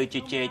នឹងទៅជ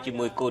ជែកជា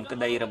មួយកូនក្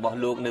តីរបស់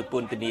លោកនៅព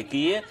ន្ធនា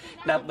គារ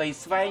ដើម្បី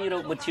ស្វែងរ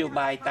កមធ្យោ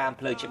បាយតាម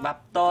ផ្លូវច្បាប់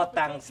ត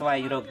តាំងស្វែង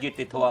រកយុត្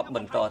តិធម៌ប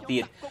ន្តទៀ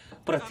ត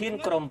ប្រធាន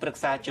ក្រុមប្រឹ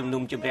ក្សាជំ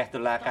នុំជម្រះតុ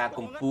លាការ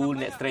កំពូល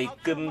អ្នកស្រី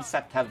គឹមស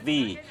ត្ថា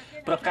វី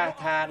ប្រកាស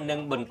ថានឹង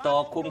បន្ត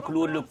ឃុំខ្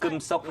លួនលោកកឹម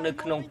សុខនៅ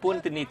ក្នុងព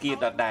ន្ធនាគារ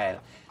ដដែល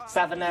ស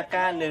វនា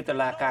ការនៅតុ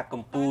លាការ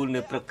កំពូល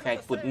នៅព្រឹកថ្ងៃ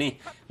ពុធនេះ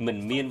មិន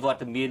មានវត្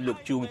តមានលោក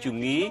ជួងជ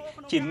ងី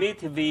ជាមេ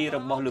ធាវីរ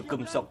បស់លោកកឹ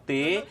មសុខ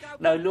ទេ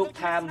ដោយលោក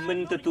ថាមិន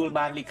ទទួល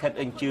បានលិខិត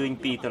អញ្ជើញ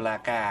ពីតុលា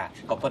ការ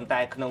ក៏ប៉ុន្តែ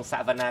ក្នុងស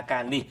វនាកា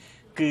រនេះ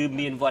គឺ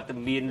មានវត្ត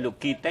មានលោក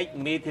គីតិច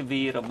មេធា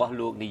វីរបស់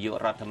លោកនាយក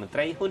រដ្ឋមន្ត្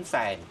រីហ៊ុន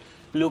សែន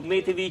លោកមេ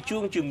ធាវីជួ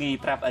ងជងី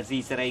ប្រាប់អាស៊ី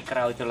សេរីក្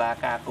រោយតុលា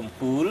ការកំ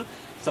ពូល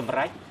សម្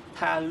រាប់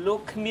ថាលោក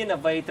គ្មាន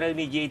អ្វីត្រូវ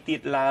និយាយទៀ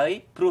តឡើយ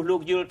ព្រោះលោ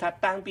កយល់ថា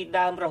តាំងពី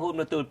ដើមរហូត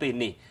មកទល់ពេល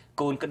នេះ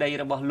កូនក្តី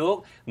របស់លោក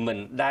មិន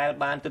ដែល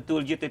បានទទួ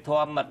លយុត្តិធ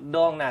ម៌ម្ដ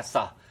ងណា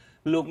សោះ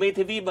លោកមេ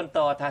ធាវីបន្ត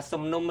ថា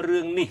សំណុំរឿ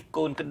ងនេះ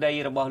កូនក្តី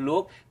របស់លោ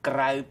កក្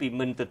រៅពី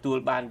មិនទទួល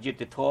បានយុត្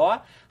តិធម៌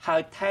ហើ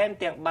យថែម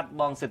ទាំងបាត់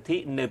បង់សិទ្ធិ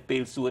នៅពេ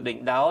លសួរដេញ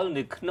ដោល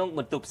នៅក្នុងប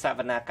ន្ទប់សវ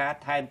នាការ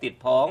ថែមទៀត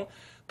ផង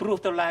ព្រោះ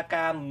តុលា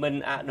ការមិន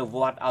អនុវ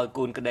ត្តឲ្យ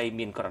កូនក្តី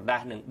មានក្រដា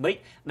ស់និងប៊ិច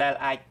ដែល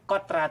អាចក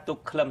ត់ត្រាទុក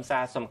ខ្លឹមសា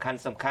រសំខា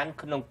ន់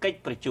ក្នុងកិច្ច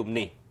ប្រជុំ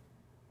នេះ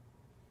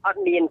អ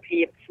ត់មាន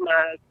ភាពស្មើ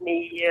គ្នា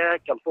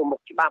ចំពោះមុ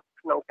ខច្បាប់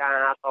ក្នុងការ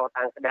ត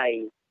តាំងក្តី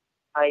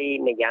ហើយ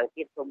ម្យ៉ាង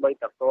ទៀតសូម្បី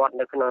តែគាត់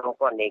នៅក្នុង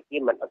ពន្ធនាគា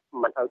រមិនឲ្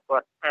យគា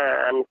ត់អា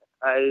ន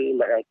ហើយ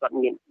មិនឲ្យគាត់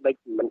មានប៊ិច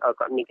មិនឲ្យ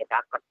គាត់មានកតា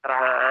កត់ត្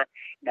រា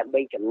ដើម្បី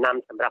ចំណាំ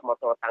សម្រាប់មក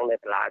តតាំងនៅ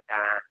តុលា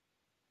ការ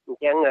អ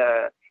ញ្ចឹង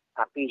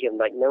ថាពីចំ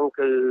ណុចហ្នឹង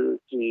គឺ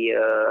ជា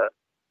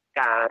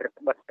ការរឹត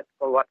បន្តឹង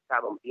គាត់កា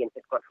របំពេញ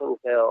ចិត្តគាត់គឺ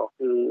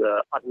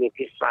អត់មាន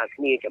ភាពស្មើ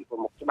គ្នាចំពោះ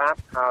មុខច្បាប់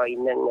ហើយ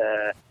នឹង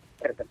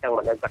រឹតបន្តឹងម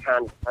កដល់គាត់អា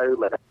នទៅ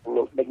មក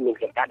មានប៊ិចមាន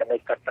កតាដើម្បី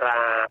កត់ត្រា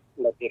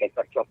នៅពេលដែល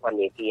គាត់ជាប់ពន្ធ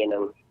នាគារហ្នឹ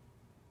ង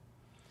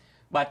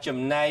បាទចំ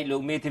ណែកលោ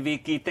កមេធាវី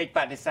គីតិចប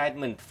ដិសេធ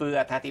មិនធ្វើ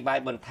អត្ថាធិប្បាយ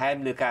បន្ថែម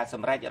លើការស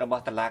ម្រេចរប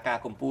ស់តុលាការ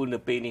កំពូលនៅ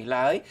ពេលនេះ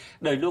ឡើយ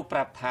ដោយលោកប្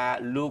រាប់ថា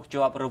លោក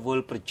ជាប់រវ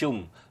ល់ប្រជុំ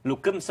លោក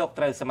គឹមសុខ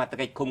ត្រូវសមត្ថ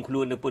កិច្ចឃុំខ្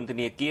លួននៅពន្ធ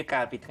នាគារ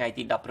កាលពីថ្ងៃ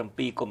ទី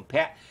17កុម្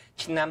ភៈ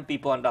ឆ្នាំ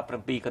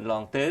2017កន្ល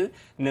ងទៅ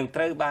នឹង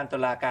ត្រូវបានតុ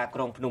លាការក្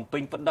រុងភ្នំពេ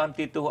ញផ្តន្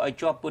ទាទោសឲ្យ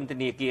ជាប់ពន្ធ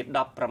នាគារ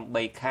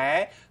18ខែ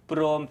ព្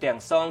រមទាំង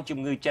សងជំ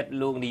ងឺចិត្ត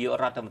លោកនាយក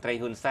រដ្ឋមន្ត្រី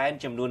ហ៊ុនសែន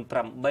ចំនួន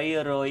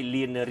800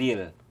លានរៀ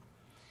ល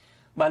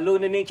បាទលោក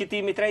នាងជាទី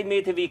មេត្រីមេ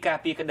ធាវីការ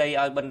ពីក្តី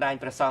ឲ្យបណ្ដាញ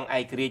ព្រះសង្ឃឯ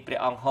ករាជ្យព្រះ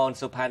អង្គហ៊ុន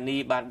សុផានី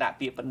បានដាក់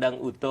ពាក្យប្តឹង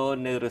ឧទ្ធរ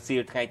ណ៍នៅរសៀ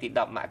លថ្ងៃទី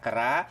10មក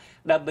រា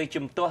ដើម្បី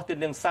ជំទាស់ទៅ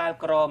នឹងសាល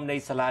ក្រមនៃ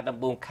សាលាដំ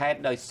បងខេត្ត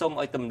ដោយសុំ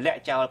ឲ្យទម្លាក់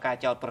ចោលការ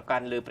ចោទប្រកា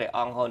ន់លើព្រះអ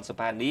ង្គហ៊ុនសុ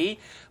ផានី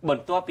ប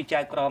ន្ទាប់ពីចៅ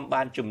ក្រម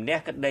បានជំនះ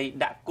ក្តី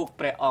ដាក់គុក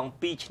ព្រះអង្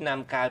គ2ឆ្នាំ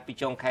កាលពី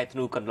ចុងខែធ្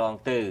នូកន្លង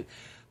ទៅ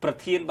ប្រ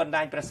ធានបណ្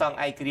ដាញព្រះសង្ឃ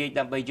ឯករាជ្យ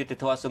ដើម្បីយុត្តិ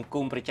ធម៌សង្គ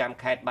មប្រចាំ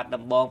ខេត្តបាត់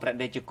ដំបងព្រះ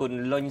តេជគុណ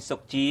លុញសុ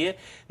កជា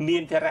មា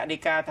នធរណី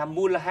កាថា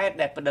មូលហេតុ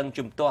ដែលប្តឹង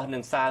ជំទាស់នឹ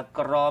ងសាល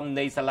ក្រម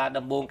នៃសាលា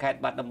ដំបងខេត្ត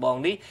បាត់ដំបង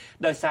នេះ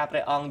ដោយសារព្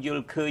រះអង្គយ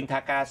ល់ឃើញថា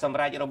ការសម្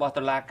រេចរបស់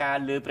តុលាការ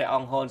លើព្រះអ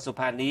ង្គហ៊ុនសុ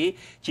ផានី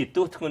ជា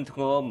ទោសធ្ងន់ធ្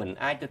ងរមិន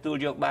អាចទទួល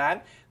យកបាន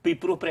ពី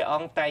ព្រោះព្រះអ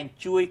ង្គតែង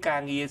ជួយកា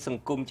រងារស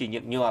ង្គមជា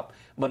ញឹកញាប់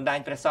បណ្ដាញ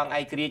ព្រះសង្ឃ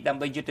ឯករាជ្យដើ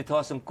ម្បីយុត្តិធ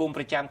ម៌សង្គម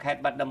ប្រចាំខេត្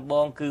តបាត់ដំប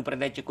ងគឺព្រះ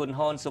តេជគុណ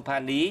ហ៊ុនសុផា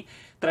នី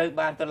ត្រូវ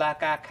បានតុលា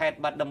ការខេត្ត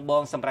បាត់ដំប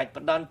ងសម្រេច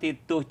ផ្តន្ទា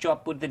ទោសជាប់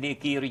ពន្ធនា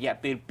គាររយៈ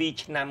ពេល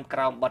2ឆ្នាំក្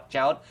រោមបទ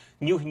ចោទ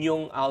ញុះញ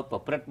ង់ឲ្យប្រ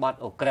ព្រឹត្តបទ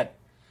ឧក្រិដ្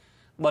ឋ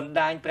បណ្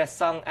ដាញព្រះ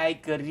សង្ឃឯ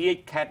ករាជ្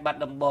យខេត្តបាត់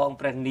ដំបង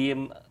ព្រះនាម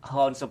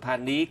ហ៊ុនសុផា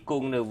នីគ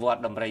ង់នៅវត្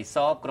តដំរីស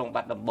ក្រុង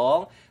បាត់ដំបង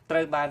ត្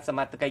រូវបានសម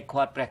ត្ថកិច្ច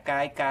ឃាត់ព្រះកា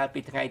យកាលពី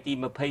ថ្ងៃទី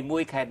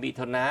21ខែមិ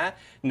ថុនា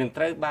និង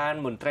ត្រូវបាន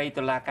មន្ត្រី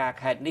តុលាការ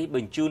ខេត្តនេះប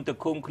ញ្ជូនទៅ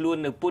ឃុំខ្លួន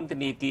នៅពន្ធ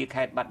នាគារ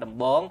ខេត្តបាត់ដំ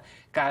បង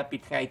កាលពី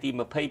ថ្ងៃទី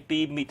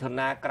22មិថុ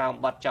នាក្រោម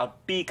បទចោទ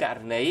2ករ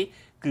ណី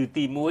គឺ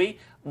ទី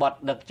1បទ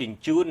ដឹកជញ្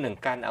ជូននិង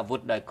កាន់អាវុធ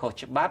ដោយខុស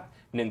ច្បាប់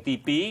និងទី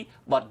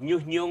2បទ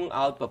ញុះញង់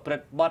ឲ្យប្រព្រឹ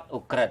ត្តបទ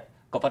ឧក្រិដ្ឋ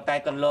ក៏ប៉ុន្តែ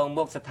កន្លងម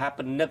កស្ថាប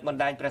និកបណ្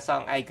ដាញព្រះស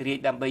ង្ឃឯករាជ្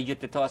យដើម្បីយុ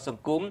ត្តិធម៌ស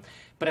ង្គម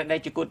ព្រះតេ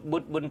ជគុណបុ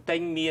ត្រប៊ុនតេ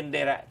ងមាន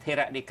ធ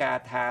រណីកា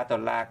ថាតុ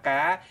លា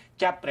ការ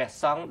ចាប់ព្រះ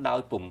សង្ឃដោ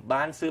យពុំ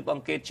បានស៊ើបអ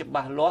ង្កេតច្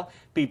បាស់លាស់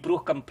ពីព្រោះ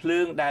កំភ្លើ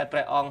ងដែលព្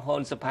រះអង្គហ៊ុ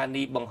នសុផា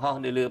នីបង្ហោះ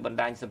នៅលើបណ្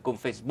ដាញសង្គម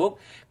Facebook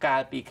កា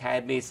លពីខែ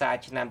មេសា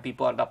ឆ្នាំ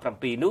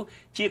2017នោះ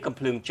ជាកំ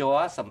ភ្លើងជ័រ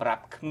សម្រា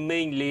ប់ក្មេ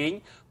ងលេង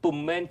ពុំ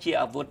មែនជា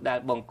អាវុធដែល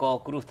បង្ក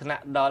គ្រោះថ្នា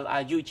ក់ដល់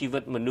អាយុជីវិ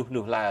តមនុស្ស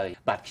នោះឡើយ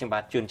បាទខ្ញុំបា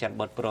ទជួនច័ន្ទ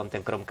បុតព្រម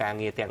ទាំងក្រុមការ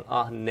ងារទាំងអ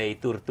ស់នៃ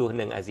ទូរទស្សន៍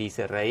និងអាស៊ី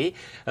សេរី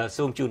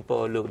សូមជូនព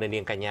រលោកនា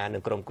ងកញ្ញានិ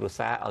ងក្រុមគ្រួ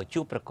សារឲ្យ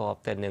ជួបប្រកប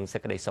តែនឹងសេ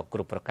ចក្តីសុខគ្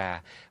រប់ប្រការ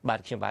បាទ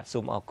ខ្ញុំបាទសូ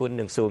មអរគុណ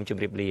និងសូមជ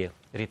ម្រាបលា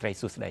រីត្រី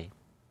សួស្តី